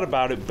I thought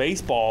about it,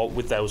 baseball,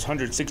 with those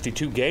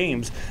 162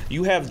 games,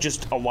 you have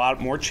just a lot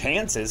more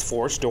chances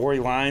for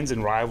storylines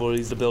and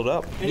rivalries to build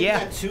up. And you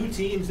got two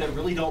teams that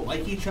really don't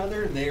like each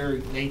other, and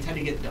they tend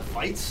to get into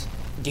fights.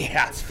 Yeah.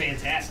 That's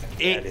fantastic.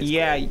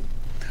 Yeah.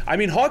 I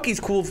mean,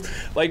 hockey's cool,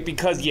 like,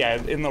 because,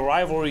 in the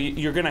rivalry,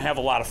 you're going to have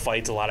a lot of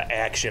fights, a lot of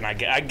action, I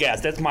guess.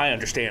 That's my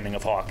understanding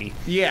of hockey.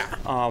 Yeah.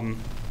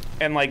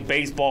 And, like,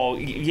 baseball,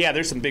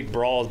 there's some big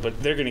brawls,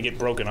 but they're going to get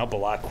broken up a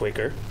lot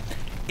quicker.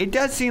 It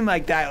does seem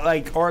like that,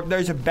 like, or if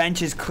there's a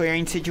benches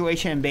clearing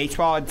situation in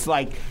baseball, it's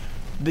like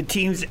the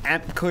teams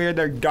clear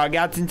their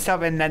dugouts and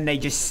stuff, and then they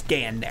just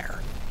stand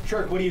there.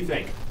 Shirk, what do you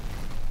think?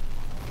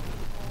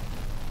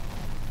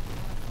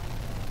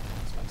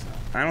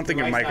 I don't think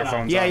your microphone's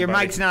on. Yeah, your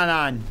buddy. mic's not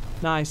on.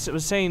 Nice. It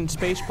was saying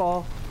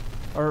Spaceball.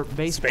 Or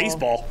baseball.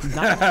 Spaceball.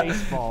 Not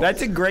Spaceball.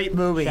 That's a great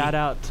movie. Shout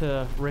out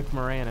to Rick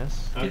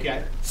Moranis.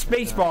 Okay.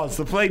 Spaceballs,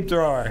 the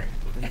flamethrower.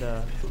 And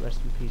rest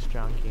in peace,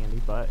 John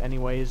Candy. But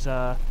anyways, is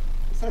that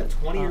a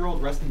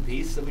 20-year-old rest in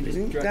peace that we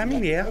just? I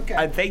mean, yeah. Okay.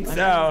 I think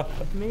so.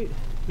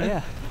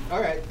 Yeah.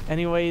 All right.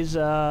 Anyways,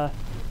 no,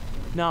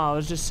 I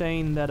was just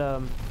saying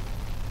that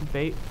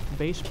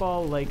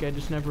baseball, like, I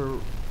just never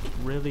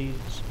really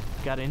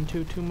got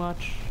into too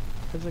much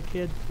as a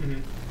kid.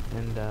 Mm-hmm.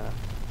 And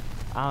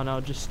I don't know,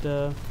 just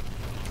I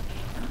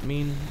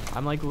mean,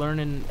 I'm like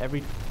learning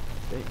every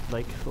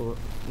like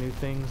new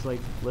things, like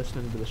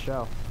listening to the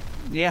show.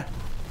 Yeah.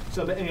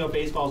 So,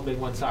 baseball's a big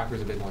one,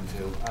 soccer's a big one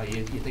too.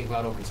 You think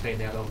about over in Spain,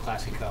 they have El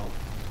Clasico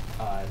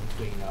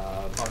between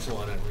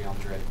Barcelona and Real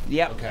Madrid.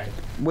 Yep. Okay.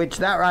 Which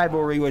that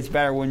rivalry was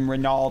better when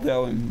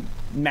Ronaldo and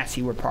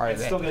Messi were part of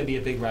It's it. still going to be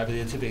a big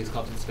rivalry, the two biggest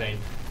clubs in Spain.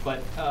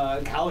 But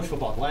college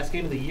football, the last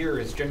game of the year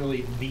is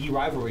generally the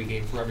rivalry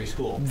game for every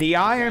school. The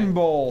Iron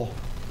Bowl.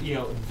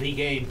 The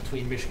game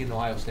between Michigan and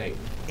Ohio State.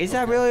 Is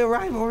that really a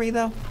rivalry,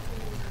 though?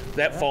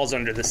 That falls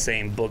under the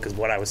same book as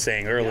what I was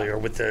saying earlier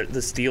with the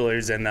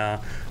Steelers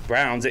and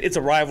Browns. It's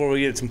a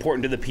rivalry. It's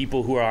important to the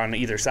people who are on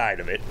either side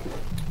of it.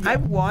 I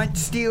want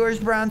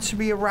Steelers-Browns to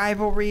be a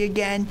rivalry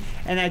again,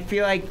 and I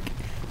feel like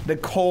the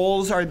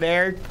coals are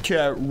there to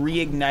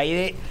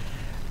reignite it.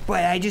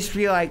 But I just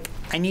feel like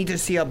I need to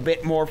see a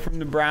bit more from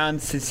the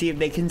Browns to see if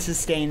they can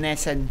sustain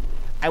this, and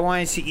I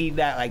want to see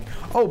that, like,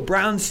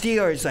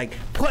 Browns-Steelers, like,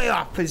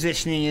 playoff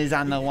positioning is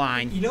on the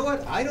line. You know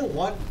what? I don't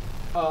want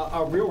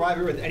a real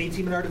rivalry with any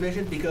team in our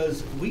division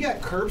because we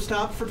got curb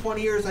stomped for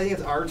 20 years. I think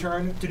it's our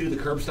turn to do the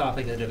curb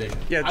stomping in the division.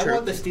 Yeah, I true.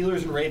 want the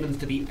Steelers and Ravens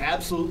to be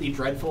absolutely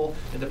dreadful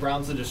and the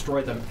Browns to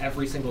destroy them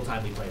every single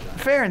time we play them.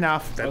 Fair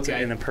enough. That's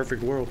Okay. in a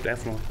perfect world,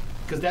 definitely.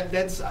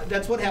 because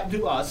that's what happened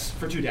to us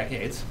for 2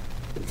 decades.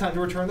 It's time to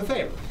return the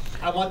favor.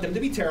 I want them to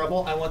be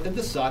terrible. I want them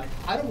to suck.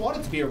 I don't want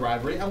it to be a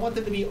rivalry. I want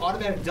them to be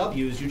automatic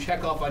W's you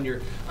check off on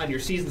your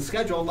season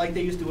schedule like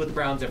they used to with the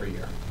Browns every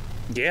year.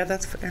 Yeah,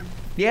 that's fair.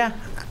 Yeah,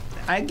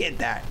 I get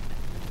that.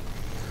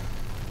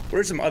 What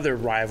are some other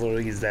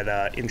rivalries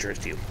that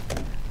interest you?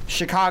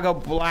 Chicago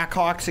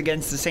Blackhawks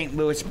against the St.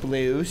 Louis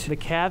Blues. The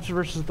Cavs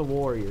versus the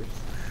Warriors.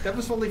 That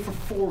was only for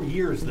 4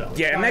 years, though.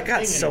 Yeah, and that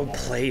got so anymore.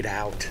 played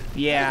out.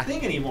 Yeah. It's not a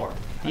thing anymore.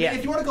 I mean,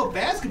 if you want to go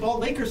basketball,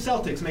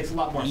 Lakers-Celtics makes a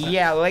lot more sense.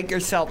 Yeah,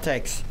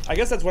 Lakers-Celtics. I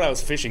guess that's what I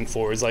was fishing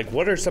for, is like,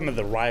 what are some of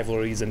the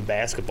rivalries in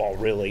basketball,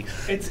 really?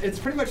 It's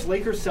pretty much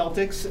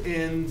Lakers-Celtics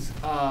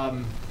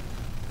and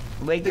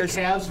Lakers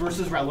the Cavs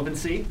versus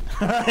relevancy.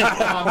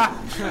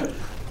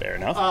 Fair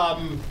enough.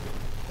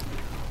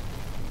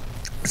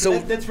 So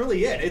that's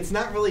really it. It's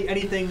not really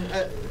anything...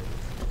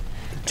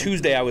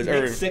 Tuesday I was...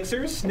 Knicks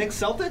Sixers? Knicks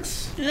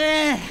Celtics?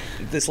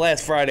 This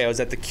last Friday I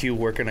was at the Q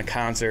working a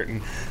concert,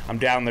 and I'm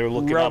down there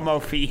looking up... Romo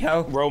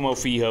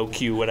Fijo,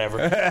 Q, whatever.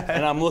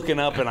 And I'm looking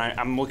up, and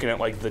I'm looking at,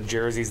 like, the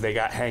jerseys they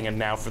got hanging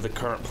now for the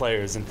current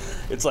players, and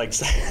it's like,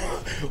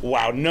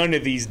 wow, none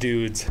of these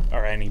dudes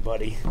are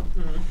anybody.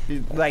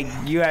 Mm-hmm. Like,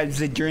 you have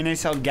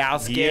Zadrunas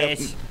Ilgauskas. Yep.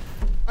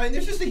 I mean,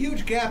 there's just a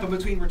huge gap in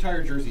between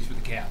retired jerseys for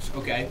the Cavs,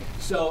 okay?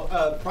 So,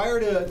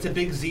 prior to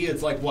Big Z,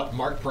 it's like, what,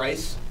 Mark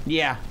Price?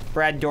 Yeah,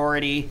 Brad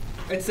Doherty.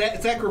 It's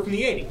that group from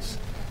the 80s.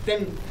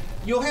 Then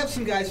you'll have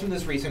some guys from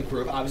this recent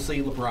group,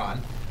 obviously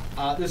LeBron.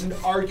 There's an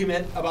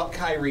argument about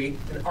Kyrie,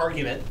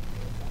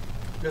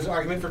 There's an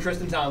argument for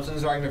Tristan Thompson,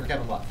 there's an argument for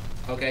Kevin Love,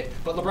 okay?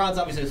 But LeBron's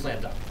obviously a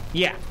slam dunk.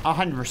 Yeah,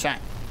 100%.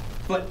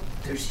 But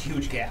there's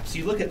huge gaps.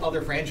 You look at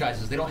other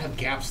franchises, they don't have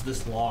gaps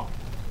this long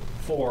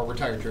for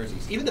retired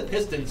jerseys. Even the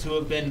Pistons, who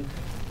have been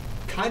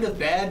kind of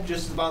bad,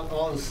 just about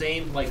all the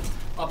same, like,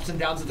 ups and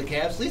downs of the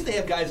Cavs, at least they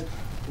have guys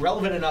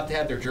relevant enough to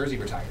have their jersey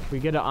retired. We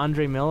get an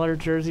Andre Miller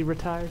jersey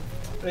retired?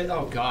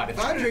 Oh, God. If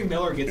Andre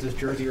Miller gets his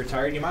jersey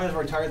retired, you might as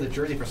well retire the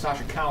jersey for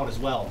Sasha Cowan as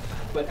well.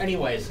 But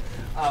anyways,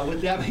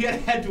 with that, we got to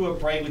head to a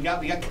break. We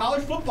got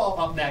college football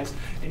up next.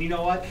 And you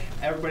know what?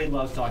 Everybody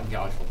loves talking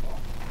college football.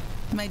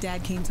 My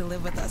dad came to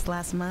live with us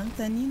last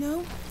month, and you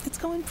know, it's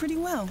going pretty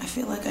well. I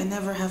feel like I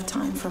never have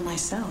time for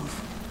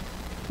myself.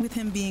 With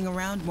him being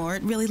around more,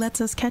 it really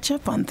lets us catch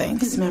up on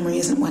things. His memory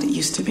isn't what it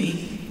used to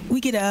be. We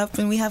get up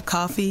and we have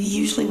coffee. He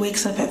usually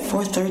wakes up at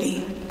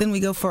 4:30. Then we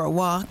go for a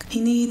walk.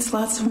 He needs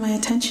lots of my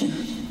attention.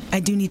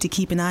 I do need to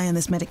keep an eye on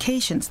his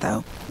medications,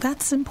 though.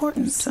 That's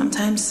important.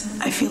 Sometimes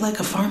I feel like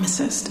a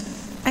pharmacist.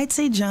 I'd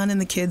say John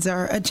and the kids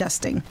are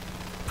adjusting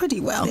pretty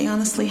well. They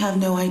honestly have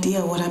no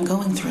idea what I'm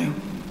going through.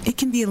 It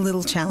can be a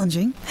little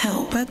challenging.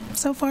 Help. But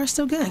so far,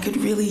 so good. I could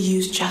really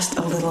use just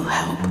a little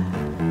help.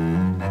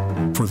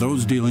 For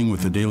those dealing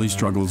with the daily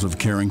struggles of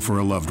caring for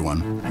a loved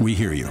one, we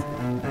hear you.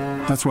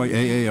 That's why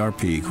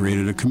AARP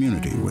created a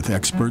community with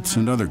experts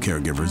and other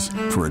caregivers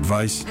for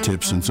advice,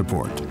 tips, and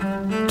support.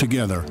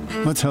 Together,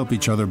 let's help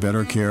each other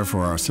better care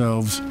for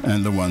ourselves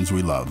and the ones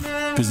we love.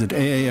 Visit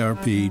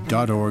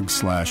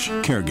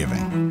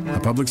aarp.org/caregiving. A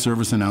public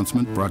service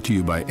announcement brought to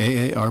you by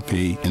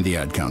AARP and the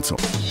Ad Council.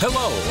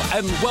 Hello,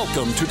 and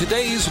welcome to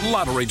today's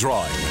lottery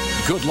drawing.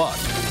 Good luck.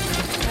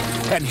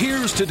 And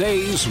here's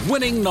today's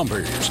winning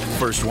numbers.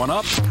 First one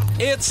up,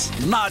 it's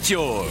not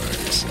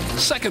yours.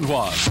 Second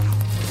one,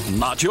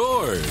 not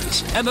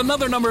yours. And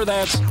another number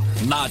that's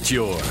not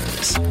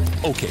yours.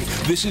 Okay,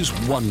 this is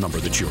one number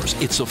that's yours.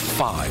 It's a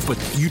 5, but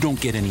you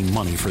don't get any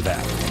money for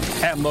that.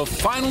 And the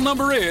final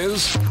number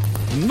is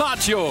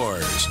not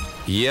yours.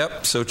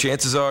 Yep, so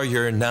chances are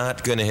you're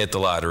not going to hit the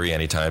lottery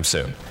anytime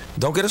soon.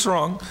 Don't get us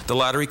wrong, the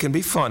lottery can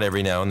be fun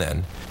every now and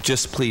then.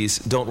 Just please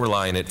don't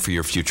rely on it for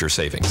your future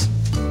savings.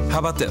 How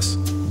about this?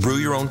 Brew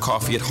your own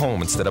coffee at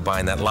home instead of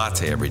buying that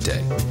latte every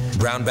day.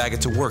 Brown bag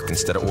it to work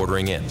instead of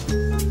ordering in.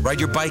 Ride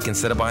your bike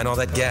instead of buying all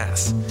that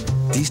gas.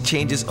 These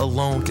changes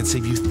alone can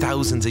save you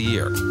thousands a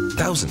year.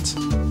 Thousands.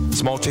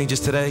 Small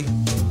changes today,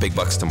 big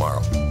bucks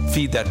tomorrow.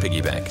 Feed that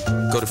piggy bank.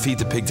 Go to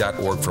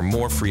feedthepig.org for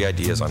more free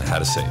ideas on how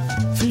to save.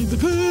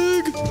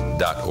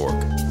 Feedthepig.org.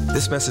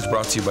 This message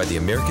brought to you by the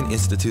American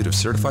Institute of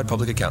Certified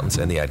Public Accountants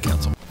and the Ad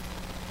Council.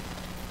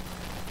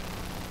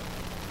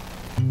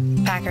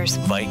 Packers.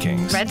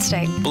 Vikings. Red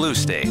State. Blue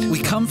State.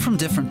 We come from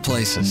different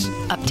places.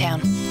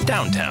 Uptown.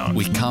 Downtown.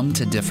 We come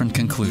to different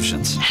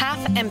conclusions.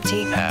 Half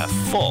empty. Half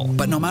full.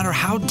 But no matter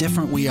how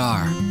different we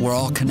are, we're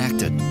all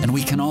connected, and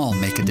we can all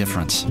make a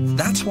difference.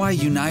 That's why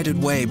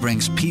United Way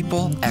brings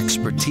people,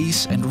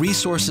 expertise, and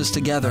resources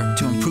together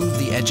to improve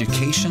the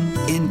education,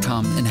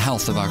 income, and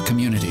health of our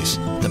communities,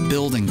 the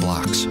building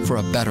blocks for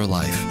a better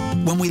life.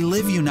 When we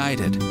live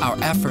united, our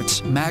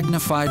efforts,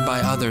 magnified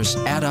by others,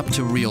 add up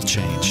to real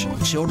change.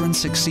 Children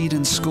succeed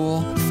in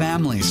school,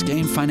 families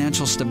gain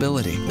financial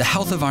stability, the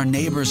health of our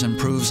neighbors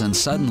improves, and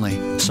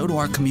suddenly, so do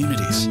our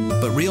communities.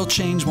 But real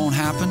change won't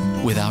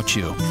happen without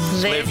you.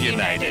 Live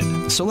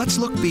united. So let's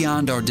look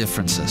beyond our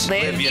differences.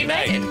 Live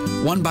united.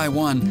 One by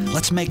one,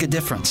 let's make a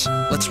difference.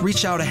 Let's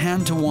reach out a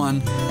hand to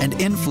one and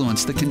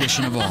influence the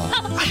condition of all.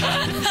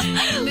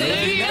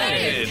 Live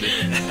united.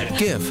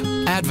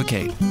 Give,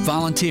 advocate,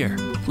 volunteer.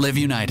 Live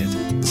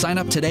United. Sign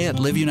up today at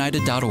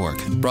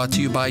liveunited.org. Brought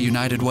to you by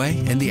United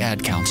Way and the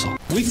Ad Council.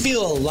 We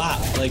feel a lot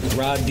like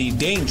Rodney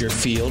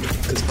Dangerfield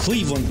because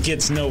Cleveland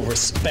gets no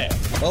respect.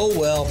 Oh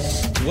well,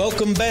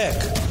 welcome back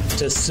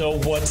to So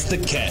What's the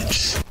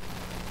Catch?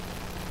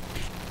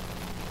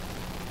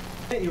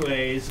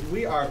 Anyways,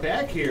 we are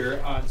back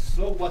here on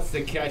So What's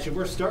the Catch, and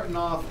we're starting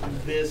off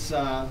this,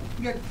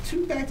 we got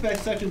 2 back-to-back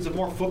sessions of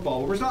more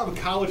football, but we're starting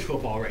with college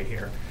football right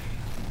here.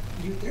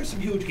 There's some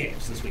huge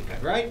games this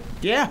weekend, right?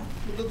 Yeah.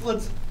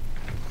 Let's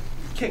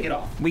kick it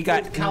off. We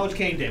got College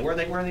Game Day. Where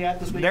are they at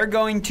this week? They're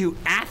going to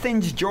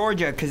Athens,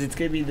 Georgia, because it's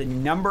going to be the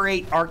number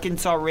 8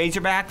 Arkansas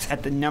Razorbacks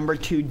at the number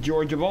 2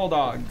 Georgia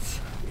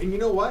Bulldogs. And you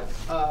know what?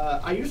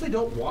 I usually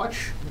don't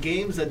watch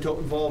games that don't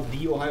involve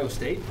the Ohio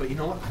State, but you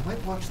know what? I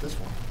might watch this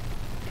one.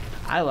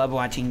 I love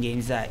watching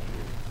games that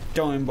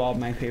don't involve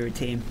my favorite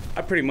team.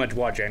 I pretty much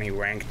watch any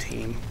ranked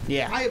team.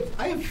 Yeah.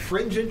 I have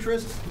fringe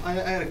interest. I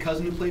had a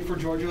cousin who played for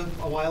Georgia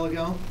a while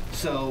ago,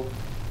 so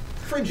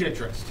fringe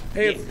interest.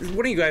 Hey,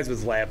 one of you guys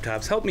with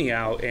laptops, help me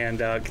out, and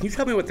can you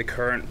tell me what the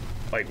current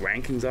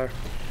rankings are?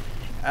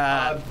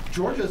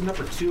 Georgia's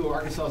number 2,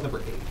 Arkansas is number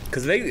 8.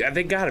 Because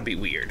they gotta be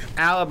weird.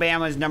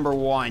 Alabama's number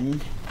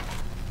 1.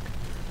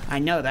 I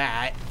know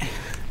that.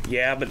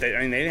 Yeah, but they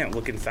didn't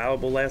look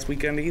infallible last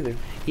weekend either.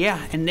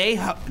 Yeah, and they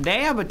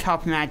have a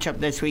tough matchup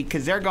this week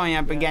because they're going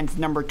up against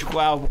number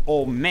 12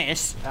 Ole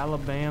Miss.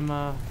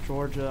 Alabama,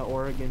 Georgia,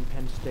 Oregon,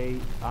 Penn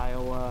State,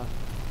 Iowa,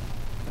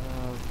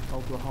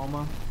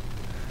 Oklahoma.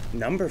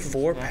 Number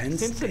 4, Penn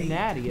State.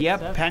 Cincinnati.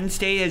 Yep, Penn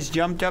State has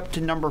jumped up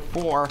to number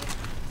 4.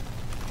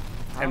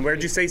 And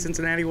where'd you say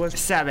Cincinnati was?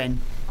 7.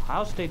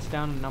 Ohio State's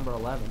down to number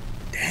 11.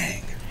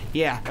 Dang.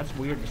 Yeah. That's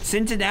weird.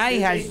 Cincinnati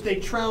has... They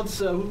trounce...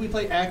 who we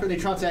play? Akron. They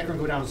trounce Akron and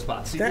go down a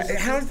spot. See,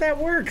 how does that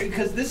work?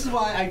 Because this is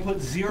why I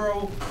put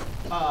 0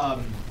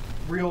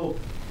 real...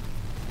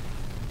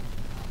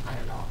 I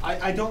don't know.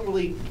 I don't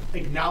really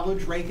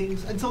acknowledge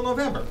rankings until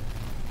November.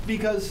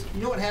 Because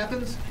you know what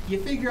happens? You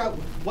figure out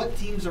what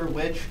teams are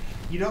which.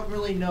 You don't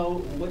really know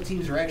what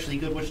teams are actually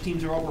good, which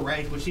teams are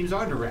overranked, which teams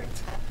are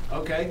underranked.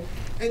 Okay?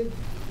 And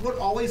what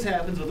always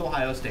happens with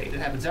Ohio State, it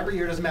happens every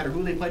year, doesn't matter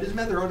who they play, doesn't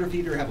matter if they're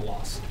undefeated or have a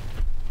loss.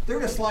 They're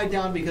going to slide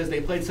down because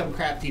they played some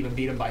crap team and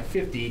beat them by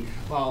 50,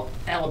 while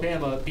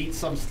Alabama beat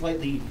some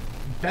slightly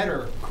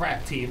better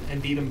crap team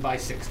and beat them by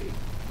 60.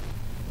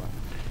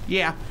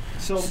 Yeah.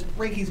 So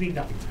rankings mean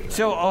nothing to me. Right?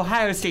 So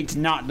Ohio State's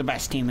not the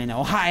best team in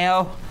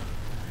Ohio.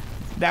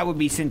 That would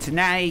be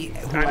Cincinnati.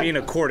 I mean,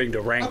 according to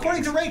rankings.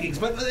 According to rankings,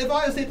 but if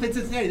Ohio State played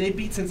Cincinnati, they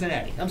beat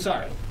Cincinnati. I'm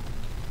sorry.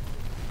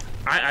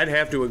 I'd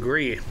have to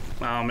agree,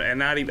 and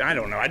not even. I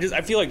don't know.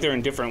 I feel like they're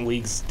in different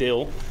leagues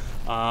still.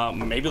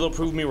 Maybe they'll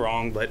prove me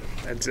wrong, but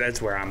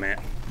that's where I'm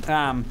at.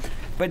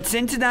 But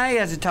Cincinnati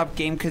has a tough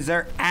game because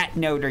they're at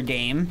Notre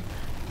Dame.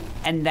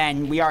 And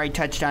then we already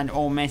touched on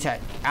Ole Miss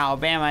at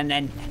Alabama. And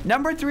then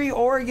number 3,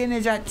 Oregon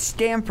is at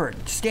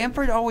Stanford.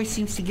 Stanford always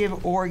seems to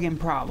give Oregon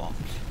problems.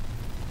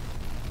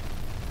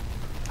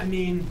 I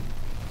mean,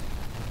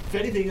 if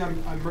anything,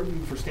 I'm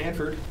rooting for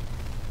Stanford.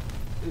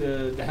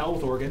 The hell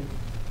with Oregon.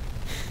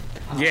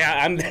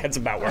 Yeah, that's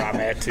about where I'm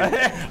at, too.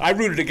 I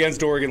rooted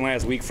against Oregon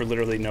last week for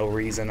literally no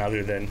reason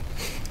other than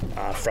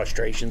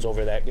frustrations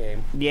over that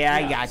game. Yeah,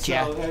 I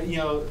gotcha.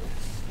 So,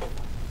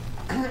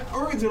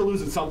 Oregon's going to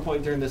lose at some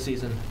point during this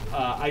season.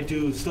 I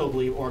do still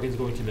believe Oregon's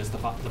going to miss the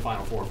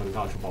Final Four for the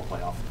college football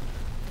playoff.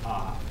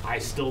 I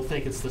still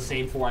think it's the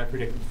same 4 I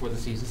predicted before the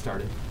season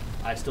started.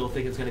 I still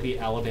think it's going to be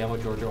Alabama,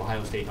 Georgia,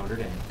 Ohio State, Notre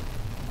Dame.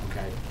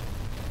 Okay?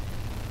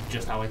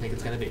 Just how I think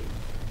it's going to be.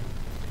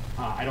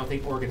 I don't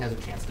think Oregon has a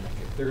chance to make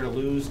it. They're going to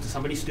lose to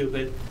somebody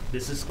stupid.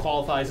 This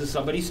qualifies as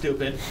somebody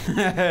stupid.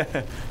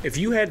 If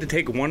you had to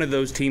take one of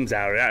those teams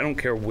out, I don't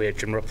care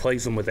which, and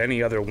replace them with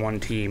any other one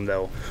team,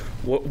 though,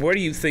 where do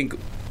you think,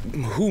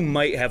 who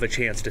might have a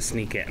chance to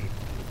sneak in?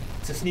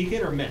 To sneak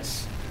in or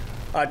miss?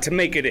 To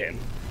make it in.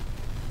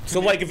 So,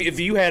 like, if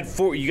you had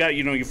 4, you got,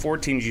 your 4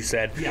 teams you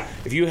said. Yeah.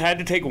 If you had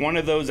to take one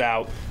of those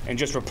out and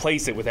just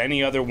replace it with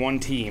any other one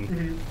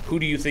team, who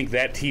do you think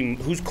that team,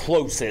 who's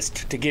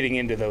closest to getting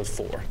into those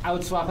 4? I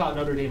would swap out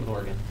Notre Dame with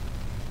Oregon.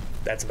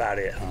 That's about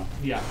it, huh?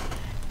 Yeah.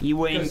 You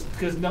win.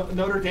 Because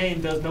Notre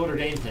Dame does Notre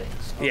Dame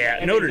things. Okay? Yeah,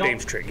 and Notre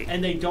Dame's tricky.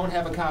 And they don't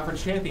have a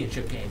conference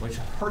championship game, which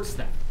hurts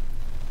them.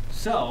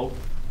 So.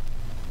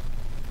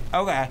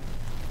 Okay.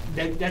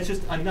 That's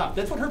just enough.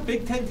 That's what hurt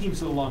Big Ten teams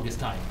for the longest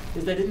time,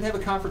 is they didn't have a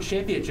conference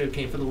championship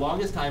game. For the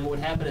longest time, what would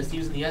happen is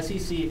teams in the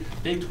SEC,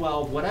 Big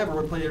 12, whatever,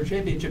 would play their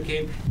championship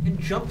game and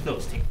jump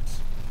those teams.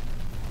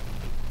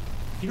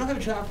 If you don't have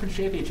a conference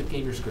championship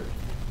game, you're screwed.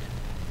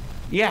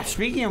 Yeah,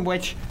 speaking of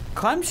which,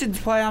 Clemson's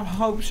playoff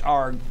hopes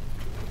are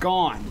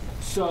gone.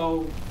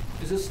 So,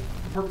 is this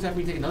the perfect time for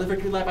me to take another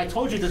victory lap? I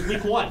told you this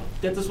week 1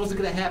 that this wasn't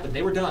going to happen.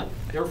 They were done.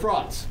 They were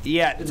frauds.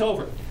 Yeah. It's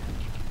over.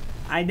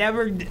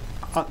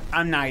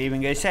 I'm not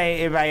even going to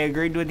say if I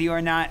agreed with you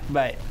or not,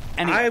 but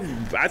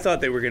I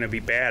thought they were going to be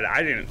bad.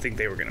 I didn't think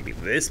they were going to be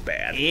this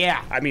bad.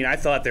 Yeah. I mean, I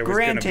thought there was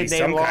going to be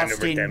some kind of redemption.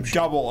 Granted, they lost in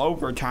double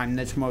overtime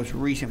this most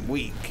recent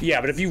week.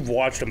 Yeah, but if you've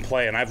watched them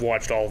play, and I've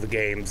watched all the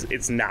games,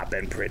 it's not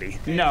been pretty.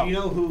 No. You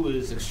know who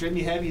is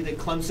extremely heavy that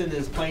Clemson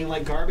is playing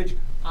like garbage?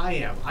 I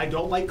am. I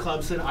don't like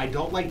Clemson. I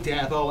don't like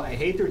Dabo. I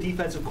hate their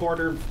defensive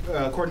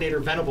coordinator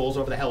Venables,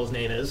 whatever the hell his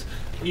name is.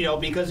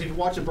 Because if you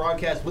watch the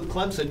broadcast with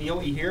Clemson, you know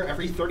what you hear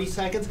every 30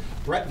 seconds?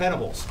 Brett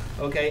Venables.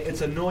 Okay?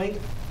 It's annoying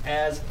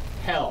as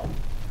hell.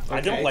 Okay?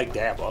 I don't like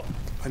Dabo.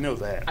 I know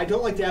that. I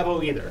don't like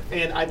Dabo either.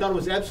 And I thought it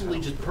was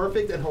absolutely just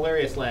perfect and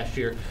hilarious last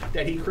year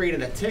that he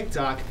created a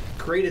TikTok,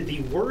 created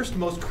the worst,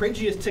 most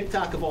cringiest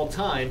TikTok of all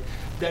time,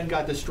 then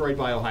got destroyed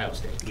by Ohio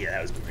State. Yeah,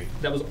 that was great.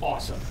 That was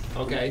awesome.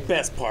 Okay?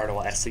 Best part of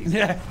last season.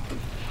 Yeah.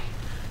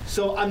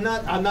 So I'm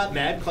not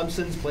mad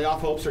Clemson's playoff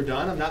hopes are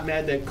done. I'm not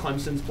mad that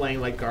Clemson's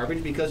playing like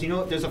garbage because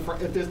there's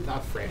not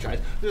a franchise.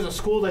 There's a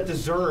school that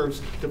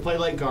deserves to play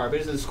like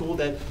garbage. There's a school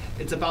that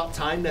it's about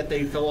time that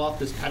they fell off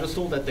this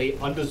pedestal that they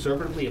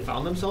undeservedly have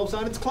found themselves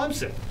on. It's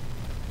Clemson.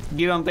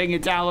 You don't think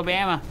it's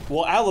Alabama?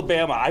 Well,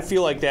 Alabama, I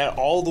feel like that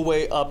all the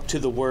way up to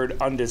the word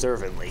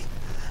undeservedly.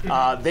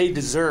 They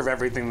deserve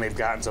everything they've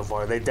gotten so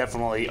far. They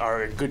definitely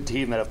are a good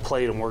team that have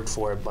played and worked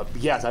for it. But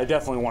yes, I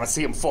definitely want to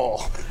see them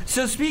fall.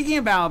 So speaking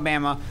of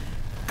Alabama,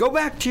 go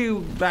back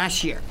to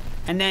last year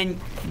and then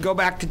go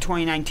back to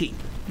 2019.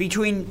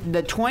 Between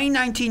the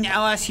 2019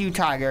 LSU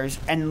Tigers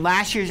and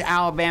last year's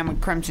Alabama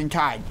Crimson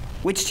Tide,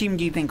 which team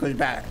do you think was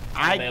better?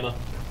 Alabama.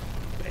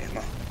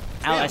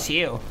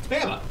 LSU. It's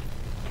Bama.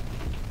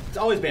 It's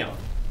always Bama.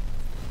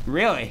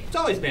 Really? It's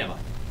always Bama.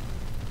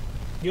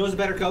 You know who's a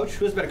better coach?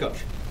 Who's a better coach?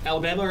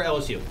 Alabama or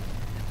LSU?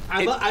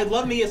 I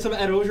love me some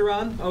Ed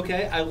Ogeron,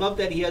 okay? I love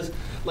that he has,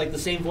 like, the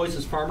same voice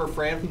as Farmer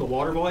Fran from The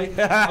Waterboy,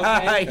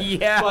 okay?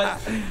 Yeah.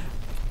 But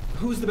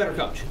who's the better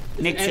coach?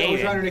 Nick Ed Saban.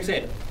 Ogeron or Nick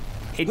Saban?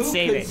 It's Who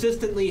Saban.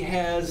 consistently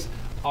has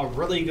a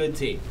really good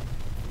team?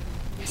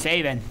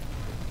 Saban.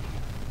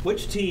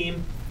 Which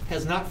team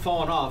has not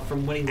fallen off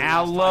from winning the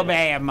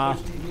Alabama.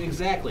 last title?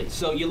 Exactly.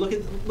 So you look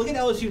at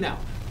LSU now.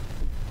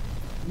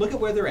 Look at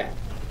where they're at.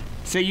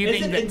 So you Is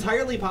think it that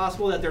entirely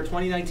possible that their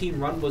 2019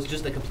 run was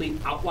just a complete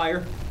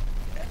outlier?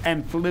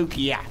 and fluke,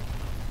 yeah.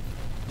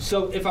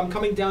 So if I'm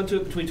coming down to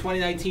it between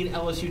 2019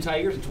 LSU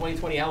Tigers and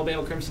 2020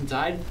 Alabama Crimson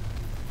Tide,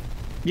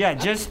 Yeah,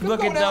 just I'm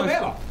look going at those.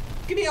 Alabama.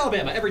 Give me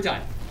Alabama every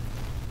time.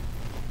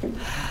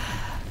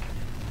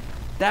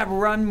 That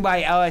run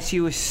by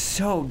LSU was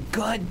so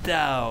good,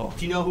 though.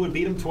 Do you know who would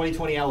beat them?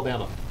 2020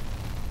 Alabama.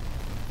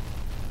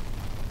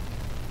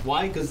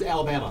 Why? Because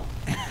Alabama.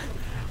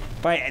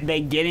 But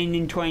they didn't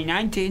in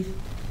 2019.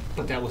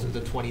 But that wasn't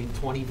the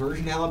 2020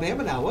 version of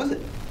Alabama now, was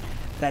it?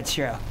 That's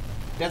true.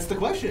 That's the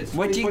question. It's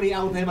What do 2020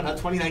 Alabama, not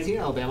 2019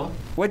 Alabama.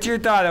 What's your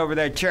thought over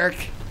there, Chirk?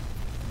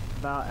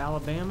 About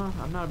Alabama?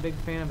 I'm not a big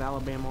fan of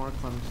Alabama or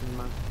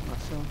Clemson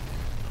myself.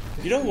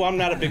 You know who I'm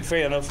not a big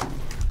fan of?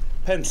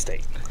 Penn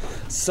State.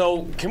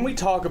 So can we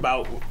talk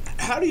about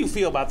how do you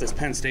feel about this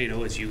Penn State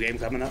OSU game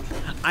coming up?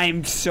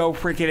 I'm so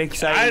freaking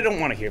excited. I don't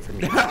want to hear from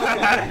you.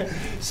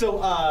 So,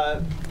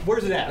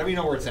 where's it at? I don't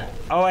even know where it's at.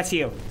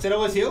 OSU. Is it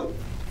OSU?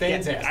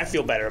 Fantastic. Yeah, I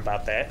feel better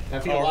about that. I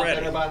feel already. a lot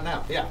better about it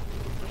now. Yeah.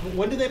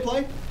 When did they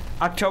play?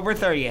 October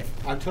 30th.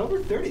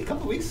 October 30th, a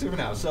couple of weeks from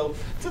now. So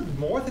it's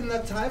more than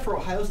enough time for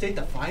Ohio State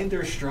to find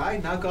their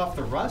stride, knock off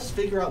the rust,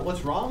 figure out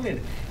what's wrong,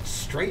 and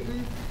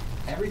straighten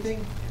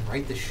everything and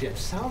right the ship.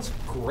 Sounds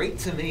great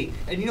to me.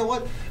 And you know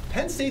what?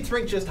 Penn State's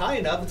ranked just high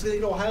enough. It's going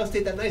to give Ohio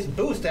State that nice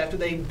boost after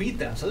they beat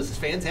them. So this is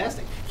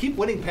fantastic. Keep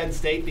winning, Penn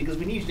State, because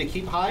we need you to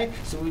keep high.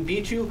 So when we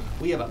beat you,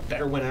 we have a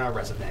better win on our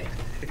resume.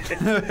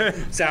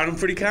 Sounding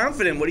pretty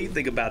confident. What do you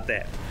think about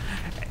that?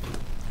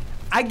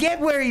 I get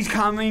where he's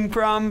coming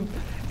from,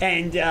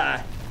 and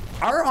our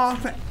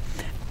offense.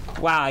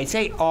 Wow, I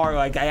say our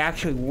like I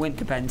actually went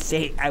to Penn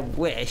State. I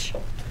wish.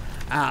 You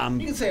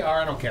can say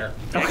R. I don't care.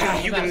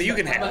 Okay. You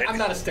can have it. I'm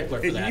not a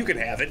stickler for that. You can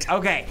have it.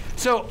 Okay,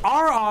 so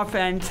our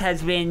offense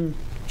has been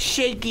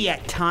shaky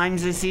at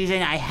times this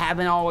season. I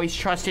haven't always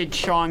trusted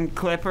Sean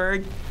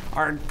Clifford,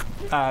 our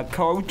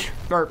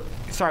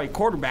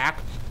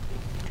quarterback.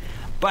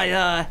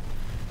 But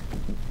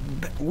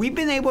we've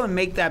been able to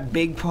make that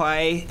big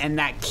play and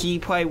that key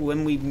play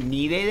when we've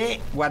needed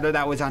it, whether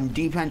that was on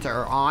defense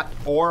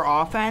or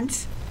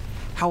offense.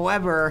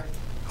 However,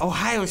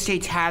 Ohio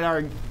State's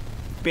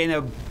been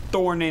a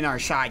thorn in our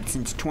side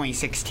since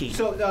 2016.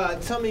 So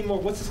tell me more.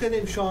 What's this guy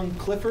named? Sean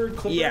Clifford?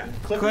 Yeah,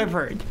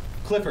 Clifford.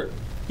 Clifford.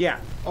 Yeah.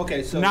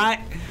 Okay, so not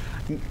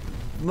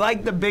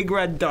like the big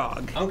red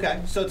dog.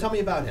 Okay, so tell me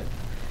about him.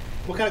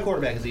 What kind of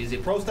quarterback is he? Is he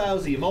pro style?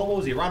 Is he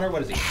mobile? Is he a runner?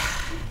 What is he?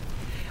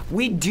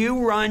 We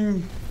do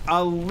run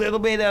a little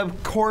bit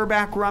of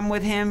quarterback run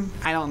with him.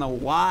 I don't know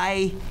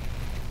why,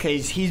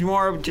 because he's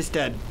more of just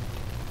a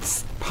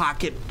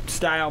pocket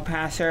style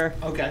passer.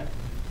 Okay.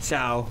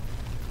 So,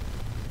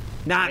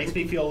 makes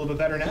me feel a little bit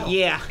better now.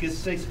 Yeah.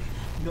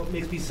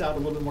 Makes me sound a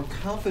little bit more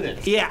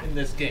confident. Yeah. In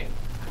this game.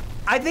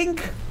 I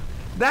think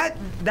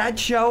That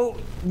show,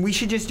 we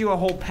should just do a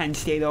whole Penn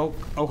State,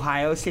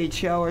 Ohio State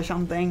show or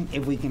something,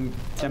 if we can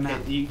somehow.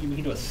 Okay, we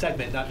can do a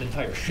segment, not an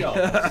entire show.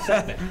 A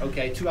segment,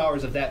 okay? 2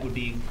 hours of that would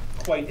be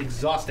quite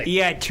exhausting.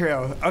 Yeah,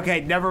 true.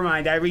 Okay, never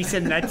mind. I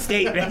rescind that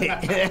statement.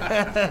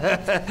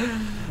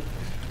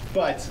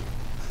 But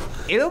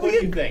what do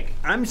you think?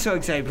 I'm so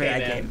excited for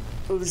that game.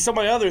 So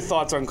my other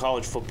thoughts on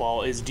college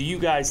football is, do you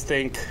guys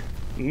think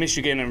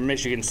Michigan and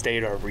Michigan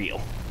State are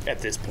real at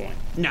this point?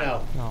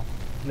 No.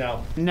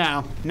 No,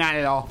 not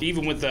at all.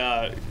 Even with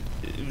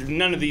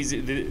none of these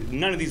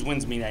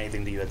wins mean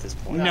anything to you at this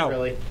point. No,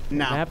 really.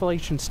 No. The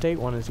Appalachian State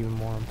one is even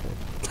more important.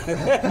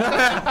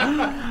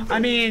 I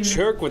mean,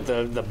 Chirk with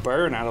the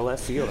burn out of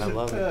left field. I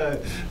love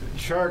it.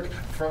 Chirk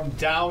from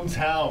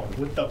downtown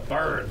with the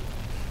burn.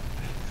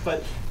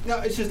 But no,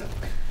 it's just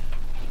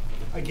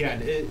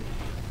again,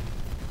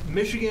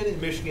 Michigan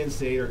and Michigan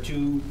State are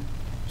two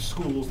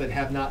schools that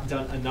have not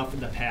done enough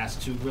in the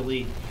past to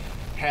really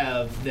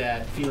have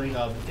that feeling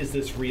of, is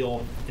this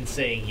real, and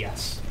saying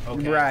yes.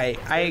 Okay. Right,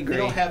 I agree.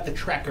 They don't have the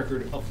track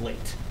record of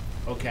late.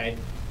 Okay.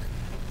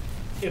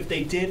 If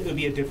they did, it would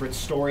be a different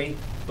story,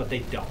 but they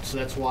don't. So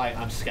that's why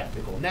I'm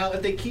skeptical. Now,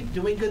 if they keep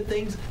doing good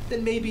things,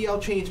 then maybe I'll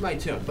change my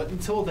tune. But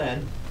until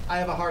then, I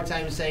have a hard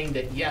time saying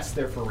that yes,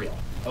 they're for real.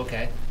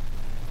 Okay.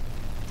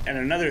 And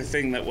another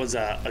thing that was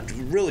a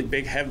really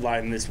big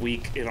headline this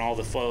week in all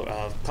the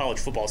college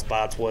football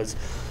spots was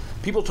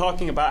people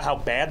talking about how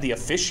bad the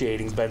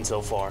officiating's been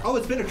so far. Oh,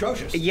 it's been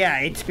atrocious. Yeah,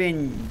 it's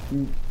been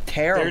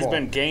terrible. There's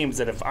been games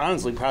that have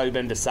honestly probably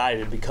been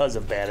decided because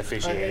of bad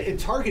officiating.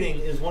 Targeting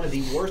is one of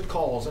the worst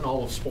calls in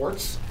all of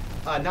sports.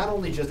 Not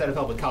only just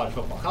NFL, but college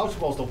football. College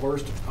football is the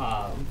worst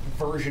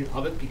version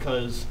of it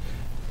because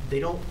they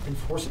don't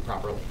enforce it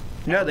properly.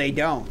 No, they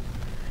don't.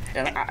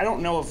 And I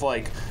don't know if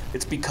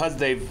it's because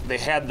they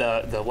had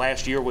the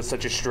last year was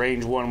such a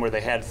strange one where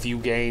they had few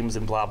games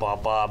and blah blah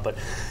blah, but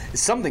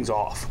something's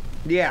off.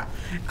 Yeah,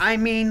 I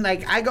mean,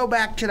 I go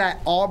back to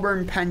that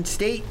Auburn-Penn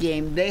State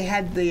game. They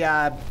had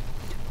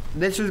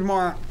this was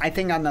more, I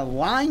think, on the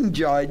line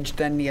judge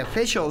than the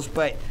officials,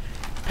 but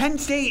Penn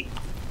State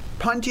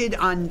punted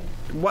on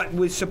what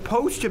was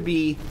supposed to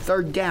be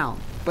third down,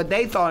 but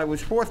they thought it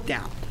was fourth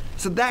down.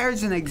 So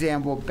there's an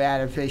example of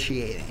bad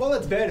officiating. Well,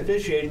 that's bad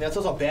officiating. That's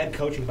also bad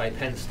coaching by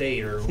Penn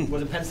State. Or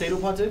was it Penn State who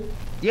punted?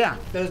 Yeah.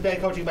 That was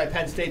bad coaching by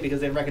Penn State because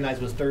they recognized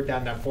it was third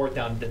down, not fourth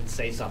down, and didn't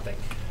say something.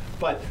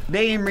 But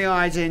they didn't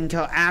realize it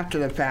until after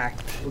the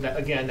fact.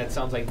 Again, that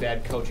sounds like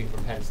bad coaching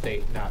from Penn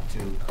State not to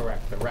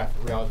correct the ref,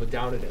 realize what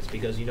down it is.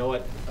 Because you know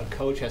what? A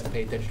coach has to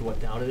pay attention to what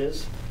down it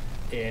is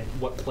and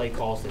what play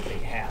calls that they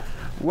have.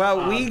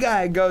 Well, we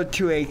got to go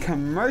to a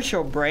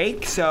commercial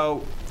break,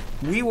 so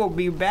we will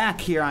be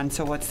back here on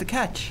So What's the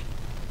Catch?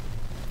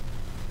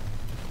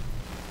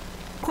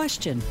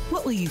 Question: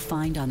 what will you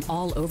find on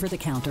all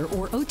over-the-counter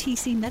or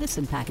OTC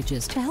medicine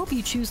packages to help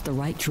you choose the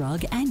right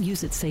drug and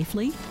use it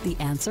safely? The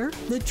answer: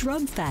 the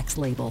drug facts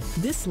label.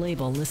 This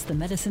label lists the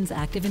medicine's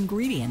active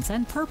ingredients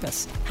and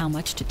purpose, how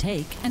much to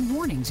take, and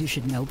warnings you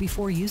should know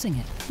before using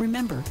it.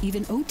 Remember,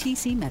 even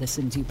OTC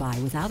medicines you buy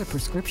without a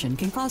prescription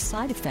can cause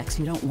side effects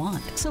you don't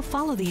want. So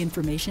follow the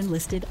information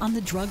listed on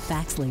the drug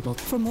facts label.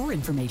 For more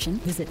information,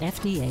 visit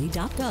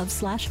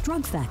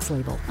fda.gov/drug facts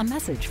label. A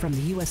message from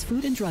the U.S.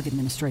 Food and Drug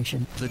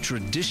Administration. The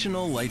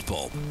traditional light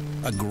bulb,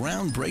 a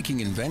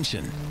groundbreaking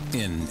invention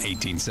in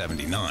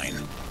 1879.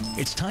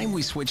 It's time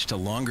we switch to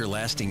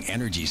longer-lasting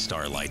Energy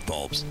Star light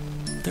bulbs.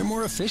 They're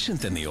more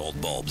efficient than the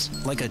old bulbs,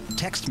 like a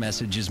text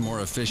message is more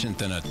efficient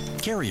than a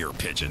carrier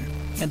pigeon.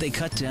 And they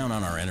cut down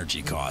on our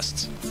energy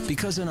costs.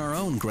 Because in our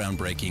own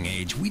groundbreaking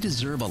age, we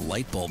deserve a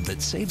light bulb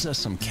that saves us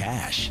some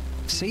cash.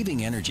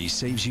 Saving energy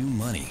saves you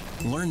money.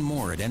 Learn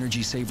more at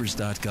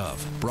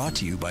EnergySavers.gov. Brought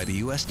to you by the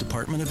U.S.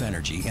 Department of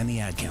Energy and the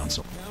Ad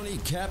Council. County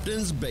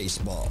Captains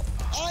Baseball.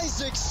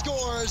 Isaac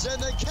scores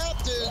and the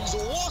Captains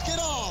walk it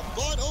off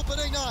on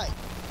opening night.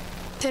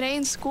 Today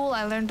in school,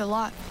 I learned a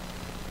lot.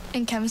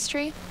 In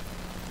chemistry,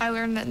 I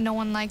learned that no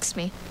one likes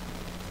me.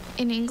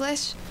 In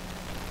English,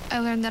 I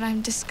learned that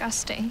I'm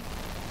disgusting.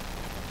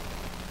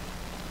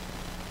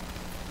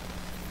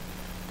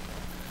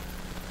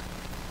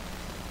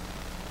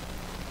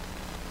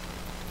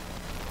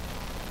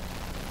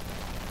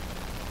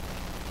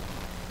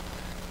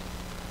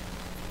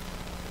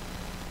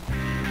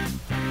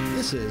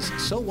 This is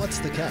So What's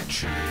the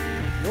Catch?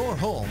 Your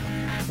home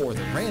for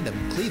the random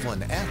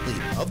Cleveland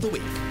Athlete of the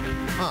Week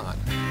on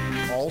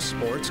All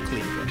Sports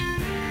Cleveland.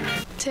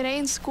 Today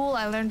in school,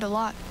 I learned a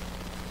lot.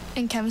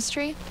 In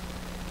chemistry,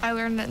 I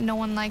learned that no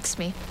one likes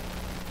me.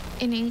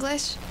 In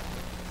English,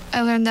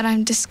 I learned that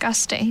I'm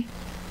disgusting.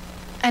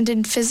 And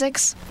in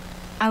physics,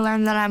 I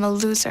learned that I'm a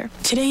loser.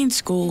 Today in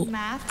school,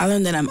 I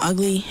learned that I'm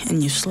ugly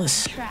and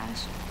useless.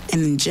 Trash.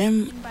 And in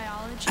gym, In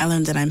biology, I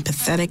learned that I'm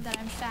pathetic that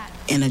I'm fat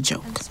and a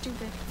joke. and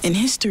stupid. In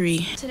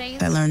history,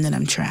 I learned that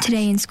I'm trash.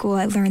 Today in school,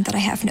 I learned that I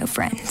have no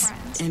friends.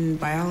 In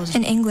biology,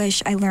 In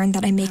English, I learned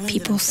that I make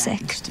people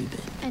sick. Stupid.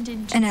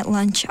 And at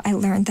lunch, I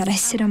learned that I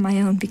sit on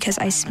my own because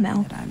I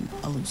smell.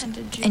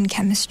 In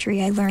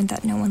chemistry, I learned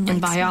that no one likes me.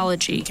 In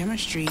biology, I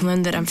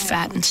learned that I'm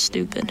fat and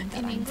stupid.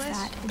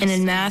 And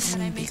in math,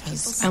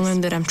 I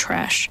learned that I'm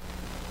trash.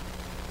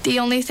 The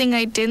only thing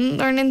I didn't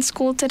learn in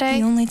school today?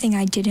 The only thing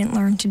I didn't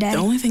learn today. The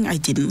only thing I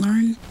didn't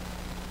learn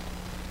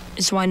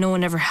is why no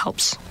one ever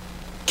helps.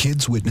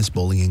 Kids witness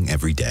bullying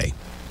every day.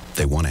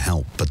 They want to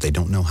help, but they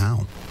don't know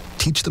how.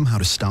 Teach them how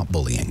to stop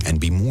bullying and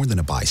be more than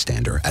a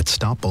bystander at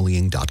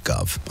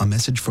stopbullying.gov. A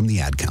message from the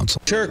Ad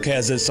Council. Turk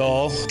has us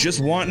all just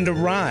wanting to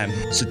rhyme,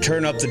 so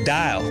turn up the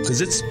dial, because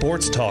it's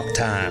sports talk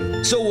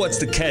time. So What's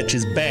the Catch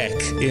is back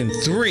in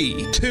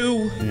 3,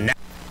 2, now.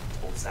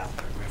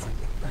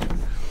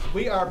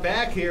 We are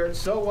back here.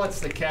 So What's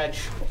the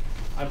Catch?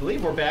 I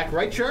believe we're back,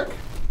 right, Shirk?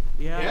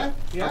 Yeah.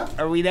 Yeah?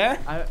 Are we there?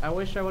 I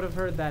wish I would have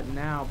heard that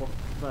now,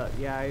 but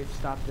yeah, I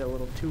stopped it a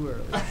little too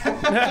early.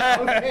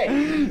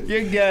 Okay.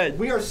 You're good.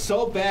 We are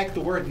so back,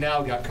 the word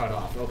now got cut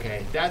off.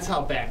 Okay. That's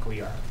how back we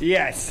are.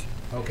 Yes.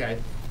 Okay.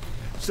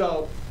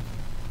 So,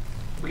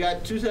 we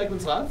got 2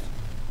 segments left.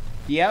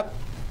 Yep.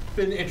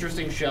 Been an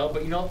interesting show,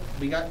 but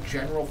we got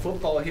general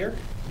football here.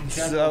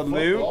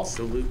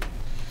 Salute.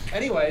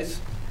 Anyways.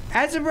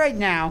 As of right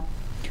now,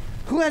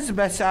 who has the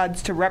best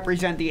odds to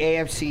represent the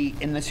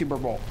AFC in the Super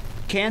Bowl?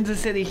 Kansas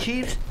City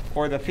Chiefs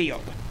or the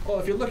field? Well,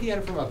 if you're looking at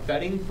it from a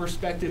betting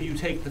perspective, you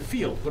take the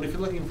field. But if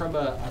you're looking from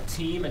a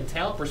team and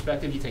talent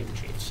perspective, you take the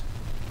Chiefs.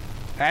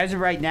 As of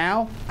right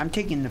now, I'm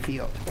taking the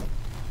field.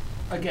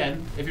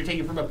 Again, if you're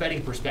taking from a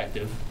betting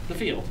perspective, the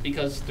field,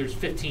 because there's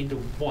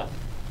 15-1.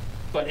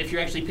 But if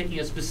you're actually picking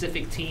a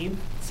specific team,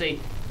 say,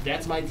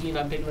 that's my team,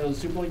 I'm picking the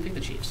Super Bowl, you pick the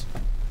Chiefs.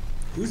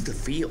 Who's the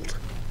field?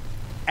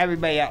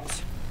 Everybody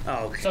else.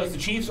 Oh, okay. So it's the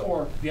Chiefs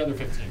or the other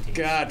 15 teams.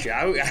 Gotcha.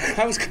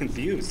 I was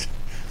confused.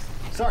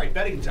 Sorry,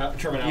 betting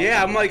terminology.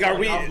 Yeah, I'm like, are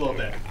we? A little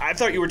bit. I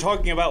thought you were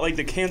talking about like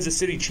the Kansas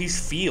City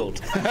Chiefs field.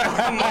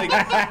 I'm like,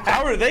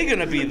 how are they going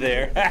to be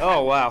there?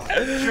 Oh wow.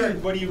 Sure.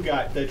 What do you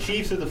got? The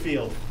Chiefs or the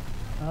field?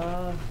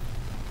 I'm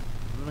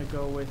gonna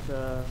go with.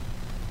 I'm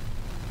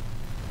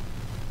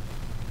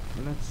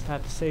gonna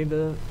have to say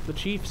the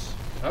Chiefs.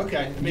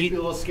 Okay. It makes me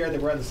a little scared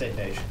that we're on the same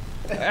page.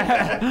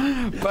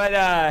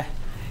 But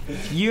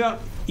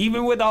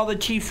even with all the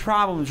Chiefs'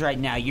 problems right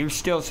now, you're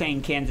still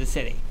saying Kansas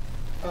City.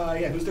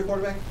 Yeah. Who's their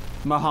quarterback?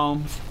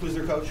 Mahomes. Who's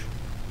their coach?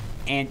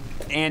 And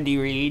Andy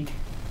Reid.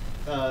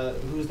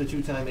 Who's the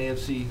 2-time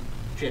AFC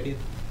champion?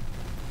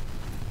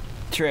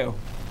 True.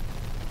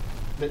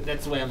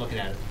 That's the way I'm looking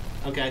at it.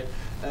 Okay.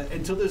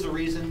 Until there's a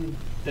reason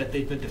that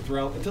they've been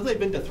dethroned,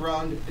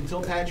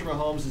 until Patrick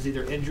Mahomes is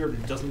either injured or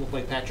doesn't look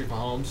like Patrick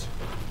Mahomes,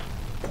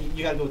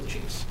 you got to go with the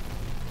Chiefs.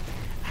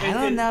 I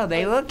don't know.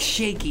 They look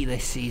shaky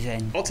this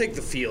season. I'll take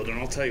the field, and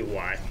I'll tell you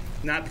why.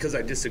 Not because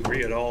I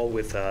disagree at all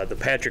with the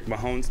Patrick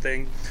Mahomes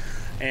thing,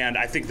 and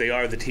I think they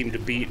are the team to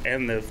beat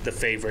and the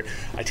favorite.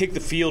 I take the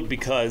field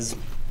because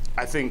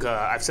I think,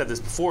 I've said this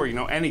before,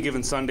 any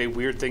given Sunday,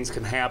 weird things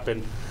can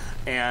happen,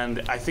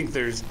 and I think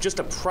there's just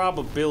a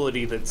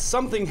probability that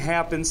something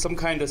happens, some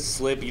kind of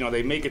slip,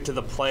 they make it to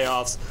the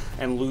playoffs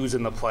and lose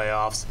in the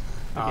playoffs.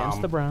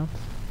 Against the Browns.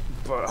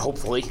 But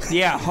hopefully.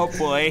 Yeah,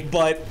 hopefully.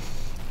 But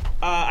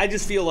I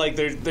just feel like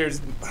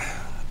there's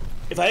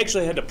if I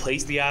actually had to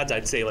place the odds,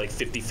 I'd say like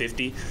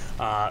 50-50,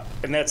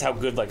 and that's how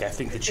good I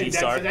think the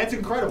Chiefs are. That's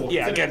incredible.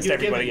 Yeah, against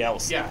everybody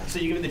else. Yeah, so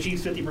you're giving the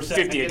Chiefs 50%.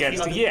 50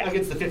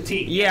 against the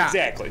 15. Yeah,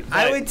 exactly.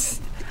 I would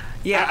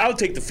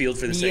take the field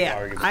for the sake of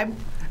argument.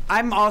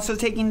 I'm also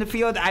taking the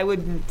field. I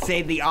would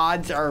say the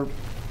odds are,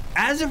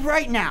 as of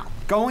right now,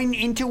 going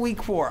into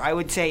Week 4, I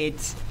would say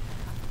it's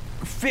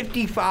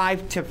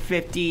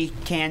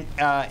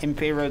 55-50 in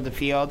favor of the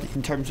field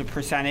in terms of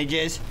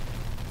percentages.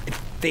 I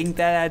think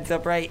that adds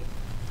up right.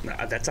 No,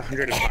 that's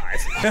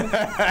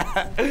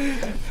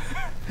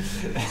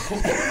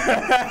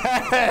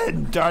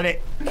 105. Darn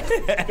it.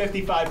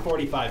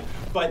 55-45.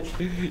 But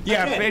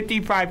yeah,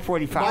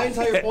 55-45. My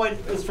entire point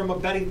is from a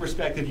betting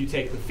perspective, you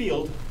take the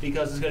field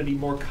because it's going to be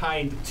more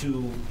kind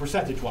to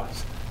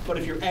percentage-wise. But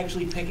if you're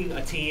actually picking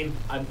a team,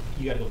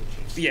 you got to go with the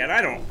Chiefs. Yeah, and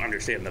I don't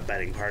understand the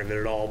betting part of it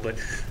at all, but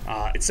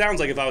it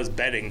sounds like if I was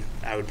betting,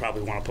 I would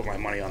probably want to put my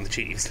money on the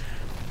Chiefs.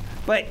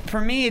 But for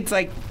me, it's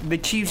like the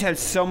Chiefs have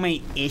so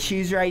many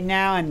issues right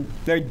now, and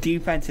their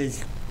defense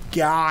is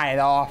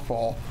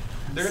god-awful.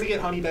 They're going to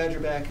get Honey Badger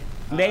back.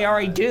 They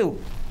already do.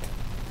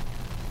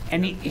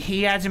 And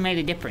he hasn't made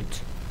a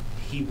difference.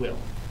 He will.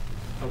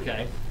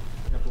 Okay,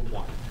 number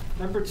one.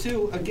 Number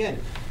two, again,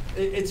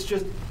 it's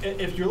just,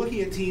 if you're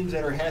looking at teams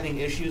that are having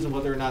issues and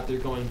whether or not they're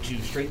going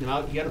to straighten them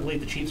out, you got to believe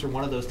the Chiefs are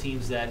one of those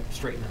teams that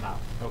straighten them out,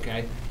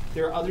 okay?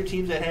 There are other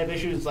teams that have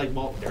issues, it's like,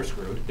 well, they're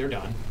screwed. They're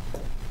done.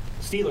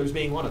 Steelers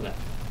being one of them.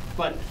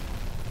 But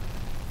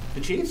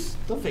the Chiefs,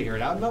 they'll figure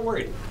it out. I'm not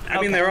worried. I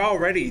mean,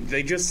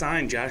 they just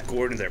signed Josh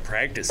Gordon to their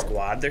practice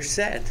squad. They're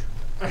set.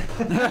 Right.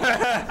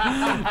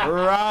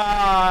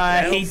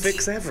 That'll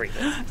fix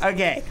everything.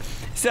 Okay.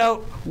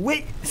 So,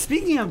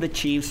 speaking of the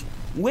Chiefs,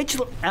 which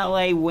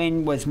LA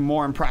win was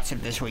more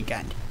impressive this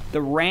weekend?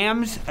 The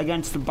Rams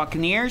against the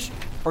Buccaneers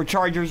or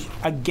Chargers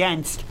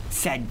against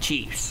said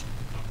Chiefs?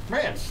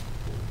 Rams.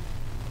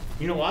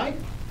 You know why?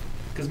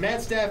 Because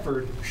Matt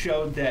Stafford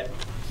showed that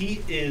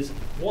he is,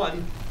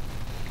 1,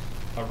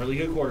 a really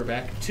good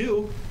quarterback,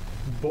 2,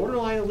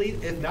 borderline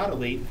elite, if not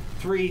elite,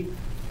 3,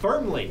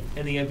 firmly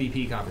in the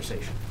MVP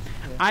conversation.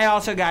 I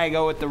also got to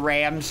go with the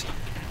Rams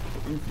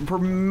for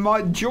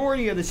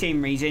majority of the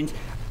same reasons,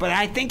 but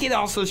I think it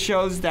also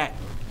shows that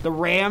the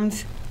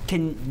Rams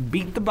can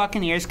beat the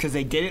Buccaneers because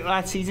they did it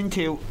last season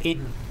too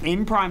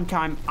in prime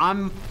time.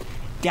 I'm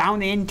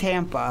down in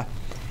Tampa,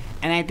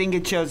 and I think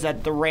it shows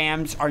that the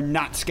Rams are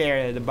not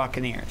scared of the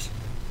Buccaneers.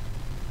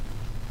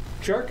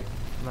 Shark? I'm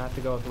going to have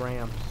to go with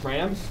Rams.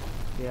 Rams?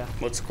 Yeah.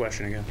 What's the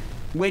question again?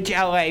 Which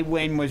LA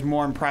win was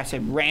more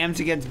impressive, Rams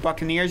against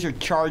Buccaneers or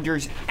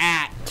Chargers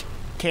at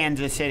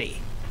Kansas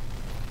City?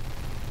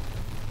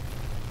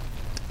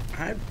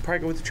 I'd probably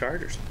go with the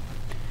Chargers.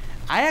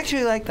 I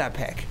actually like that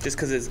pick. Just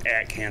because it's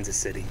at Kansas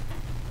City.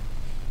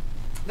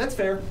 That's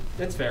fair.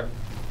 That's fair.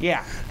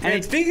 Yeah.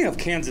 And speaking of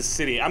Kansas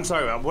City, I'm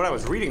sorry, what I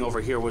was reading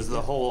over here was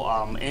the whole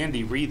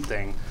Andy Reid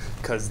thing,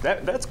 because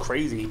that's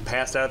crazy. He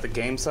passed out at the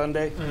game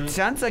Sunday. Mm-hmm.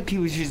 Sounds like he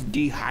was just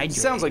dehydrated.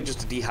 Sounds like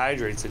just a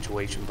dehydrated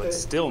situation, but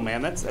still,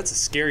 man, that's a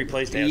scary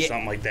place to have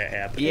something like that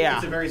happen. Yeah.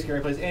 It's a very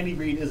scary place. Andy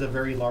Reid is a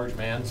very large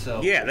man,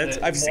 so yeah,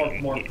 I've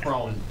seen more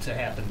prone to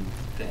happen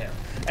to him.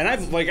 And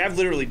I've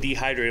literally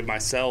dehydrated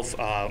myself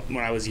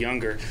when I was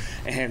younger,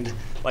 and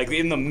like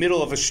in the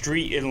middle of a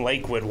street in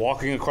Lakewood,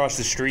 walking across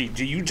the street,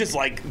 you just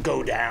like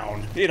go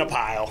down in a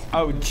pile.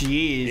 Oh,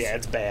 jeez. Yeah,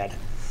 it's bad.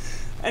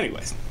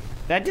 Anyways,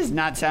 that does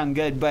not sound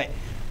good, but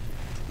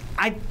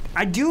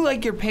I do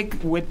like your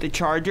pick with the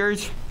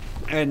Chargers,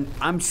 and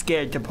I'm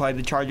scared to play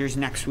the Chargers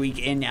next week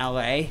in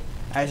LA.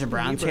 As a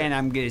Browns fan,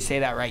 I'm going to say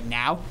that right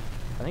now.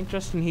 I think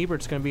Justin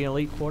Herbert's going to be an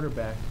elite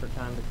quarterback for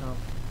time to come.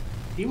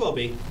 He will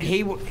be.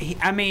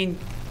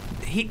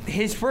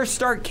 His first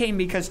start came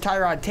because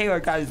Tyrod Taylor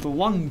got his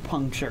lung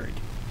punctured,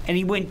 and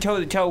he went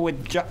toe-to-toe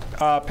with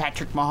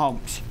Patrick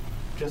Mahomes.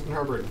 Justin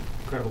Herbert,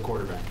 incredible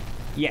quarterback.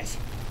 Yes.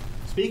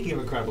 Speaking of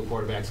incredible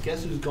quarterbacks,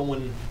 guess who's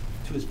going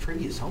to his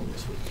previous home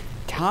this week?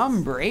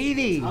 Tom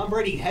Brady. Tom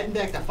Brady heading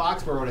back to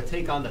Foxborough to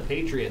take on the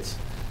Patriots.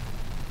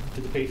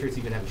 Do the Patriots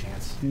even have a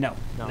chance? No.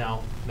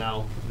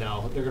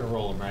 They're going to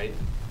roll them, right?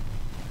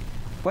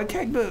 What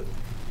type of...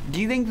 Do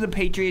you think the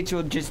Patriots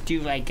will just do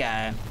like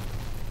a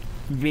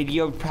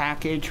video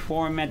package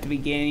for him at the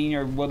beginning,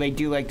 or will they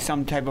do like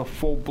some type of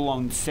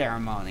full-blown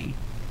ceremony?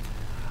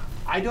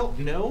 I don't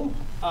know.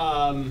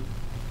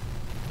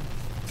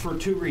 For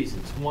 2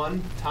 reasons.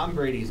 1, Tom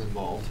Brady's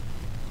involved.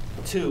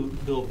 2,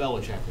 Bill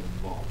Belichick is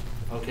involved.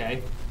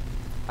 Okay?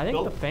 I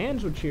think the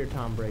fans would cheer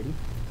Tom Brady.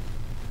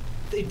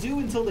 They do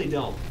until they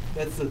don't.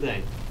 That's the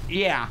thing.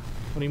 Yeah.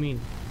 What do you mean?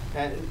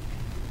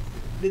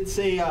 It's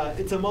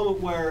a moment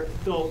where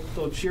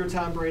they'll cheer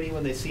Tom Brady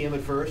when they see him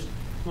at first.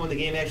 When the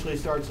game actually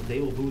starts, they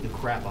will boo the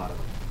crap out of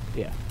him.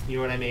 Yeah. You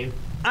know what I mean?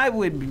 I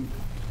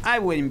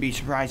wouldn't be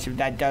surprised if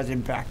that does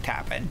in fact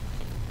happen.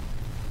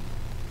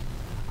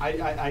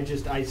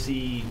 I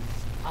see.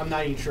 I'm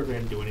not even sure if they're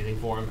going to do anything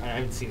for him. I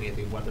haven't seen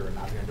anything whether or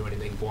not they're going to do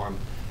anything for him.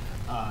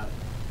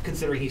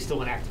 Considering he's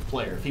still an active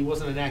player. If he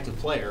wasn't an active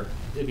player,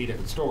 it'd be a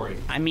different story.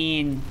 I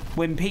mean,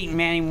 when Peyton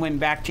Manning went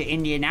back to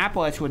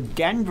Indianapolis with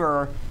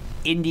Denver,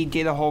 Indy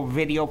did a whole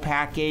video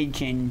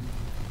package, and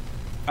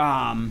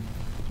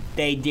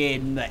they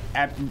did.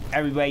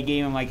 Everybody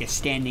gave him like a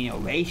standing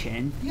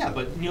ovation. Yeah,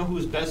 but you know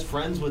who's best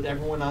friends with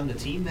everyone on the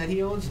team that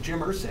he owns? Jim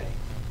Irsay.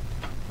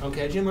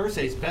 Okay, Jim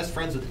Irsay's best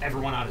friends with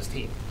everyone on his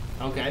team.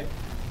 Okay.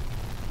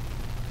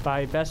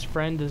 By best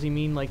friend, does he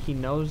mean like he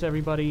knows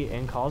everybody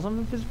and calls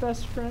them his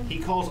best friend? He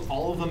calls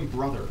all of them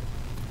brother.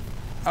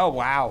 Oh,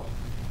 wow.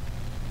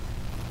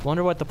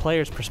 Wonder what the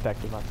player's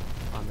perspective on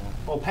that.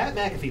 Well, Pat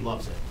McAfee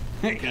loves it.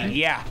 Okay?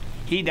 Yeah,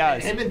 he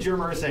does. Him and Jim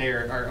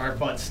Irsay are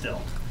buds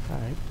still. All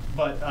right.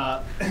 But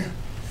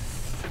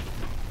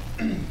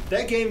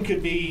that game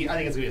could be, I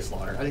think it's going to be a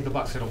slaughter. I think the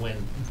Bucs are going to win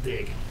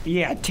big.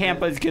 Yeah,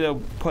 Tampa's going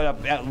to put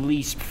up at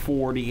least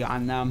 40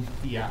 on them.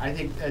 Yeah, I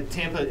think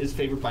Tampa is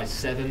favored by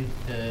 7.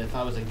 If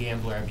I was a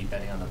gambler, I'd be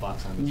betting on the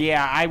Bucs on this.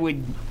 Yeah, I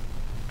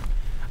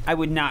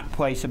would not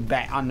place a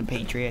bet on the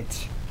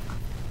Patriots.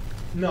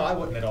 No, I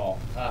wouldn't at all.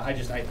 I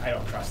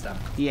don't trust them.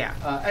 Yeah.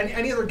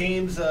 Any other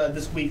games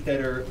this week that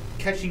are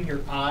catching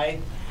your eye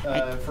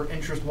for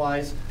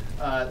interest-wise?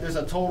 There's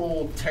a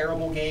total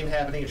terrible game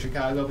happening in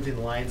Chicago between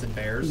the Lions and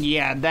Bears.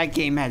 Yeah, that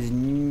game has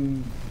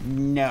no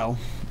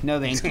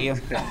thank you.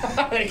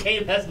 That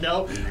game has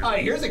no. All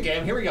right, here's a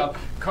game. Here we go.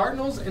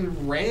 Cardinals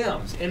and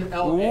Rams in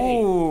LA.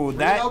 Ooh,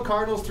 3-0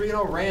 Cardinals,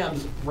 3-0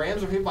 Rams.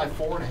 Rams are hit by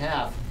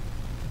 4.5.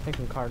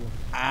 Taking Cardinals.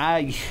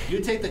 You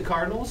take the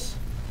Cardinals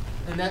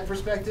in that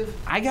perspective?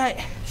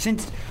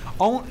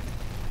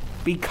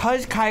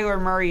 Because Kyler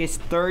Murray is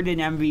third in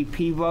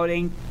MVP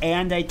voting,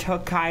 and I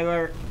took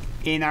Kyler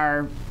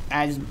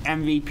as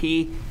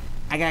MVP,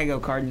 I gotta go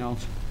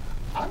Cardinals.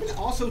 I'm gonna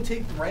also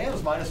take the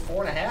Rams minus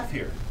 4.5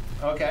 here.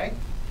 Okay,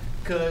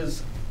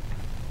 because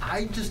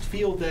I just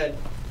feel that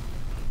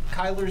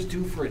Kyler's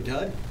due for a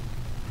dud.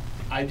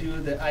 I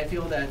feel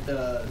that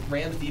the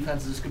Rams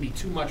defense is going to be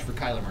too much for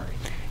Kyler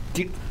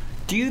Murray.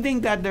 Do you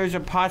think that there's a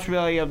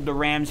possibility of the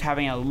Rams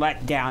having a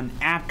letdown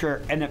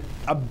after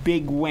a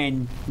big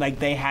win like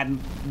they had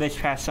this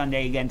past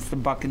Sunday against the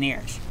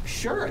Buccaneers?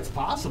 Sure, it's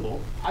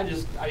possible.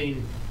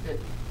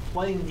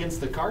 Playing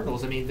against the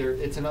Cardinals,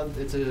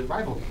 it's a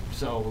rival game,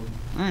 so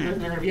they're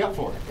going to be up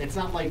for it. It's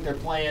not like they're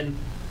playing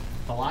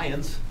the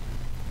Lions.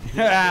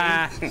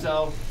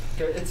 So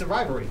it's a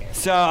rivalry game.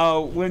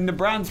 So when the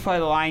Browns play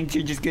the Lions,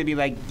 you're just going to be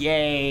like,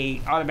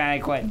 yay,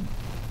 automatic win.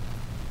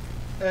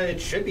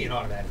 It should be an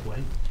automatic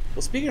win.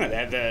 Well, speaking of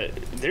that,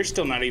 they're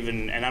still not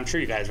even, and I'm sure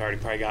you guys already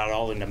probably got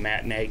all into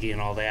Matt Nagy and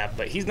all that,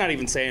 but he's not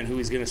even saying who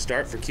he's going to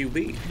start for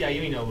QB. Yeah,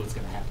 you know what's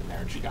going to happen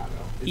there in Chicago.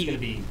 It's going to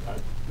be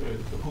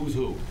who's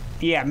who.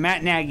 Yeah,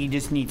 Matt Nagy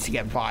just needs to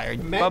get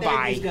fired. Matt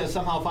Bye-bye. Nagy's going to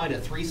somehow find a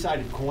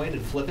 3-sided coin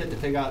and flip it to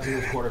figure out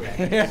who's quarterback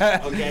is.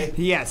 Okay?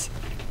 Yes.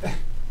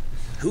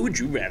 Who would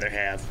you rather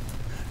have?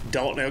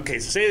 Dalton. Okay,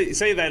 so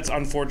say that's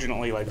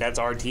unfortunately that's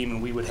our team,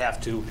 and we would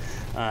have to,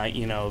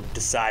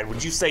 decide.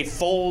 Would you say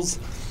Foles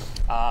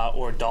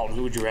or Dalton?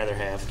 Who would you rather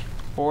have?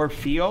 Or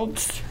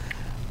Fields?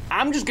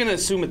 I'm just gonna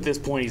assume at this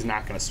point he's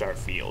not gonna start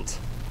Fields.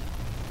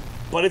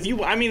 But if you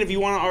want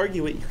to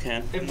argue it, you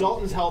can. If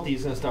Dalton's healthy,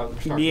 he's gonna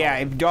start. Yeah,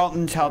 if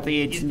Dalton's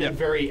healthy, he's been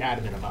very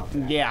adamant about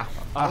that. Yeah,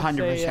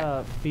 100%. I'd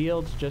say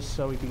Fields just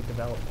so he can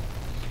develop.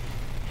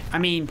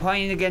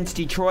 Playing against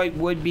Detroit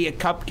would be a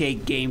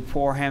cupcake game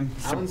for him.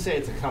 I wouldn't say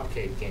it's a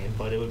cupcake game,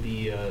 but it would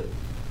be.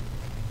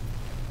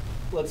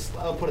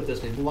 I'll put it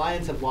this way: the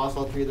Lions have lost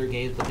all 3 of their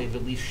games, but they've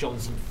at least shown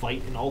some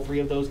fight in all 3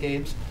 of those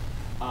games.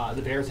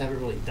 The Bears haven't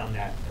really done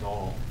that at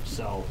all.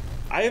 So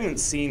I haven't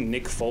seen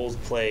Nick Foles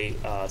play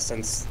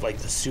since the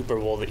Super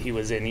Bowl that he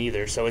was in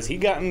either. So has he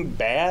gotten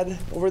bad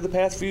over the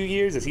past few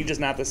years? Is he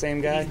just not the same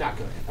guy? He's not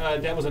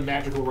good. That was a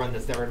magical run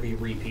that's never going to be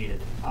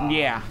repeated.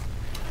 Yeah.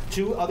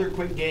 2 other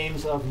quick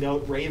games of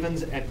note: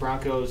 Ravens at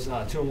Broncos.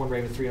 2-1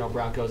 Ravens, 3-0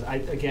 Broncos. I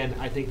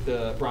think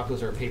the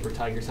Broncos are paper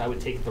tigers. I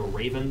would take the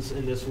Ravens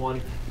in this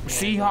one.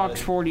 Seahawks,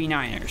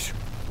 49ers.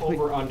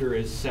 Over-under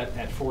is set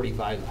at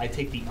 45. I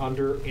take the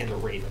under and the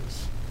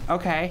Ravens.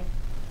 Okay.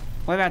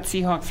 What about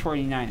Seahawks,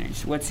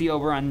 49ers? What's the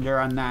over-under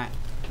on that?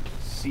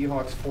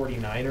 Seahawks,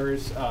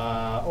 49ers.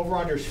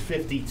 Over-under is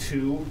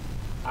 52.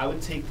 I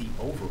would take the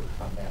over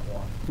on that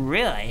one.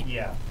 Really?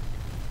 Yeah.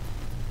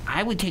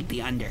 I would take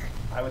the under.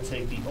 I would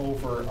take the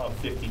over of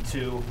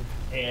 52.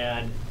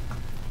 And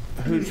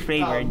who's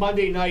favored?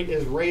 Monday night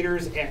is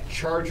Raiders at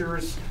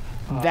Chargers.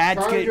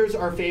 Chargers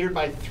are favored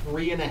by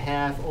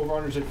 3.5.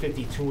 Over-unders at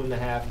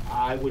 52.5.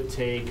 I would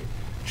take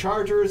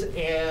Chargers,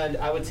 and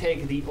I would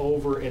take the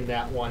over in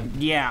that one.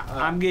 Yeah,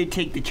 I'm going to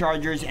take the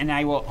Chargers, and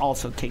I will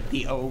also take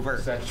the over.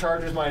 So that's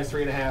Chargers minus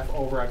 3.5,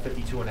 over at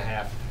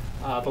 52.5.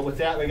 But with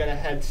that, we're going to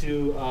head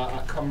to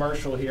a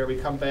commercial here. We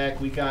come back.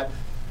 We got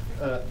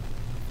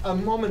a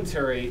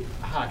momentary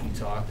hockey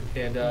talk,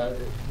 and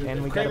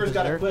Kramer's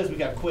got a quiz. We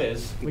got a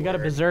quiz. We got a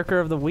Berserker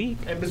of the Week.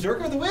 And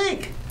Berserker of the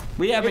Week.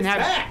 We haven't had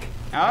back.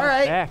 All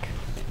right. Back.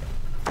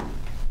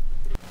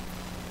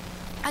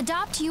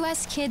 Adopt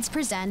US Kids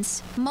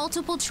presents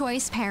Multiple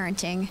Choice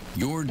Parenting.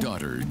 Your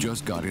daughter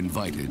just got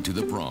invited to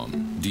the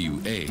prom. Do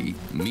you A,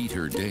 meet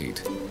her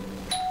date?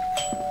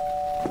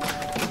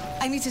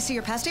 I need to see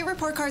your past date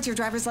report cards, your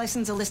driver's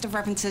license, a list of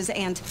references,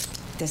 and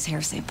this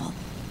hair sample.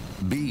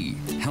 B,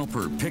 help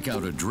her pick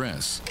out a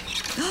dress.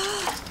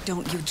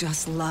 Don't you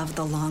just love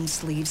the long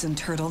sleeves and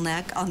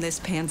turtleneck on this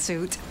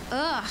pantsuit?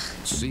 Ugh.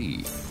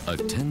 C,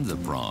 attend the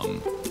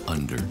prom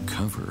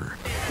undercover.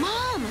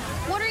 Mom,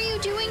 what are you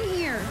doing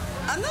here?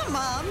 I'm not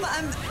Mom.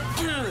 I'm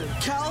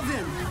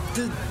Calvin,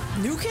 the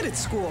new kid at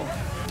school.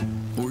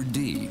 Or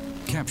D,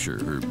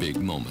 capture her big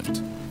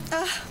moment.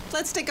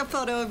 Let's take a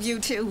photo of you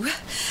two.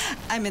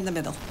 I'm in the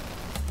middle.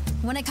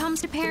 When it comes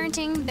to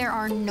parenting, there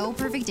are no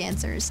perfect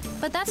answers.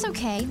 But that's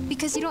okay,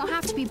 because you don't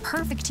have to be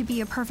perfect to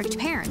be a perfect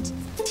parent.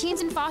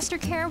 Teens in foster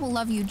care will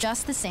love you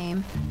just the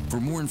same.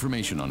 For more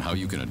information on how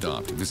you can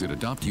adopt, visit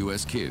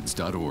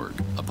adoptuskids.org.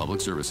 A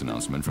public service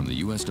announcement from the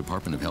U.S.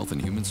 Department of Health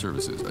and Human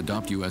Services,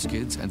 Adopt U.S.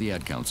 Kids, and the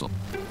Ad Council.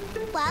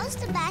 Why was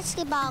the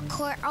basketball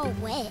court all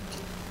wet?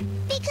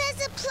 Because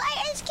the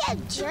players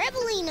kept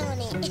dribbling on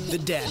it. The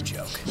dad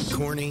joke.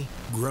 Corny,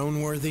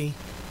 grown-worthy,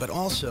 but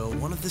also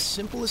one of the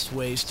simplest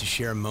ways to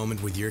share a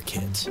moment with your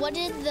kids. What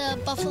did the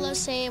buffalo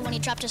say when he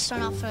dropped his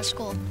son off for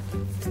school?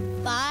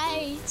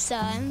 Bye,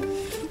 son.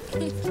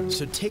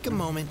 So take a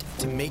moment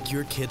to make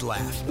your kid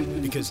laugh,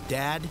 because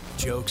dad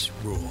jokes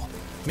rule.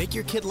 Make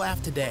your kid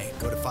laugh today.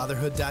 Go to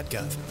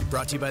fatherhood.gov.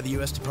 Brought to you by the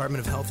U.S.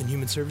 Department of Health and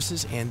Human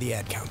Services and the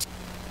Ad Council.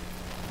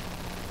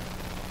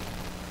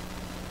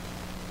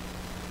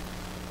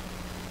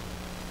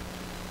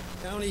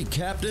 County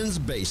Captains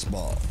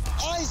Baseball.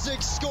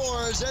 Isaac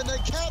scores and the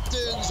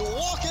Captains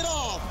walk it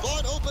off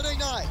on opening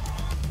night.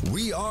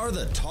 We are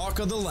the talk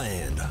of the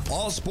land.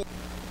 All sports.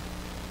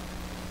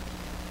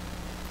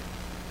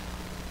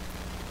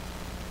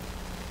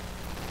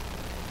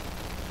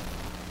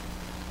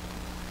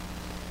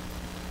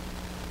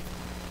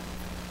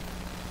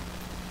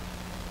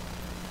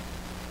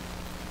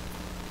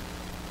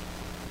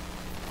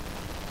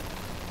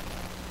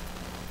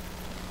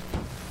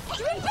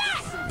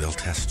 Built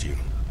test you.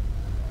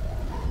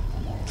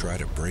 Try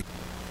to break.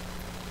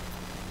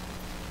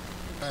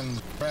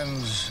 And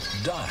friends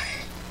die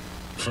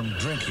from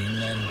drinking,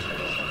 and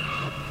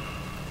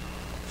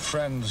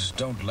friends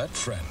don't let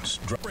friends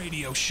drink.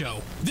 Radio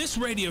show. This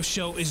radio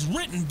show is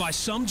written by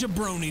some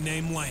jabroni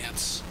named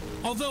Lance.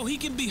 Although he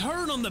can be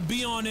heard on the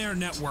Be On Air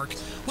network,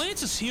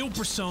 Lance's heel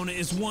persona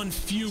is one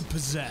few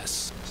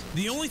possess.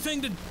 The only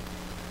thing to...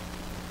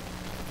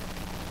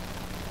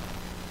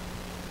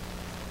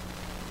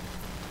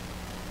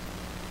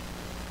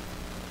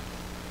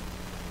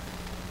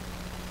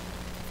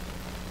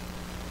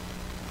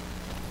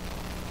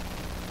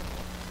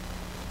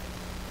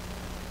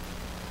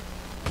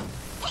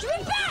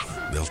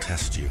 They'll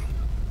test you.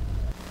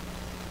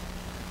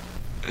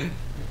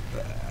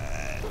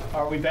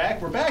 Are we back?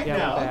 We're back Yeah,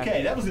 now. we're back.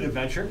 Okay, that was an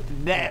adventure.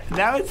 That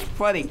was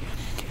funny.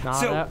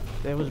 Nah,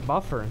 it was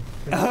buffering.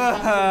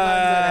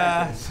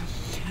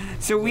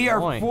 So we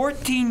are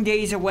 14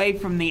 days away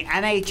from the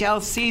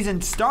NHL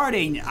season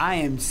starting. I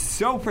am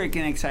so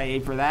freaking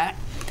excited for that.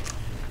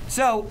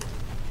 So,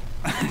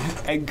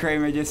 and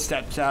Kramer just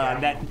steps out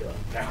on that.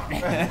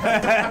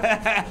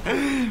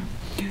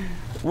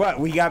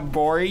 What, we got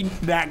boring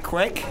that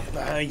quick?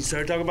 You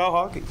started talking about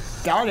hockey.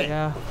 Darn it.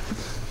 Yeah.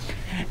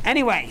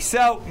 Anyway,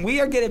 so we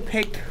are going to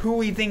pick who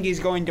we think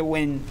is going to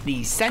win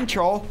the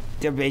Central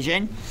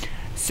Division.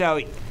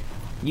 So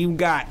you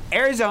got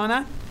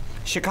Arizona,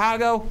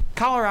 Chicago,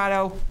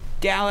 Colorado,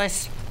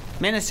 Dallas,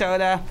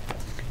 Minnesota,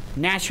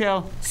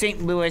 Nashville,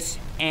 St. Louis,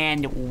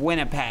 and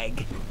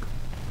Winnipeg.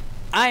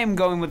 I am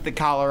going with the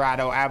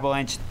Colorado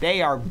Avalanche.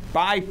 They are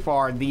by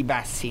far the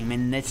best team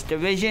in this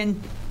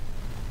division.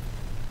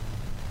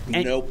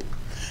 Nope.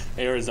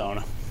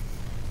 Arizona.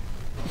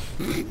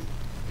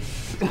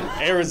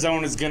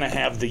 Arizona's going to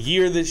have the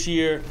year this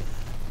year.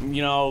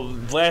 You know,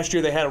 last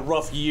year they had a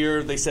rough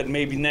year. They said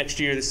maybe next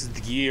year this is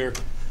the year.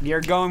 You're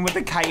going with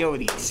the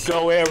Coyotes.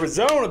 Go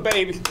Arizona,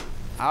 baby.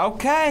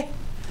 Okay.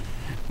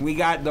 We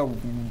got the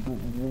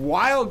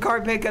wild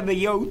card pick of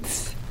the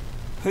Yotes.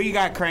 Who you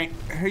got, Crank?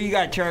 Who you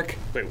got, Chirk?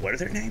 Wait, what are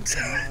their names?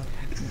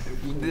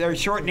 Their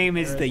short name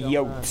is the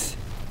Yotes.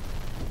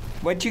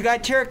 What you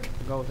got, Chirk?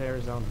 I'll go with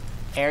Arizona.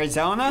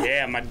 Arizona?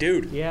 Yeah, my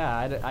dude. Yeah,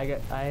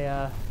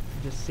 I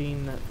just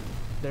seen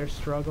their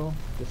struggle,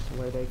 just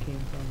where they came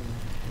from.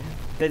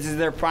 This is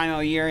their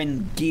final year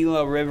in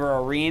Gila River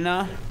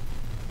Arena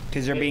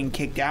because they're being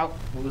kicked out.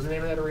 What was the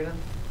name of that arena?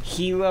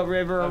 Gila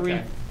River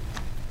Arena.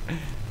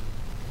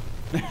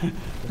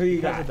 Who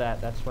you got? Because of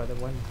that, that's why they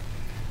won.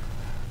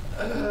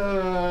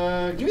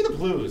 Give me the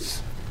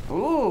Blues.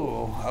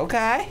 Ooh,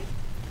 okay.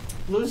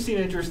 Blues seem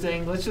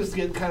interesting. Let's just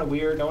get kind of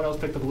weird. No one else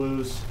picked the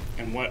Blues.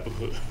 And what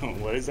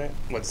is that?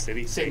 What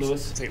city? St.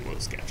 Louis. St.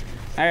 Louis, gotcha.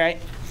 All right.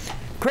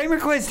 Kramer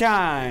quiz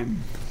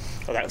time.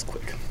 Oh, that was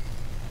quick.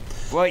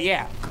 Well,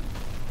 yeah.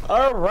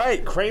 All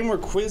right, Kramer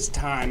quiz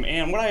time.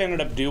 And what I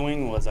ended up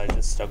doing was I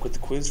just stuck with the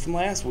quiz from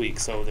last week,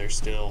 so they're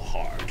still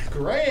hard.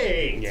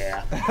 Great.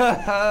 Yeah.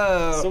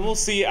 So we'll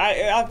see.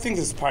 I think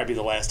this will probably be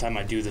the last time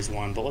I do this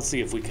one, but let's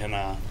see if we can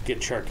get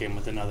Chark in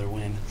with another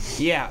win.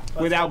 Yeah.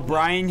 Without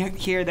Brian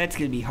here, that's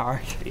going to be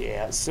hard.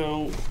 Yeah,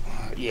 so,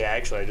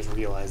 actually, I just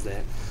realized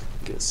that.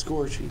 Get a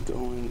score sheet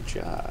going.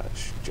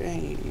 Josh,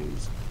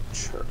 James,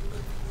 Chark.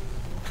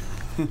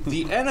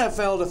 The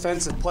NFL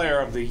Defensive Player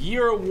of the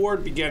Year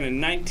award began in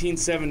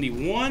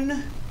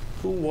 1971.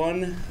 Who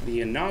won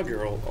the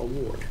inaugural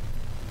award?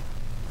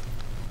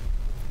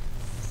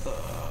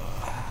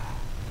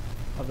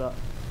 For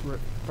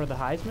the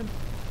Heisman?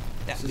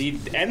 The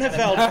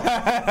NFL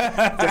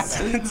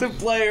Defensive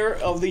Player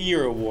of the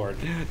Year award.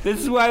 This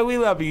is why we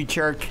love you,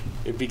 Chirk.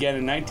 It began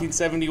in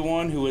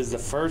 1971. Who was the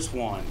first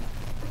one?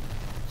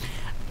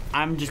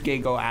 I'm just going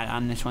to go out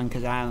on this one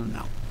because I don't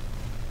know.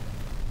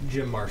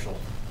 Jim Marshall.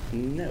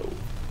 No.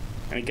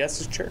 Any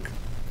guesses, Chirk?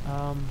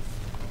 I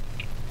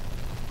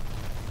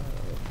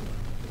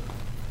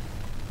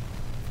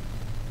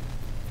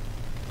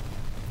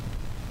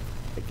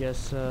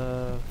guess,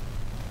 I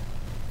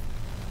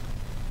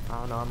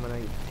don't know, I'm going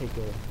to take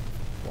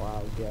a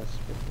wild guess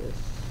with this.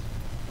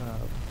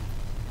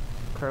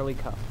 Curly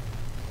Cup.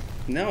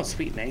 No,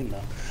 sweet name,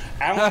 though.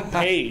 Alan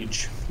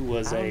Page, who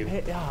was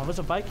was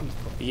a Vikings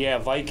player. Yeah,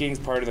 Vikings,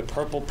 part of the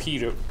Purple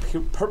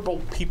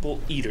People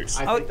Eaters.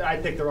 I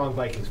picked the wrong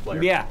Vikings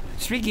player. Yeah.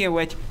 Speaking of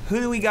which,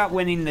 who do we got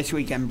winning this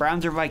weekend?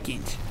 Browns or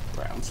Vikings?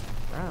 Browns.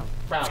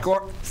 Browns.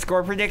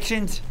 Score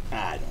predictions?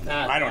 I don't know.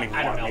 I don't even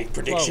want to make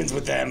predictions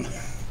with them.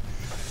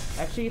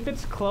 Actually, if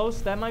it's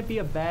close, that might be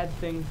a bad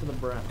thing for the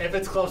Browns. If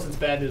it's close, it's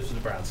bad news for the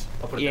Browns.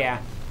 I'll put it Yeah.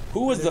 down.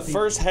 Who was the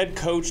first head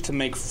coach to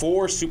make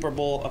 4 Super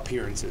Bowl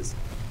appearances?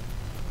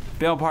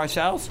 Bill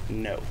Parcells?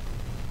 No.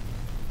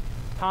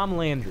 Tom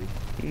Landry?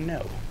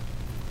 No.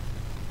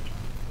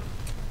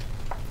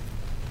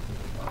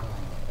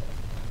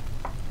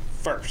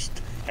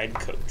 First head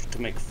coach to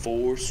make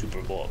 4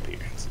 Super Bowl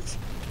appearances.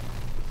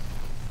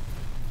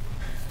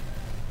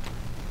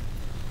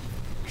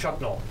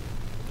 Chuck Noll.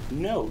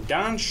 No,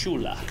 Don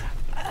Shula.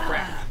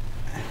 Crap.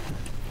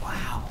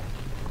 Wow.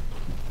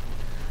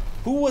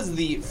 Who was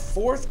the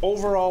 4th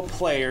overall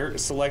player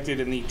selected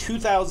in the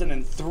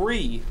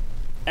 2003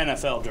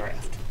 NFL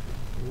Draft?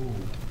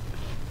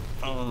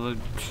 Ooh.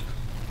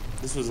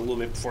 This was a little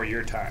bit before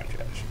your time,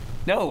 Josh.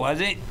 No, was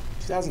it?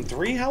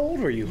 2003? How old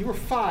were you? You were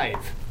 5.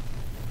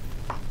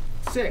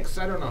 6.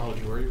 I don't know how old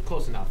you were. You're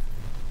close enough.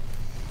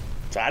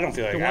 So I don't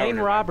feel like I would Dwayne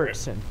remember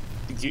Robertson.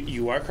 it.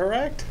 You are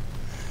correct.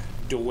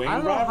 Dwayne I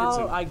don't know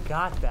Robertson. how I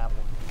got that one.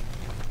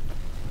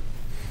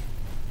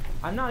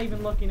 I'm not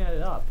even looking at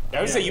it up.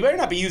 I would say you better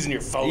not be using your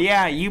phone.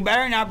 Yeah, you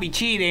better not be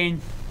cheating.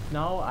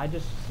 No, I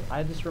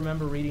just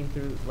remember reading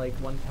through, like,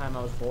 one time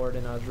I was bored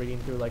and I was reading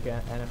through, like,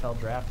 an NFL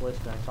draft list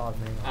and I saw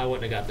his name. I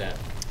wouldn't have got that.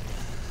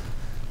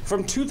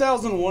 From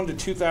 2001 to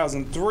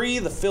 2003,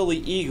 the Philly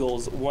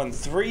Eagles won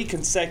 3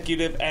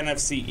 consecutive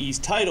NFC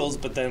East titles,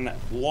 but then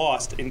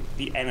lost in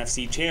the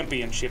NFC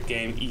Championship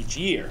game each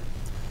year.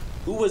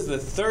 Who was the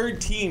 3rd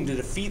team to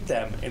defeat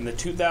them in the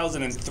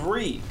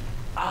 2003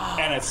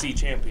 NFC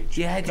Championship?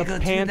 You had to go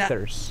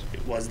Panthers.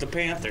 It was the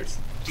Panthers.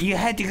 You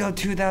had to go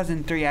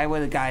 2003. I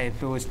would have got it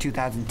if it was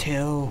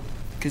 2002,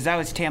 because that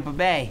was Tampa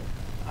Bay.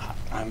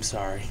 I'm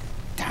sorry.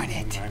 Darn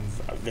it. I'm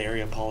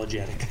very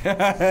apologetic.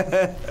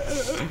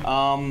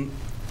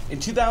 In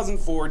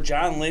 2004,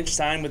 John Lynch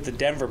signed with the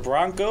Denver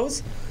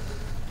Broncos.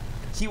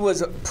 He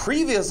was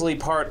previously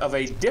part of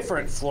a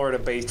different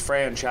Florida-based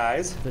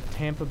franchise. The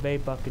Tampa Bay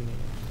Buccaneers.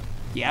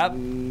 Yep.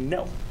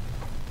 No.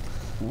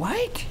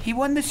 What? He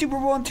won the Super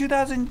Bowl in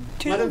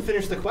 2002? Let him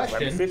finish the question.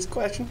 Let me finish the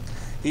question.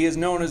 He is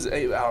known as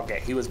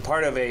he was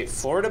part of a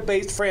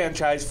Florida-based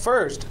franchise.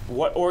 First,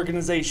 what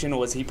organization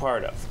was he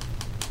part of?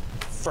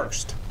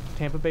 First.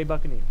 Tampa Bay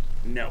Buccaneers.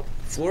 No.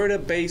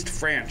 Florida-based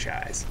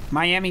franchise.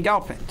 Miami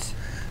Dolphins.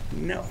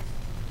 No.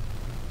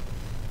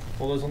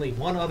 Well, there's only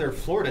one other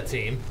Florida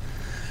team.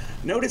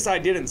 Notice I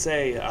didn't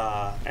say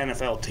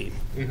NFL team.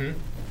 Mm-hmm.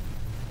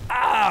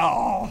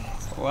 Oh.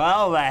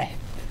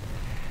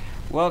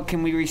 Well,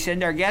 can we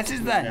rescind our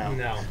guesses then?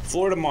 No.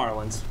 Florida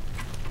Marlins.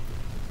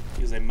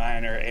 He was a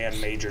minor and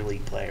major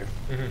league player.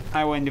 Mm-hmm.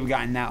 I wouldn't have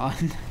gotten that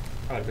one.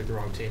 I picked the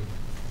wrong team.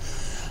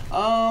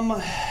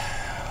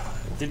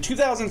 The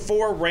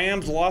 2004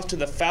 Rams lost to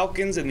the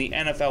Falcons in the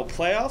NFL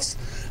playoffs,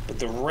 but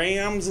the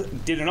Rams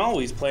didn't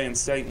always play in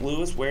St.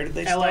 Louis. Where did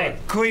they start?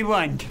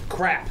 Cleveland.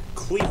 Crap.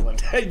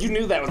 Cleveland. You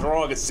knew that was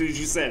wrong as soon as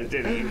you said it,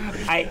 didn't you?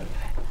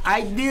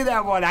 I knew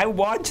that one. I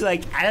watched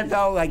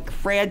NFL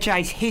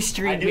franchise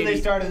history. I knew they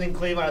started in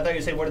Cleveland. I thought you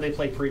were saying where did they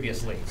play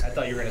previously. I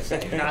thought you were going to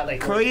say not like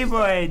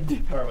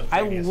Cleveland.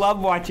 I love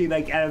watching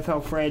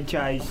NFL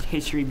franchise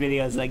history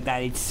videos like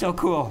that. It's so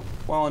cool.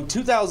 Well, in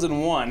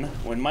 2001,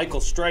 when Michael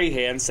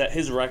Strahan set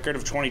his record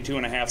of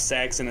 22.5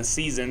 sacks in a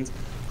season,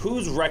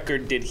 whose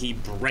record did he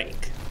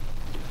break?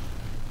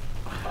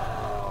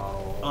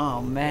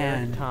 Oh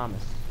man. Eric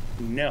Thomas.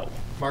 No.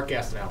 Mark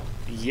Gastineau.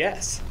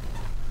 Yes.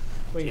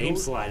 Wait, Game who?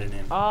 sliding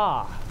in.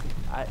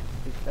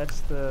 That's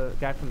the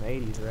guy from the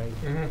 80s, right?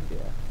 Mm-hmm. Yeah.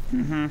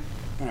 Mm-hmm.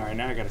 All right,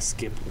 now I got to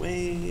skip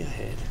way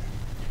ahead.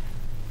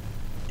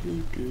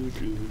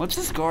 What's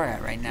the score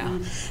at right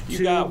now?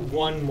 You got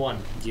 1-1.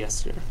 Yes,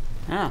 sir.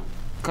 Oh,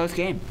 close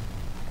game.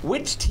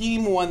 Which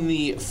team won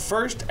the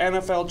first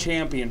NFL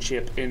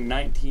championship in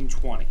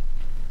 1920?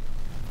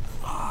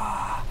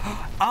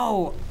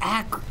 I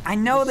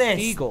know this.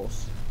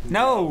 Eagles.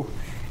 No,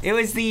 it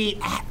was the.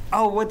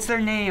 What's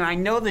their name? I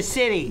know the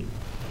city.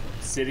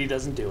 City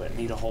doesn't do it.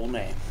 Need a whole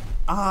name.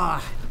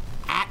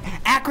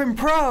 Akron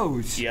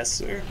Pros. Yes,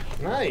 sir.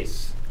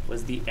 Nice.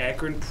 Was the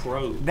Akron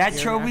Pros. That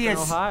trophy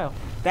Akron, Ohio.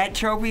 That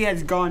trophy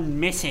has gone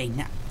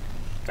missing.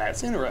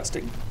 That's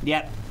interesting.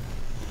 Yep.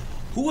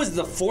 Who was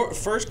the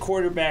first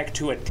quarterback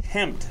to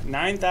attempt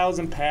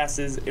 9,000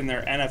 passes in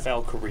their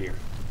NFL career?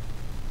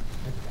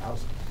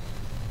 9,000.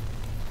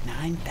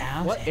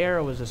 9,000? What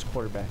era was this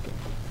quarterback in?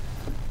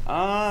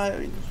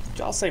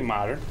 I'll say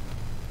modern.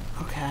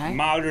 Okay.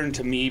 Modern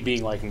to me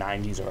being like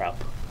 90s or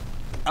up.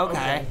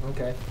 Okay.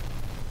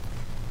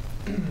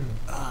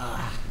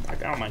 I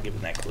don't mind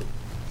giving that clue.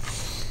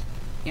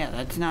 Yeah,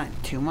 that's not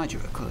too much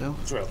of a clue.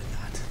 It's really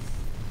not.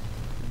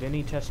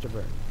 Vinny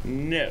Testaverde.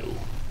 No.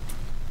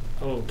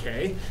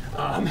 Okay.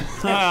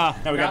 Now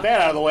we got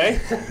that out of the way.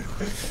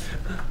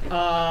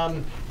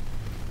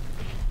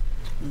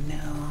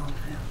 No.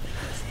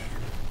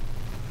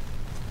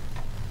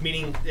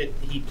 Meaning that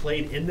he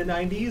played in the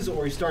 90s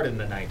or he started in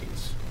the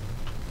 90s?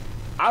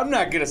 I'm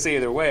not going to say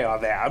either way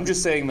on that. I'm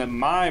just saying that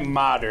my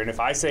modern, if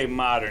I say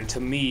modern,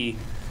 to me,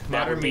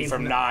 that would be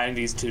from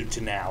 90s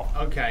to now.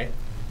 Okay.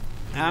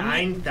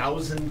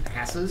 9,000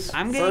 passes?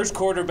 First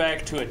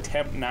quarterback to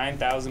attempt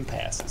 9,000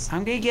 passes.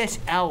 I'm going to guess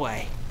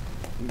Elway.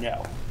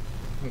 No.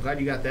 I'm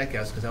glad you got that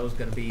guess because that was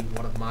going to be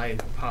one of my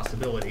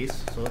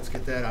possibilities. So let's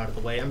get that out of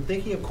the way. I'm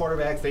thinking of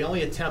quarterbacks. They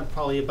only attempt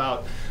probably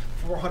about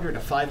 400 to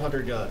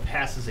 500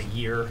 passes a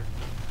year.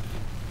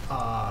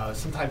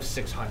 Sometimes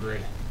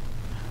 600.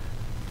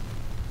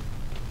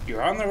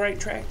 You're on the right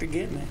track to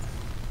getting it.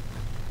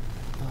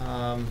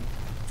 You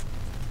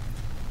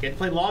had to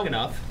play long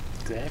enough.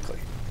 Exactly.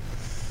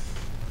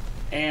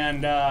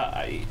 And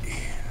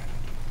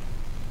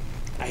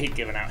I hate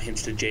giving out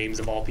hints to James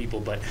of all people,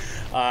 but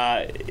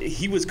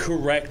he was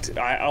correct.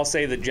 I'll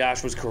say that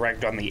Josh was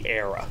correct on the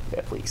era,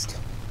 at least.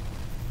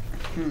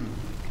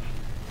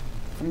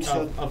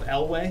 Of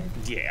Elway?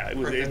 Yeah, it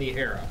was in the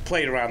era.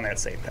 Played around that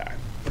same time.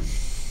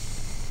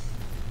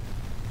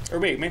 Or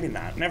wait, maybe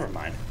not. Never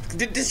mind.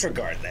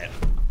 Disregard that.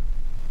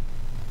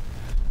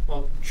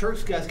 Well,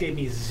 Chirk's guess gave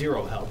me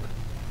zero help.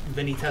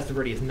 Vinny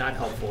Testaverde is not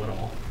helpful at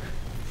all.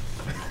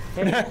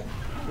 Hey,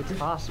 it's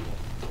possible.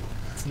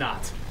 It's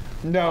not.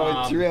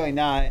 No, it's really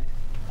not.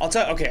 I'll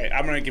tell. Okay,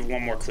 I'm gonna give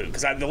one more clue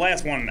because the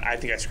last one I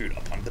think I screwed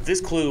up on, but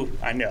this clue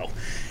I know.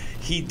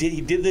 He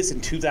did this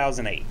in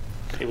 2008.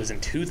 It was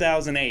in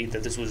 2008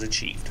 that this was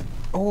achieved.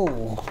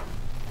 Oh.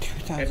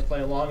 Had to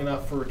play long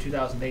enough for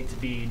 2008 to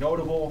be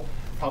notable.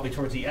 Probably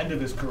towards the end of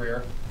his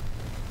career.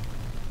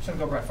 So I'm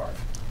gonna go Brett Favre.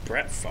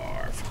 Brett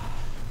Favre,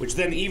 which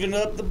then evened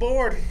up the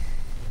board.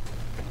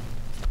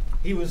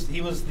 He was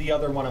the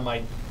other one of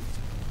my.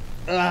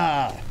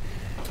 Yeah,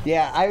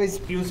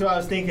 He was who I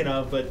was thinking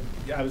of, but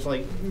I was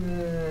like,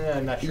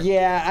 I'm not sure.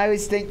 Yeah, I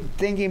was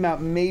thinking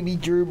about maybe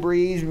Drew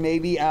Brees,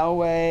 maybe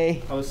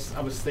Elway. I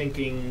was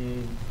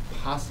thinking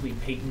possibly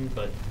Peyton,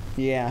 but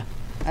yeah,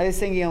 I was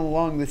thinking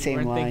along the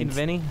same lines. Thinking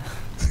Vinny?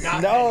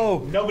 No,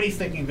 Vinny. Nobody's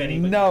thinking Vinny.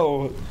 But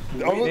no,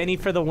 Vinny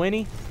for the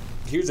Winnie.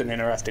 Here's an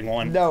interesting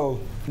one. No,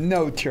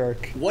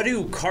 Chirk. What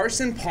do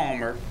Carson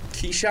Palmer,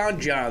 Keyshawn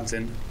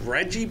Johnson,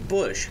 Reggie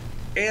Bush,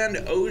 and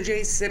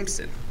O.J.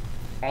 Simpson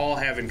all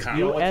have in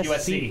common?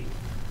 USC.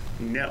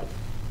 No.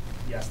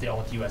 Yes, they all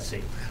went to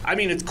USC. I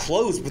mean, it's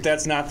close, but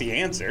that's not the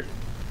answer.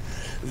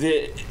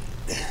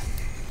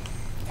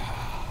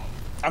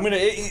 I'm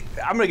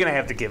gonna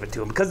have to give it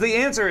to him because the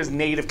answer is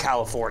native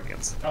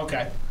Californians.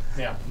 Okay.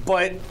 Yeah.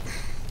 But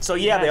so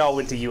yeah, they all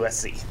went to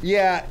USC.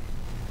 Yeah.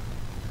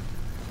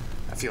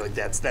 I feel like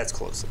that's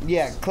close.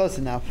 Yeah, close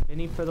enough.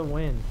 Vinny for the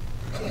win.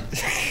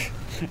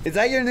 Is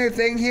that your new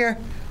thing here?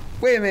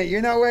 Wait a minute,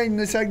 you're not wearing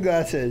the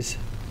sunglasses.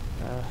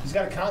 He's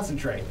got to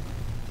concentrate.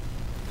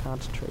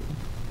 Concentrating.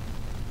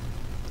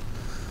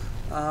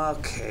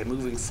 Okay,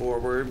 moving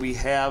forward,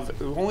 we've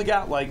only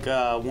got like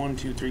 1,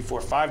 2, 3,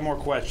 4, 5 more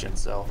questions.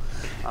 So,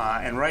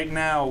 and right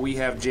now we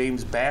have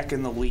James back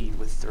in the lead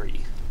with 3.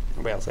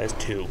 Everybody else has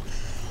 2.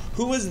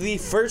 Who was the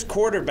first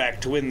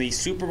quarterback to win the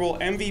Super Bowl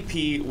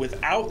MVP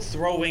without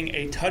throwing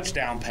a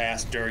touchdown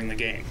pass during the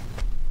game?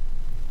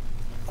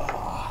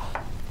 I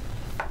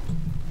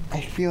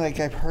feel like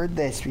I've heard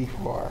this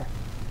before.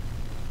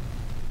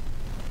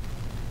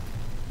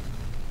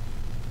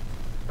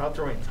 Without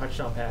throwing a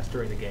touchdown pass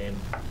during the game.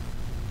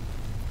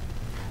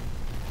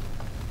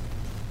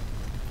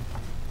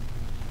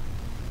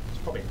 It's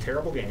probably a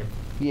terrible game.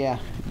 Yeah,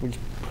 which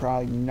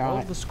probably not.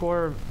 What was the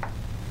score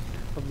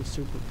of the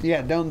Super Bowl?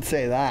 Yeah, don't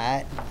say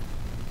that.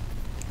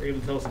 Are you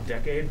able to tell us a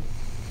decade?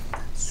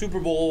 Super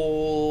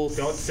Bowl.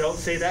 Don't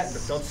say that.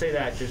 Don't say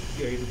that. Just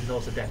you able to tell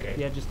us a decade.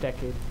 Yeah, just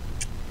decade.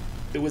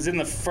 It was in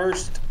the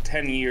first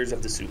 10 years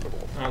of the Super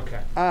Bowl. Okay.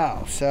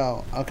 Oh,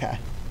 so okay,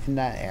 in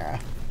that era.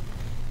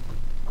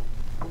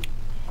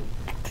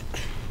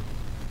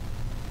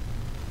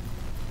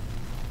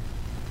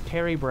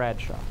 Terry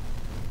Bradshaw.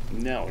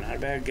 No, not a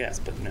bad guess,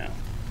 but no.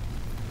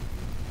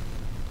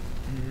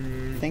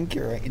 I think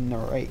you're in the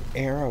right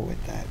era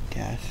with that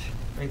guess.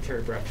 I think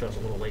Terry Bradshaw's a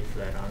little late for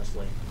that,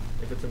 honestly.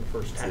 If it's in the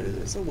first 10.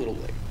 It's a little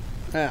late.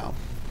 Oh.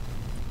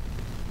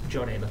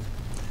 Joe Namath.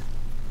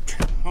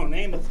 Oh,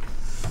 Namath.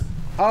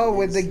 Oh,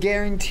 with the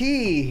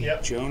guarantee.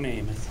 Yep. Joe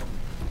Namath.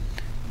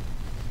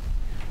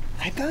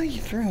 I thought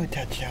you threw a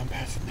touchdown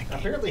pass in the game.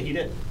 Apparently he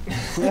did.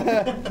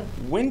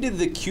 When did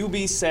the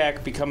QB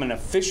sack become an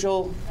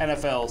official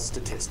NFL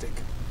statistic?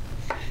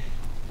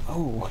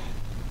 Oh.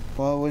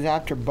 Well, it was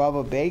after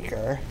Bubba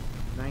Baker.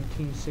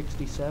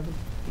 1967?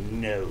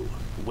 No.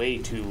 Way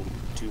too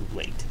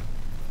late.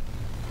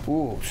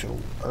 Ooh, so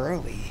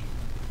early.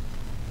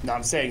 No,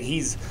 I'm saying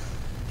he's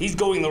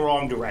going the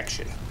wrong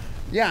direction.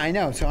 Yeah, I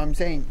know. So I'm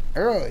saying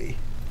early.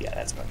 Yeah,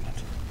 that's what I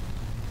meant.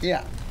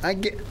 Yeah,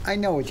 I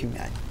know what you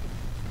meant.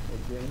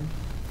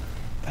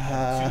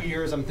 2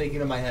 years I'm thinking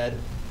in my head.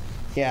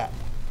 Yeah.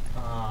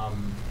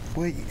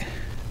 Wait.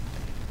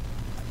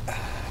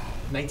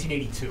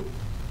 1982.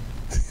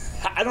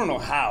 I don't know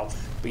how,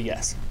 but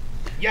yes.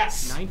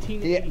 Yes.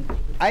 1980. Yeah,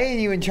 I didn't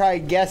even try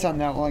to guess on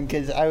that one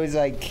because I was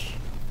like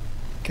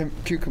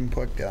too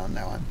conflicted on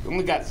that one. We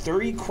only got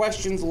 3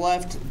 questions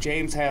left.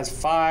 James has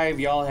 5.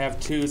 Y'all have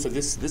 2. So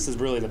this is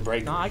really the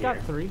break. No, I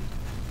got 3.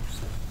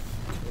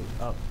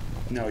 Oh.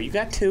 No, you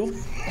got 2.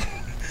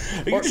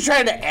 Are you just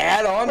trying to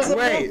add on to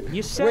Wait.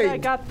 You said I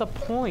got the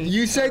point.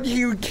 You said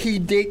you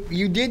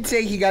did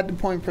say he got the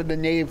point for the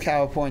native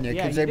California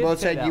because they both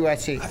said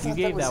USC. You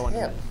gave that one.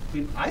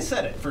 I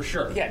said it for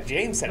sure. Yeah,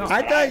 James said it.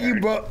 I thought you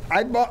both.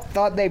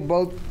 Thought they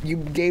both. You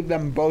gave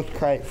them both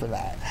credit for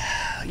that.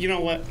 You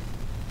know what?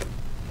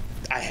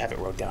 I have it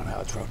wrote down how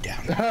it's wrote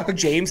down.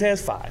 James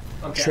has 5.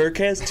 Okay. Chirk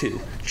has 2.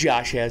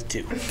 Josh has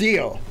 2.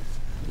 Deal.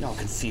 Y'all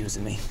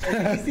confusing me.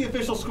 He's the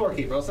official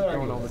scorekeeper. I'll say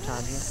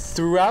overtime here.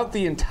 Throughout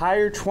the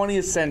entire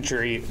 20th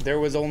century, there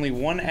was only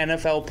one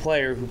NFL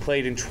player who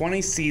played in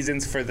 20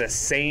 seasons for the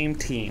same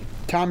team.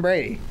 Tom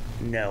Brady.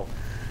 No.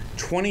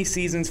 20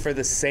 seasons for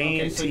the same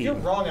team. Okay, so team. you're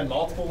wrong on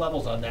multiple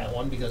levels on that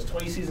one because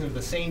 20 seasons of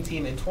the same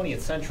team in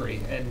 20th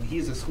century, and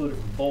he's excluded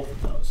from both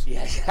of those.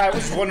 Yeah, I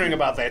was wondering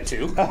about that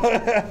too.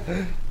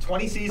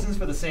 20 seasons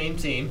for the same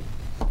team.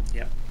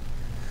 Yep.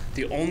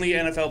 The only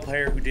NFL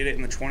player who did it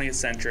in the 20th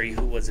century,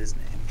 who was his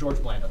name?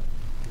 George Blanda.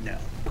 No.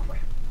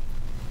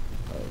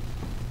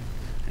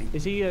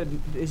 Is he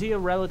a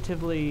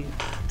relatively?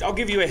 I'll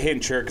give you a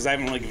hint, sure, because I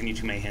haven't really given you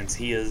too many hints.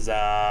 He was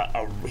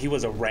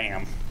a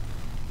Ram.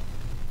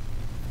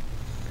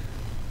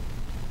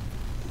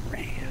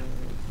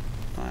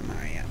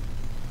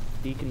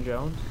 Deacon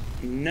Jones?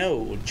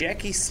 No,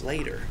 Jackie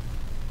Slater.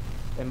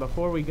 And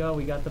before we go,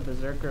 we got the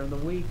Berserker of the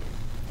Week.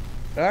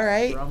 All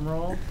right. Drum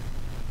roll. All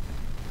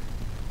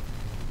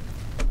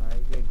right,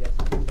 good guess.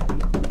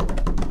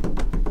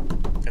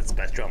 That's the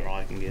best drum roll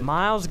I can get.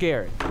 Myles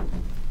Garrett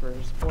for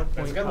his 4.5.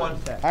 That's a good one.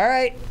 All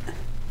right.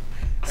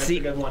 That's a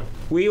good one.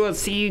 We will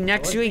see you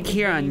next week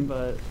here on.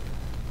 But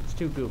it's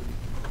too goofy.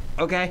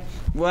 Okay.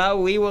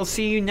 Well, we will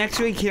see you next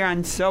week here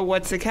on So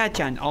What's the Catch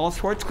on All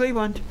Sports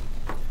Cleveland.